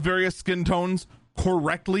of various skin tones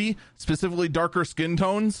correctly, specifically darker skin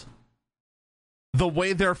tones, the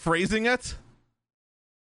way they're phrasing it,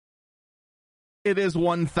 it is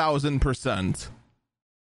 1000%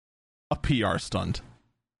 a PR stunt.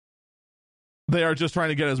 They are just trying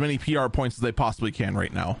to get as many PR points as they possibly can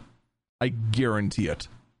right now. I guarantee it.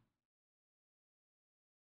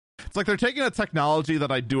 It's like they're taking a technology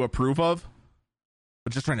that I do approve of,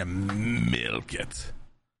 but just trying to milk it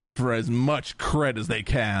for as much cred as they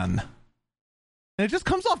can. And it just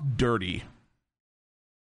comes off dirty.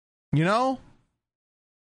 You know?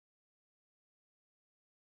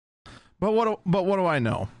 But what do I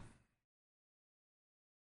know?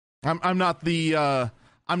 I'm not the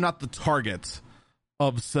target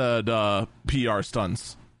of said PR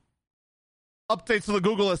stunts. Updates to the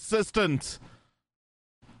Google Assistant,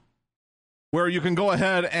 where you can go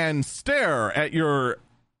ahead and stare at your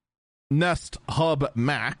Nest Hub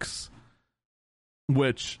Max,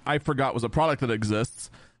 which I forgot was a product that exists.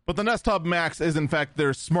 But the Nest Hub Max is in fact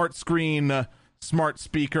their smart screen, smart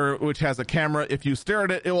speaker, which has a camera. If you stare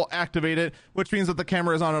at it, it will activate it, which means that the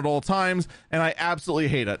camera is on at all times, and I absolutely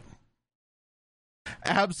hate it.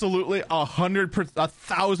 Absolutely 100%,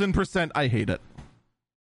 1000% I hate it.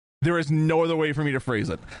 There is no other way for me to phrase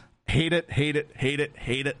it. Hate it, hate it, hate it,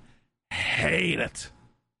 hate it, hate it.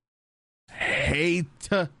 Hate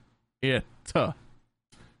it.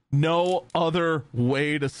 No other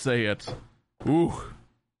way to say it. Ooh.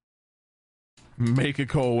 Make it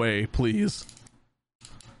go away, please.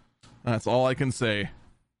 That's all I can say.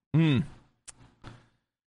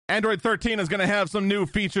 Android 13 is going to have some new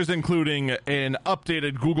features, including an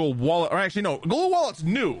updated Google Wallet. Or actually, no, Google Wallet's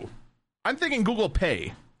new. I'm thinking Google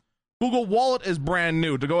Pay. Google Wallet is brand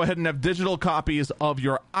new to go ahead and have digital copies of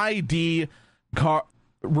your ID,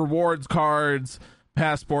 rewards cards,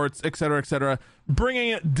 passports, etc.,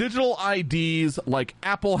 bringing digital IDs like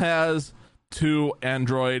Apple has to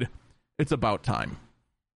Android. It's about time.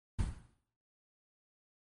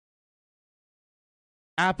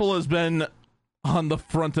 Apple has been on the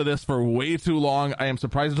front of this for way too long. I am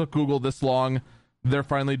surprised it took Google this long. They're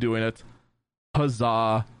finally doing it.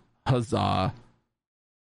 Huzzah, huzzah,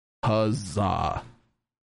 huzzah.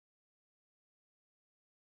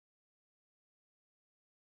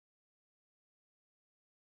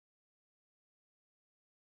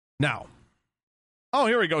 Now,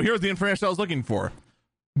 here we go. Here's the information I was looking for.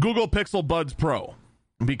 Google Pixel Buds Pro.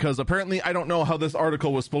 Because apparently I don't know how this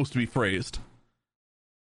article was supposed to be phrased.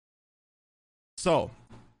 So,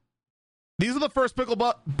 these are the first Pixel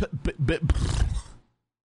Buds.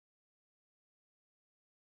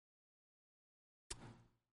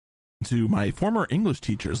 To my former English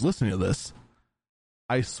teachers listening to this,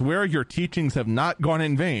 I swear your teachings have not gone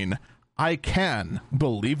in vain. I can,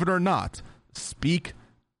 believe it or not, speak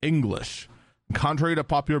English, contrary to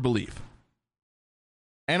popular belief.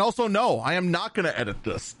 And also, no, I am not going to edit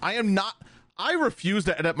this. I refuse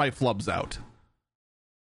to edit my flubs out.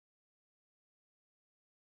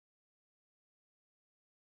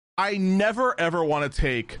 I never ever want to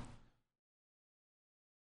take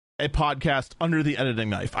a podcast under the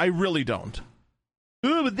editing knife. I really don't.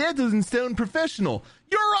 Ooh, but that doesn't sound professional.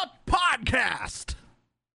 You're a podcast.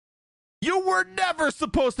 You were never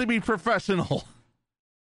supposed to be professional.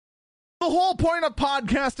 The whole point of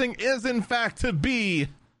podcasting is, in fact, to be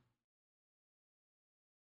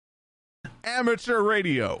amateur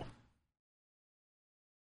radio.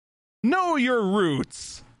 Know your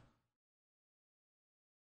roots.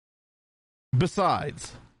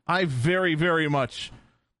 Besides, I very, very much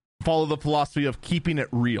follow the philosophy of keeping it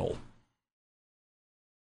real.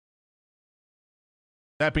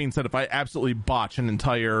 That being said, if I absolutely botch an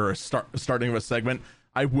entire starting of a segment,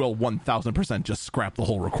 I will 1000% just scrap the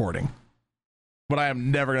whole recording. But I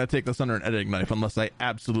am never going to take this under an editing knife unless I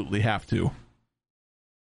absolutely have to.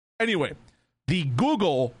 Anyway, the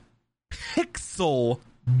Google Pixel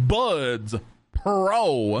Buds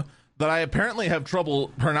Pro that I apparently have trouble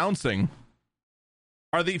pronouncing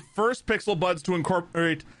are the first Pixel Buds to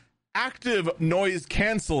incorporate active noise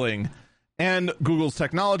canceling and Google's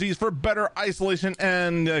technologies for better isolation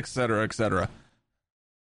and etc.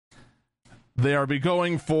 They are be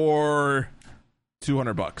going for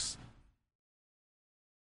 $200.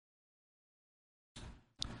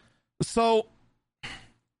 So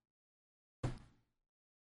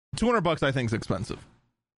 $200 I think is expensive.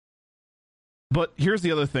 But here's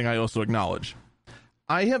the other thing I also acknowledge.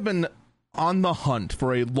 I have been on the hunt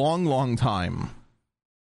for a long, long time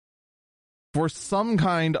for some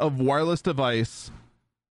kind of wireless device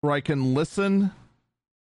where I can listen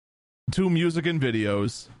to music and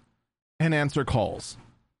videos and answer calls.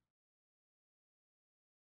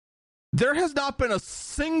 There has not been a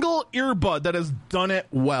single earbud that has done it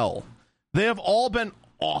well. They have all been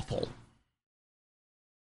awful.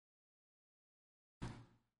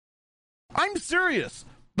 I'm serious.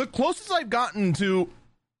 The closest I've gotten to,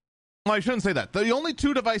 well, I shouldn't say that. The only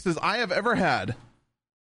two devices I have ever had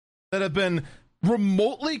that have been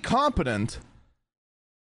remotely competent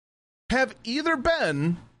have either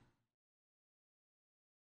been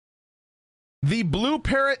the Blue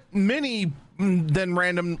Parrot Mini, then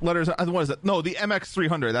random letters. What is it? No, the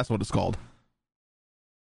MX300. That's what it's called.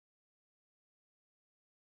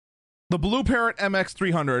 The Blue Parrot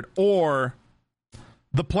MX300 or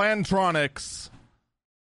the Plantronics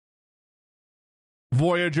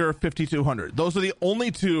Voyager 5200. Those are the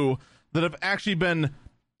only two that have actually been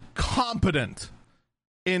competent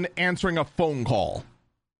in answering a phone call.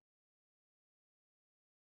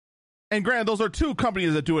 And granted, those are two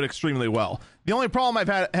companies that do it extremely well. The only problem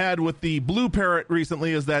I've had with the Blue Parrot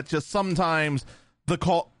recently is that just sometimes the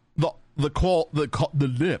call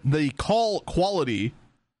quality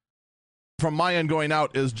from my end going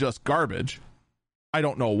out is just garbage. I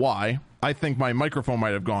don't know why. I think my microphone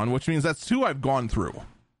might have gone, which means that's two I've gone through.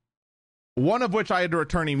 One of which I had to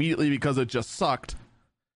return immediately because it just sucked.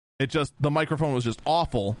 The microphone was just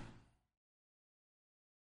awful.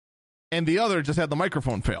 And the other just had the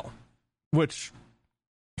microphone fail, which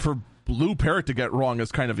for Blue Parrot to get wrong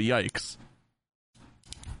is kind of a yikes.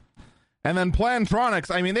 And then Plantronics,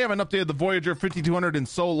 I mean, they haven't updated the Voyager 5200 in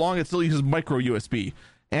so long, it still uses micro USB.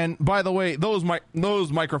 And by the way, those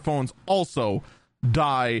microphones also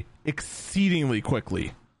die exceedingly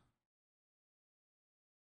quickly.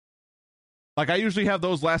 Like, I usually have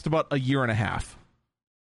those last about a year and a half.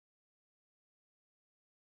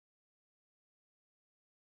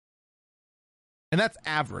 And that's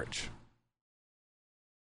average.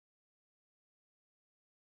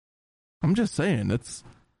 I'm just saying,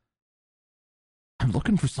 I'm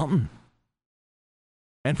looking for something.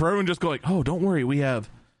 And for everyone just go like, oh, don't worry, we have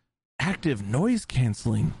active noise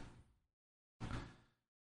canceling.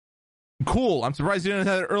 Cool. I'm surprised you didn't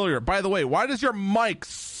have it earlier. By the way, why does your mic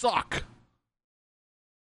suck?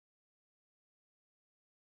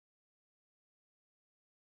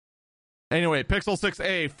 Anyway, Pixel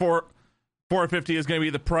 6a for $450 is going to be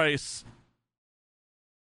the price.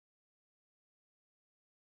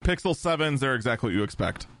 Pixel 7s, they're exactly what you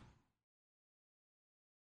expect.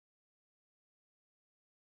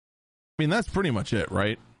 I mean, that's pretty much it,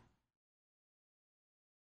 right?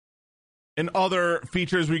 And other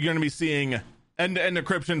features, we're going to be seeing end-to-end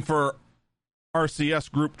encryption for RCS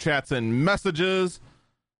group chats and messages.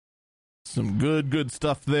 Some good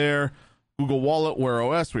stuff there. Google Wallet, Wear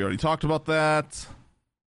OS, we already talked about that.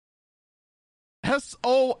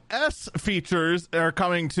 SOS features are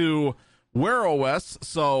coming to Wear OS,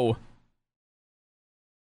 so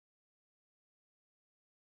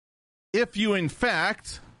if you, in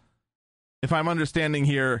fact, if I'm understanding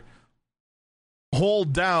here,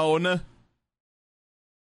 hold down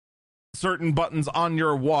certain buttons on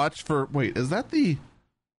your watch for, wait, is that the,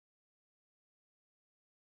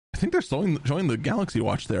 I think they're showing the Galaxy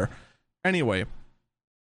Watch there. Anyway,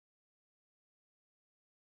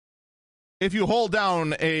 if you hold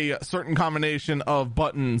down a certain combination of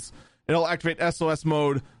buttons, it'll activate SOS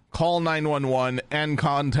mode, call 911, and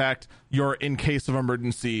contact your in case of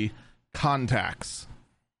emergency contacts.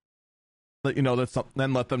 Let you know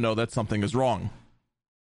then let them know that something is wrong.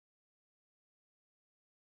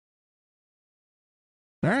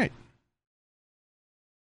 All right.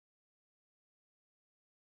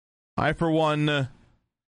 I, for one,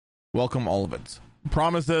 welcome all of it.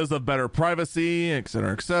 Promises of better privacy,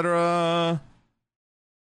 etc., etc.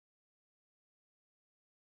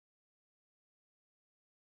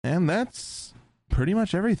 And that's pretty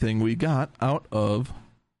much everything we got out of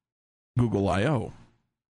Google I/O.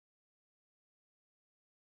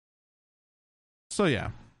 So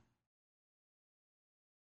yeah.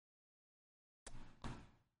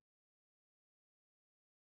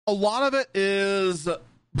 A lot of it is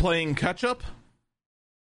playing catch up,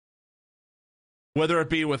 whether it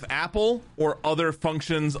be with Apple or other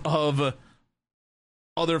functions of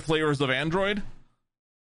other flavors of Android.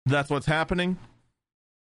 That's what's happening.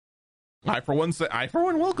 I for one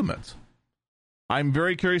welcome it. I'm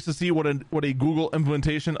very curious to see what a Google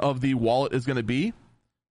implementation of the wallet is going to be.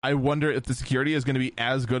 I wonder if the security is going to be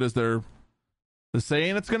as good as they're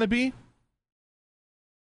saying it's going to be.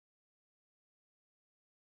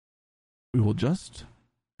 We will just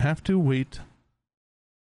have to wait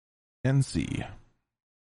and see.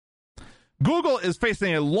 Google is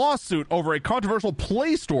facing a lawsuit over a controversial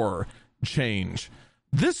Play Store change.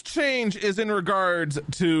 This change is in regards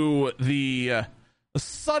to the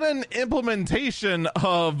sudden implementation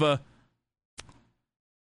of the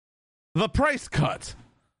price cut.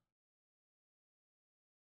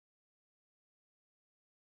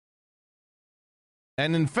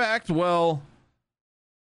 And in fact, well,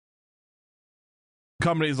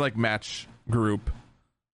 companies like Match Group,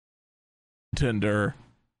 Tinder,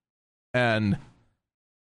 and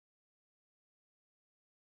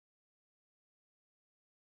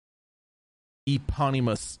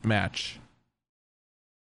eponymous Match.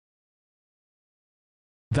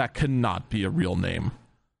 That cannot be a real name.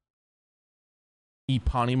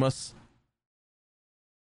 Eponymous?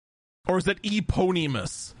 Or is it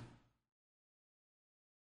eponymous?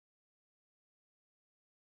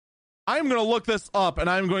 I'm going to look this up and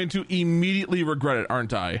I'm going to immediately regret it,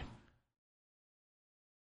 aren't I?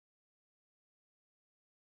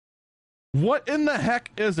 What in the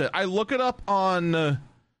heck is it? I look it up on... all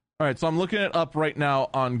right, so I'm looking it up right now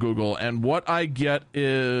on Google, and what I get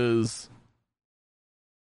is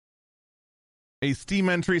a Steam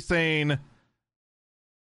entry saying,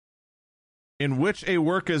 in which a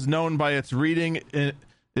work is known by its reading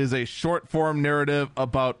is a short form narrative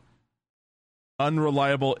about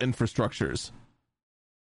unreliable infrastructures.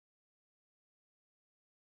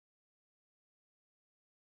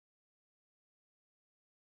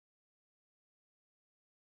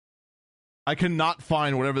 I cannot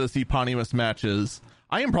find whatever this eponymous Match is.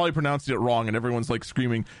 I am probably pronouncing it wrong, and everyone's like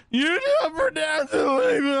screaming, "You didn't pronounce it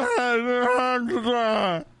like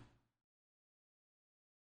that!"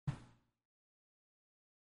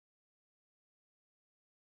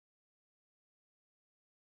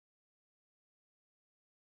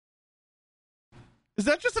 Is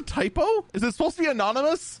that just a typo? Is it supposed to be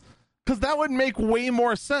anonymous? Because that would make way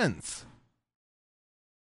more sense.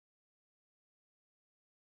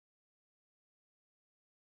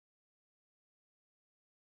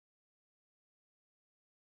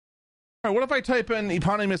 All right, what if I type in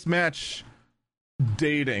eponymous Match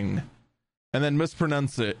dating and then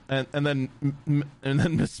mispronounce it and then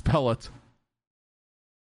misspell it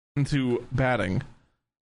into batting?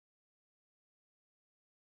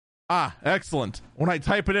 Ah, excellent. When I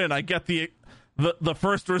type it in, I get the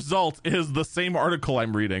first result is the same article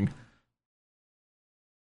I'm reading.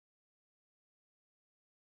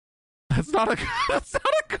 That's not a good sign.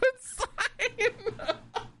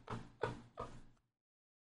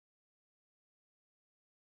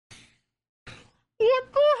 What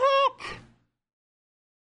the heck?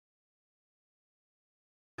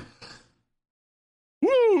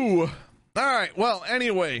 Woo! All right, well,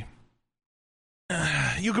 anyway,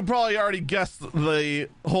 you could probably already guess the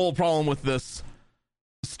whole problem with this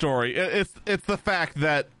story. It's the fact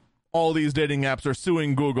that all these dating apps are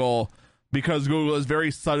suing Google because Google is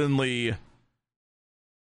very suddenly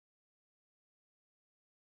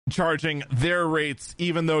charging their rates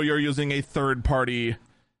even though you're using a third-party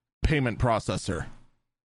payment processor.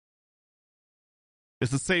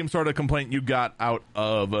 It's the same sort of complaint you got out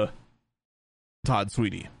of Todd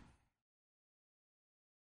Sweetie.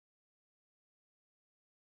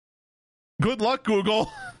 Good luck,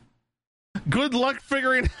 Google. Good luck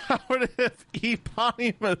figuring out if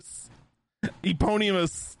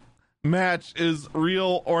eponymous Match is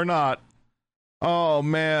real or not. Oh,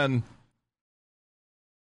 man.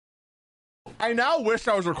 I now wish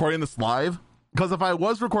I was recording this live, because if I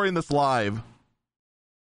was recording this live,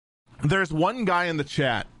 there's one guy in the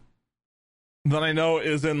chat that I know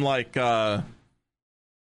is in like, oh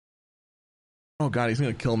God, he's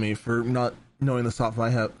going to kill me for not knowing this off my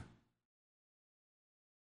head.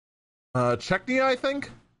 Chechnya, I think.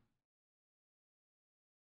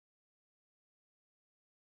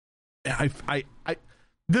 I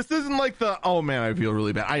this isn't like the, oh man, I feel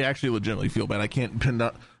really bad. I actually legitimately feel bad. I can't pin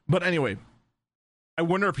that. But anyway, I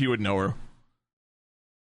wonder if he would know her.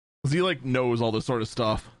 Because he like knows all this sort of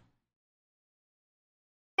stuff.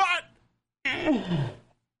 But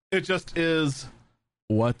it just is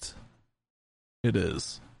what it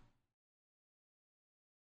is.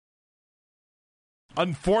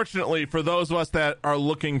 Unfortunately, for those of us that are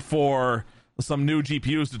looking for some new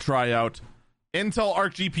GPUs to try out, Intel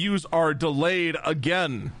Arc GPUs are delayed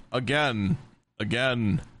again.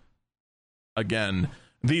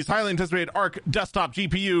 These highly anticipated ARC desktop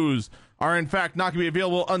GPUs are in fact not going to be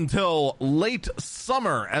available until late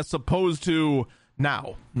summer as opposed to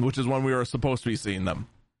now, which is when we were supposed to be seeing them.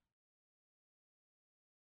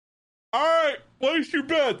 All right, place your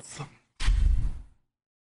bets.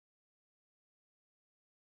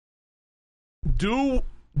 Do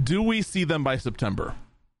we see them by September?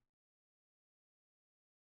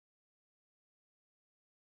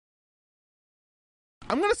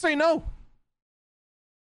 I'm going to say no.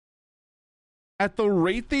 At the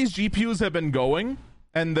rate these GPUs have been going,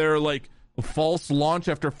 and they're like false launch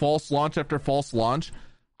after false launch after false launch,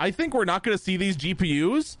 I think we're not going to see these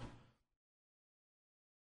GPUs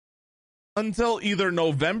until either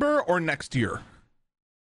November or next year.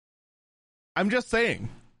 I'm just saying.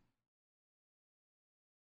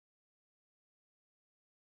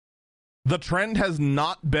 The trend has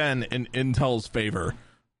not been in Intel's favor,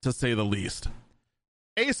 to say the least.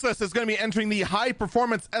 Asus is going to be entering the high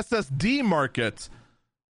performance SSD market.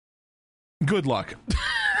 Good luck.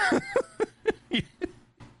 Is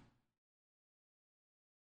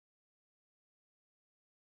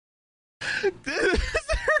there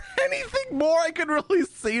anything more I can really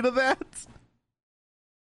say to that?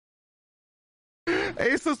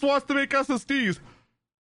 Asus wants to make SSDs.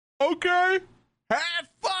 Okay. Have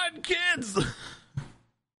fun, kids.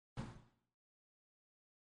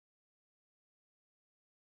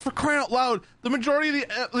 For crying out loud, the majority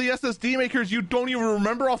of the SSD makers you don't even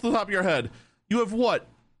remember off the top of your head. You have what?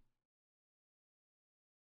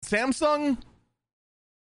 Samsung?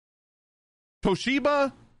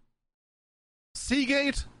 Toshiba?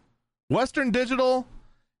 Seagate? Western Digital?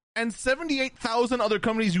 And 78,000 other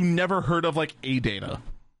companies you never heard of, like ADATA.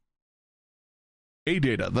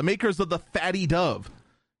 ADATA, the makers of the Fatty Dove.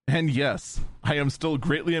 And yes, I am still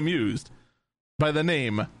greatly amused by the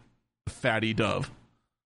name Fatty Dove.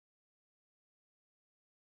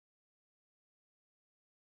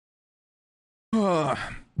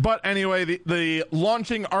 But anyway, the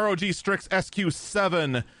launching ROG Strix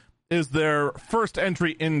SQ7 is their first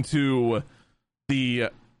entry into the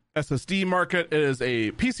SSD market. It is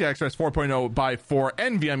a PCI Express 4.0 by 4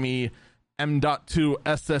 NVMe M.2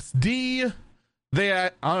 SSD. They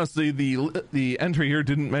honestly, the entry here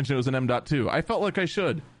didn't mention it was an M.2. I felt like I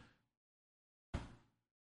should.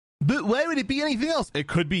 But why would it be anything else? It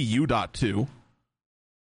could be U.2.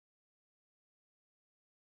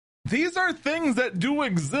 These are things that do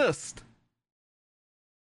exist.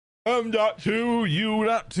 M.2,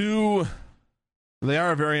 U.2. They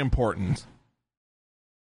are very important.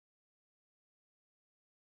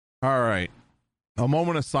 All right. A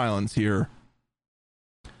moment of silence here.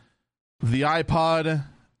 The iPod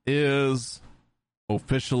is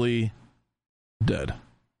officially dead.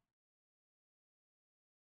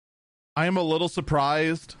 I am a little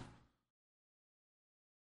surprised.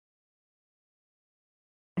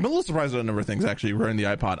 I'm a little surprised at a number of things actually were in the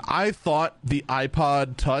iPod. I thought the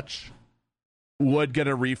iPod Touch would get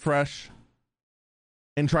a refresh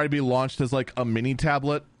and try to be launched as like a mini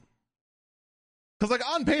tablet. Because like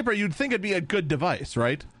on paper, you'd think it'd be a good device,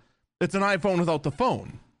 right? It's an iPhone without the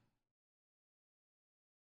phone.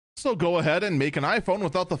 So go ahead and make an iPhone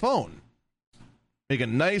without the phone. Make it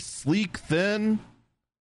nice, sleek, thin.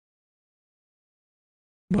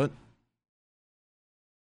 But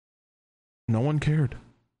no one cared.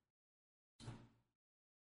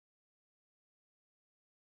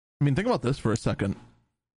 I mean, think about this for a second.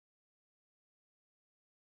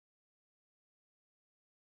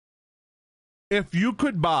 If you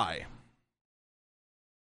could buy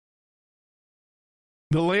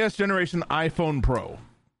the latest generation iPhone Pro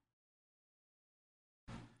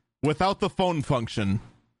without the phone function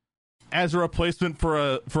as a replacement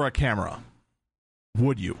for a camera,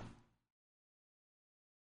 would you?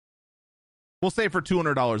 We'll say for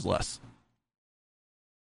 $200 less.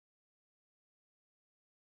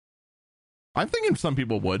 I'm thinking some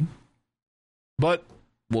people would, but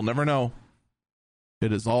we'll never know.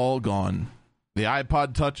 It is all gone. The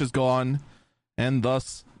iPod Touch is gone, and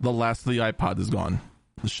thus the last of the iPod is gone.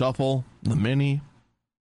 The Shuffle, the Mini,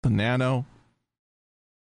 the Nano,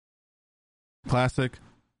 Classic,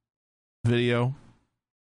 Video.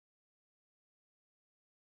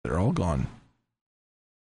 They're all gone.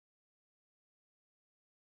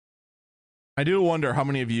 I do wonder how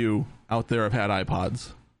many of you out there have had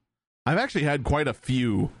iPods. I've actually had quite a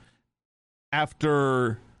few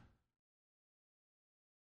after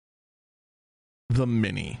the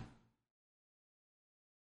Mini.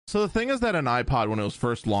 So the thing is that an iPod, when it was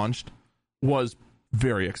first launched, was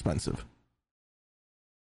very expensive.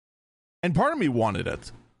 And part of me wanted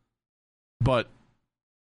it. But,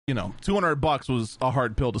 you know, $200 was a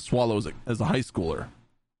hard pill to swallow as a high schooler.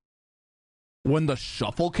 when the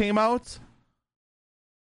Shuffle came out,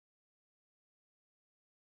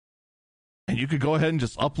 and you could go ahead and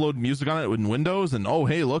just upload music on it in Windows, and oh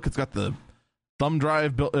hey, look, it's got the thumb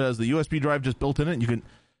drive built as the USB drive just built in it. And you can.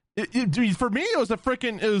 For me, it was a 2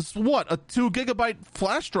 gigabyte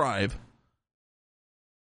flash drive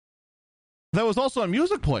that was also a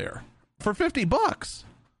music player for $50.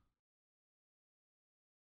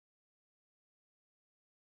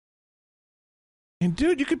 And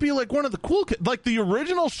dude, you could be like one of the cool kids, like the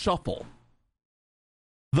original Shuffle,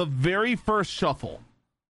 the very first Shuffle.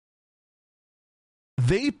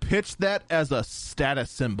 They pitched that as a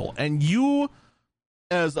status symbol, and you,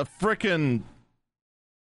 as a frickin'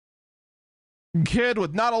 kid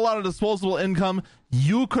with not a lot of disposable income,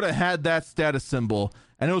 you could have had that status symbol,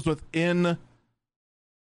 and it was within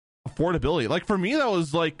affordability. Like for me, that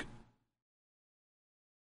was like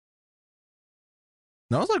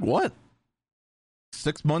what,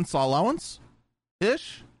 6 months allowance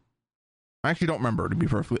ish. I actually don't remember, to be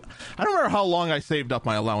perfectly. I don't remember how long I saved up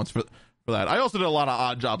my allowance for that. I also did a lot of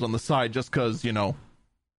odd jobs on the side just because, you know,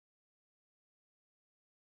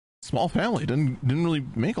 small family, didn't really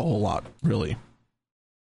make a whole lot, really.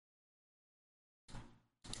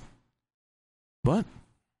 But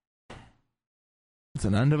it's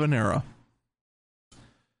an end of an era.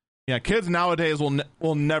 Yeah, kids nowadays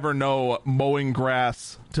will never know mowing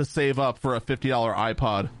grass to save up for a $50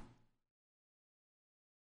 iPod.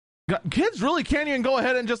 Kids really can't even go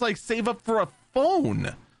ahead and just like save up for a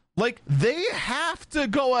phone. Like, they have to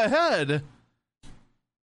go ahead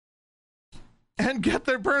and get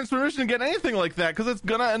their parents' permission to get anything like that, because it's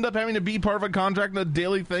gonna end up having to be part of a contract and a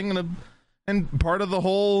daily thing and part of the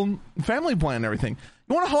whole family plan and everything.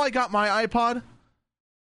 You wanna know how I got my iPod?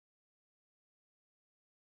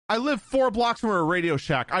 I live 4 blocks from a Radio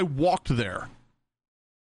Shack. I walked there.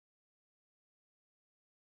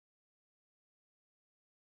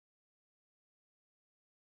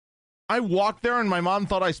 I walked there and my mom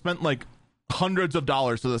thought I spent like hundreds of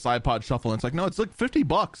dollars to this iPod Shuffle. And it's like, no, it's like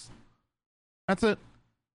 $50. That's it.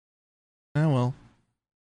 Oh, well.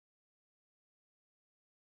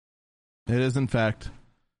 It is, in fact,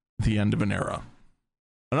 the end of an era.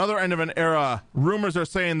 Another end of an era. Rumors are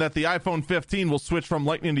saying that the iPhone 15 will switch from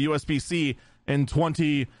Lightning to USB-C in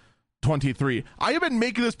 2023. I have been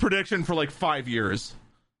making this prediction for like 5 years.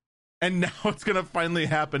 And now it's going to finally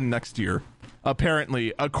happen next year.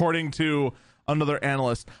 Apparently, according to another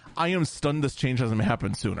analyst. I am stunned this change hasn't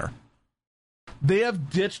happened sooner. They have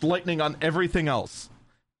ditched Lightning on everything else.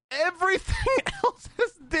 Everything else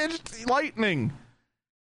has ditched Lightning.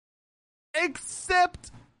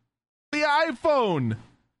 Except the iPhone.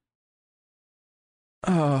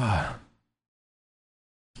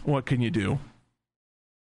 What can you do?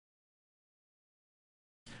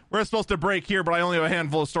 We're supposed to break here, but I only have a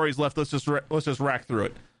handful of stories left. Let's just rack through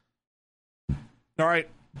it. All right.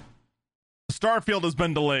 Starfield has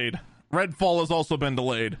been delayed. Redfall has also been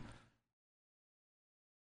delayed.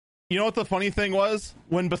 You know what the funny thing was?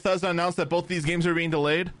 When Bethesda announced that both these games are being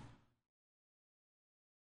delayed,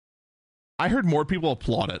 I heard more people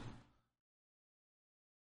applaud it.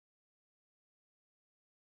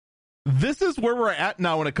 This is where we're at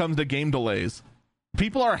now when it comes to game delays.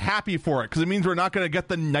 People are happy for it because it means we're not going to get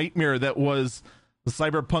the nightmare that was the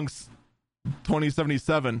Cyberpunk's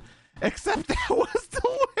 2077. Except that was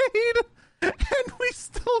delayed and we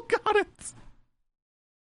still got it.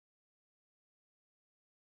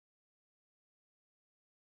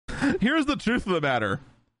 Here's the truth of the matter.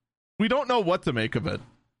 We don't know what to make of it.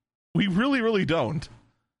 We really, really don't.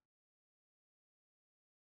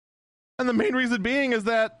 And the main reason being is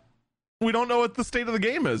that we don't know what the state of the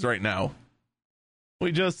game is right now.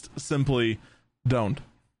 We just simply don't.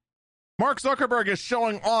 Mark Zuckerberg is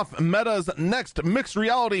showing off Meta's next mixed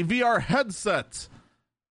reality VR headset.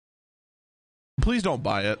 Please don't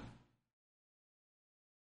buy it.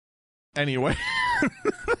 Anyway.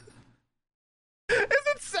 Isn't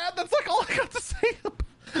it sad? That's like all I got to say.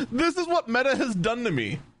 This is what Meta has done to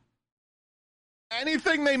me.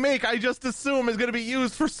 Anything they make, I just assume is going to be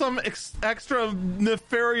used for some extra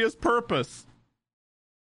nefarious purpose.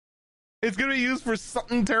 It's going to be used for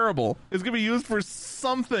something terrible. It's going to be used for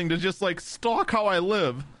something to just like stalk how I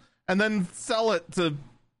live and then sell it to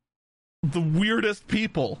the weirdest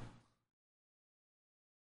people.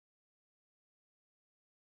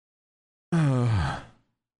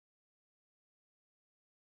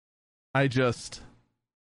 I just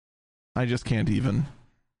can't even.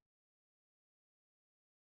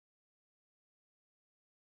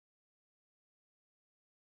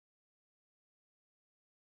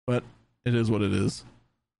 But it is what it is.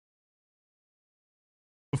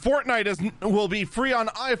 Fortnite will be free on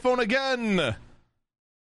iPhone again,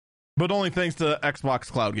 but only thanks to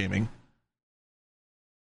Xbox Cloud Gaming.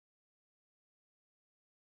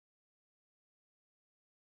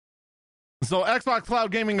 So Xbox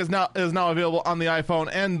Cloud Gaming is now available on the iPhone,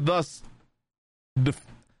 and thus de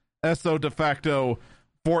facto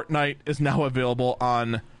Fortnite is now available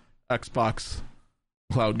on Xbox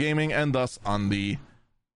Cloud Gaming and thus on the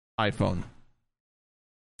iPhone.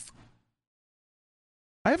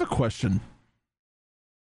 I have a question.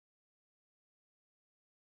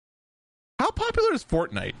 How popular is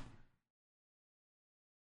Fortnite?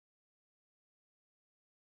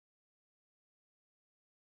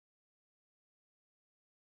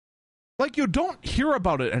 Like, you don't hear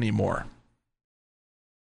about it anymore.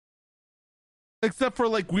 Except for,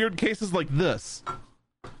 like, weird cases like this.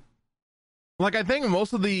 Like, I think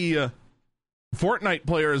most of the Fortnite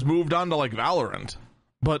players moved on to, like, Valorant.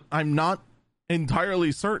 But I'm not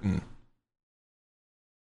entirely certain.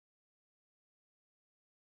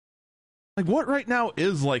 Like, what right now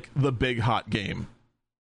is, like, the big hot game?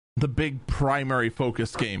 The big primary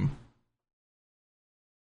focus game?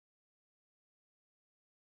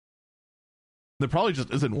 There probably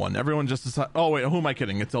just isn't one. Everyone just decides, oh wait, who am I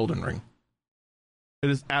kidding? It's Elden Ring. It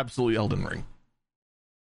is absolutely Elden Ring.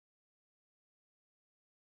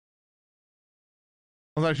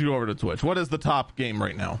 Let's actually go over to Twitch. What is the top game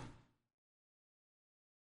right now?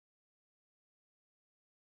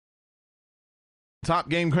 Top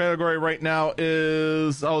game category right now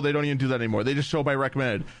is... Oh, they don't even do that anymore. They just show by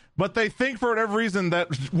recommended. But they think for whatever reason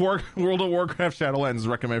that World of Warcraft Shadowlands is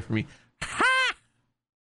recommended for me. Ha!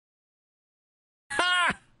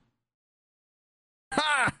 Ha!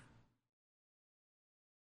 Ha!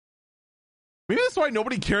 Maybe that's why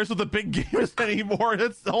nobody cares what the big game is anymore.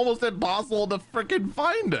 It's almost impossible to freaking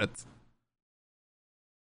find it.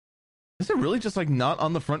 Is it really just like not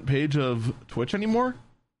on the front page of Twitch anymore?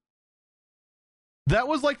 That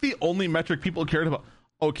was like the only metric people cared about.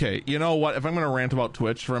 Okay, you know what? If I'm going to rant about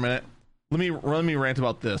Twitch for a minute, let me rant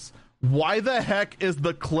about this. Why the heck is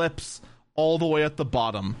the clips all the way at the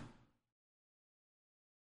bottom?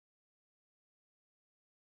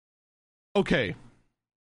 Okay.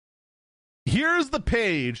 Here's the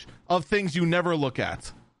page of things you never look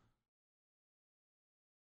at.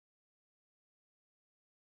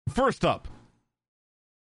 First up,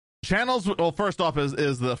 channels. Well, first off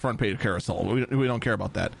is the front page carousel. We don't care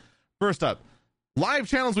about that. First up, live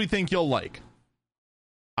channels we think you'll like.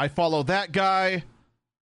 I follow that guy.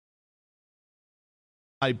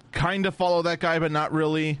 I kind of follow that guy, but not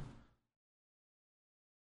really.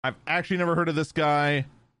 I've actually never heard of this guy.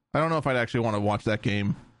 I don't know if I'd actually want to watch that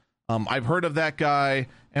game. I've heard of that guy,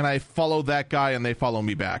 and I follow that guy, and they follow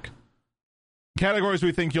me back. Categories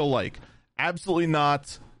we think you'll like. Absolutely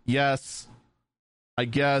not. Yes. I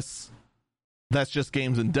guess. That's just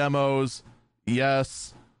games and demos.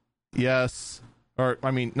 Yes. Yes. Or,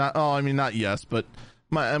 I mean, not yes, but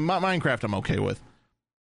Minecraft I'm okay with.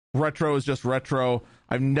 Retro is just retro.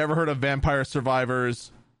 I've never heard of Vampire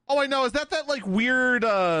Survivors. Oh, I know. Is that like weird,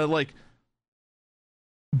 like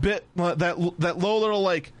bit, that low little,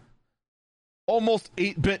 like, almost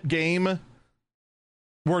 8-bit game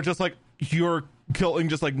where just like you're killing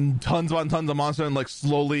just like tons upon tons of monsters and like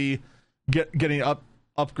slowly getting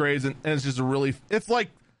upgrades and it's just really, it's like,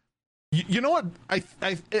 you know what, I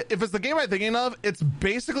if it's the game I'm thinking of, it's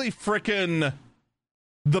basically frickin'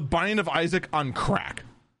 The Binding of Isaac on crack.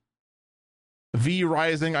 V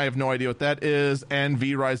Rising, I have no idea what that is, and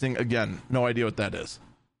V Rising again, no idea what that is.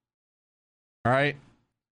 All right,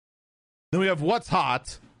 then we have What's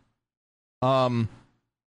Hot. Bunch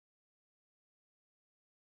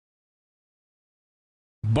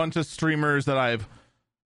of streamers that I've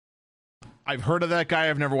heard of that guy.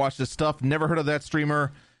 I've never watched his stuff. Never heard of that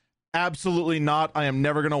streamer. Absolutely not. I am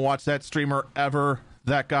never going to watch that streamer ever.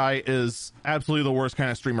 That guy is absolutely the worst kind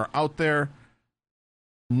of streamer out there.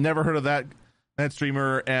 Never heard of that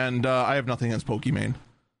streamer, and I have nothing against Pokimane.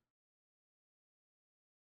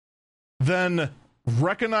 Then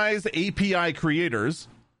recognize API creators.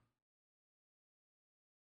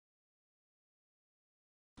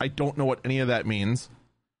 I don't know what any of that means.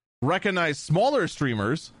 Recognize smaller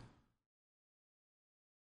streamers.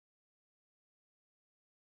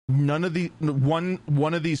 None of the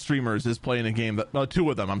one of these streamers is playing a game that two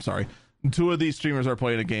of them, I'm sorry. Two of these streamers are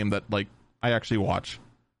playing a game that like I actually watch.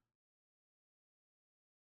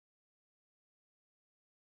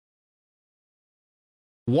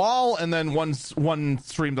 Wall, and then one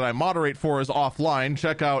stream that I moderate for is offline.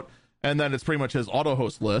 Check out, and then it's pretty much his auto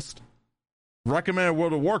host list. Recommended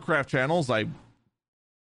World of Warcraft channels. I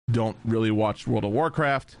don't really watch World of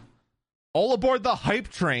Warcraft. All aboard the hype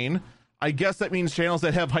train. I guess that means channels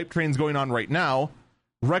that have hype trains going on right now.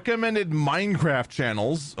 Recommended Minecraft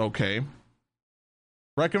channels. Okay.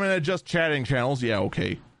 Recommended just chatting channels. Yeah,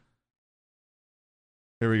 okay.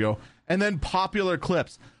 Here we go. And then popular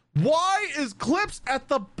clips. Why is clips at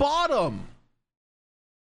the bottom?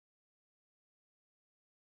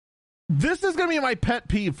 This is going to be my pet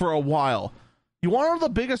peeve for a while. You want to know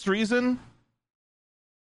the biggest reason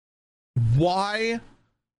why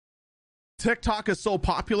TikTok is so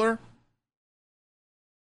popular?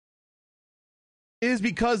 Is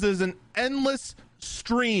because there's an endless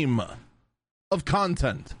stream of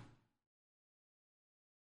content.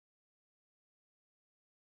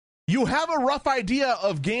 You have a rough idea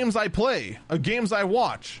of games I play, of games I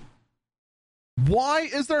watch. Why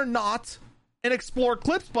is there not an explore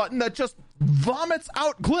clips button that just vomits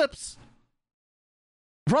out clips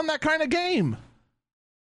from that kind of game?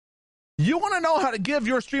 You want to know how to give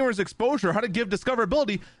your streamers exposure, how to give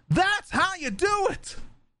discoverability? That's how you do it.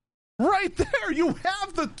 Right there, you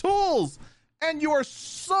have the tools, and you are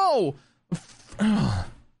so... I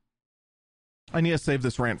need to save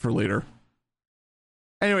this rant for later.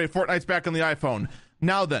 Anyway, Fortnite's back on the iPhone.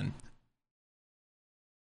 Now then,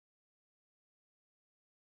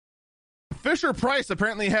 Fisher-Price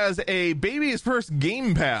apparently has a baby's first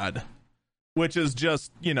gamepad, which is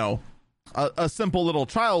just, you know, a simple little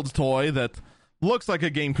child's toy that looks like a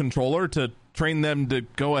game controller to train them to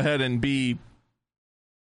go ahead and be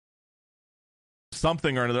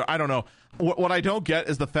something or another. I don't know. What I don't get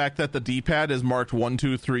is the fact that the D-pad is marked 1,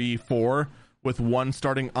 2, 3, 4 with 1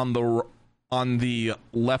 starting on the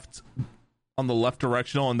left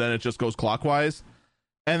directional, and then it just goes clockwise.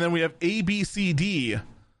 And then we have A, B, C, D,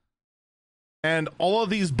 and all of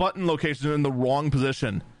these button locations are in the wrong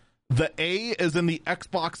position. The A is in the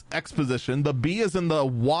Xbox X position, the B is in the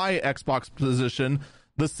Y Xbox position,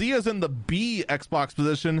 the C is in the B Xbox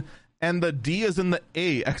position, and the D is in the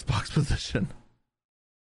A Xbox position.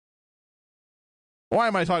 Why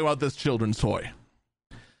am I talking about this children's toy?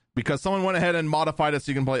 Because someone went ahead and modified it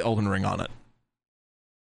so you can play Elden Ring on it.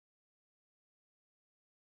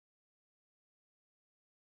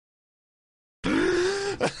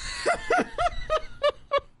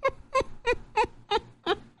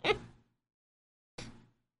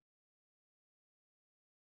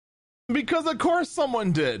 Because of course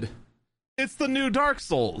someone did. It's the new Dark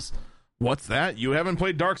Souls. What's that? You haven't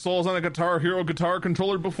played Dark Souls on a Guitar Hero guitar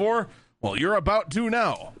controller before? Well, you're about to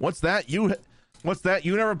now. What's that? You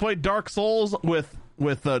never played Dark Souls with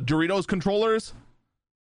Doritos controllers?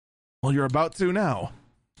 Well, you're about to now.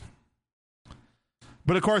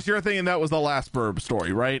 But of course, you're thinking that was the Last Burb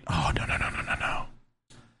story, right? Oh, no.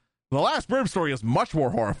 The Last Burb story is much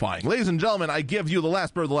more horrifying. Ladies and gentlemen, I give you the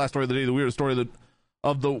Last Burb, the last story of the day, the weirdest story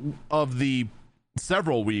of the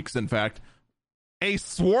several weeks, in fact. A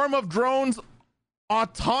swarm of drones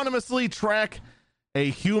autonomously track a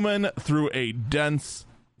human through a dense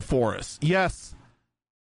forest. Yes.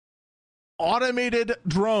 Automated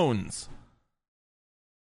drones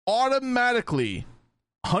automatically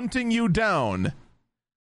hunting you down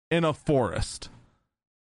in a forest.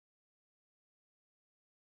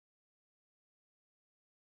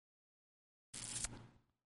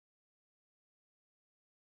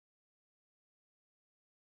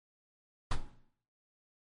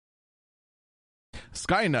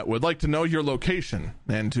 Skynet would like to know your location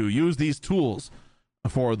and to use these tools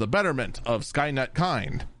for the betterment of Skynet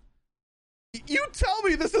kind. You tell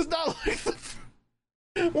me this is not like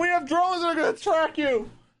we have drones that are going to track you.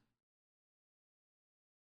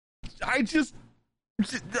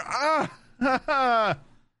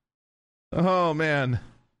 Oh man,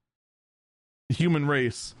 the human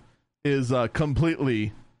race is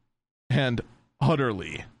completely and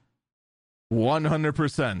utterly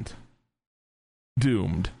 100%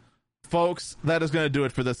 doomed. Folks, that is going to do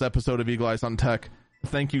it for this episode of Eagle Eyes on Tech.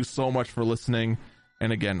 Thank you so much for listening.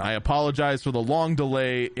 And again, I apologize for the long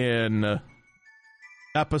delay in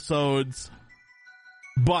episodes,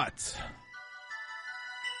 but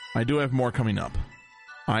I do have more coming up.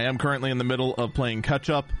 I am currently in the middle of playing catch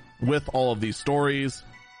up with all of these stories.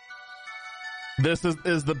 This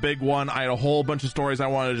is the big one. I had a whole bunch of stories I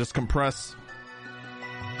wanted to just compress.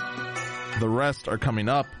 The rest are coming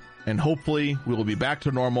up, and hopefully we will be back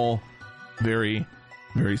to normal very,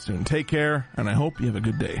 very soon. Take care, and I hope you have a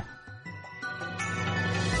good day.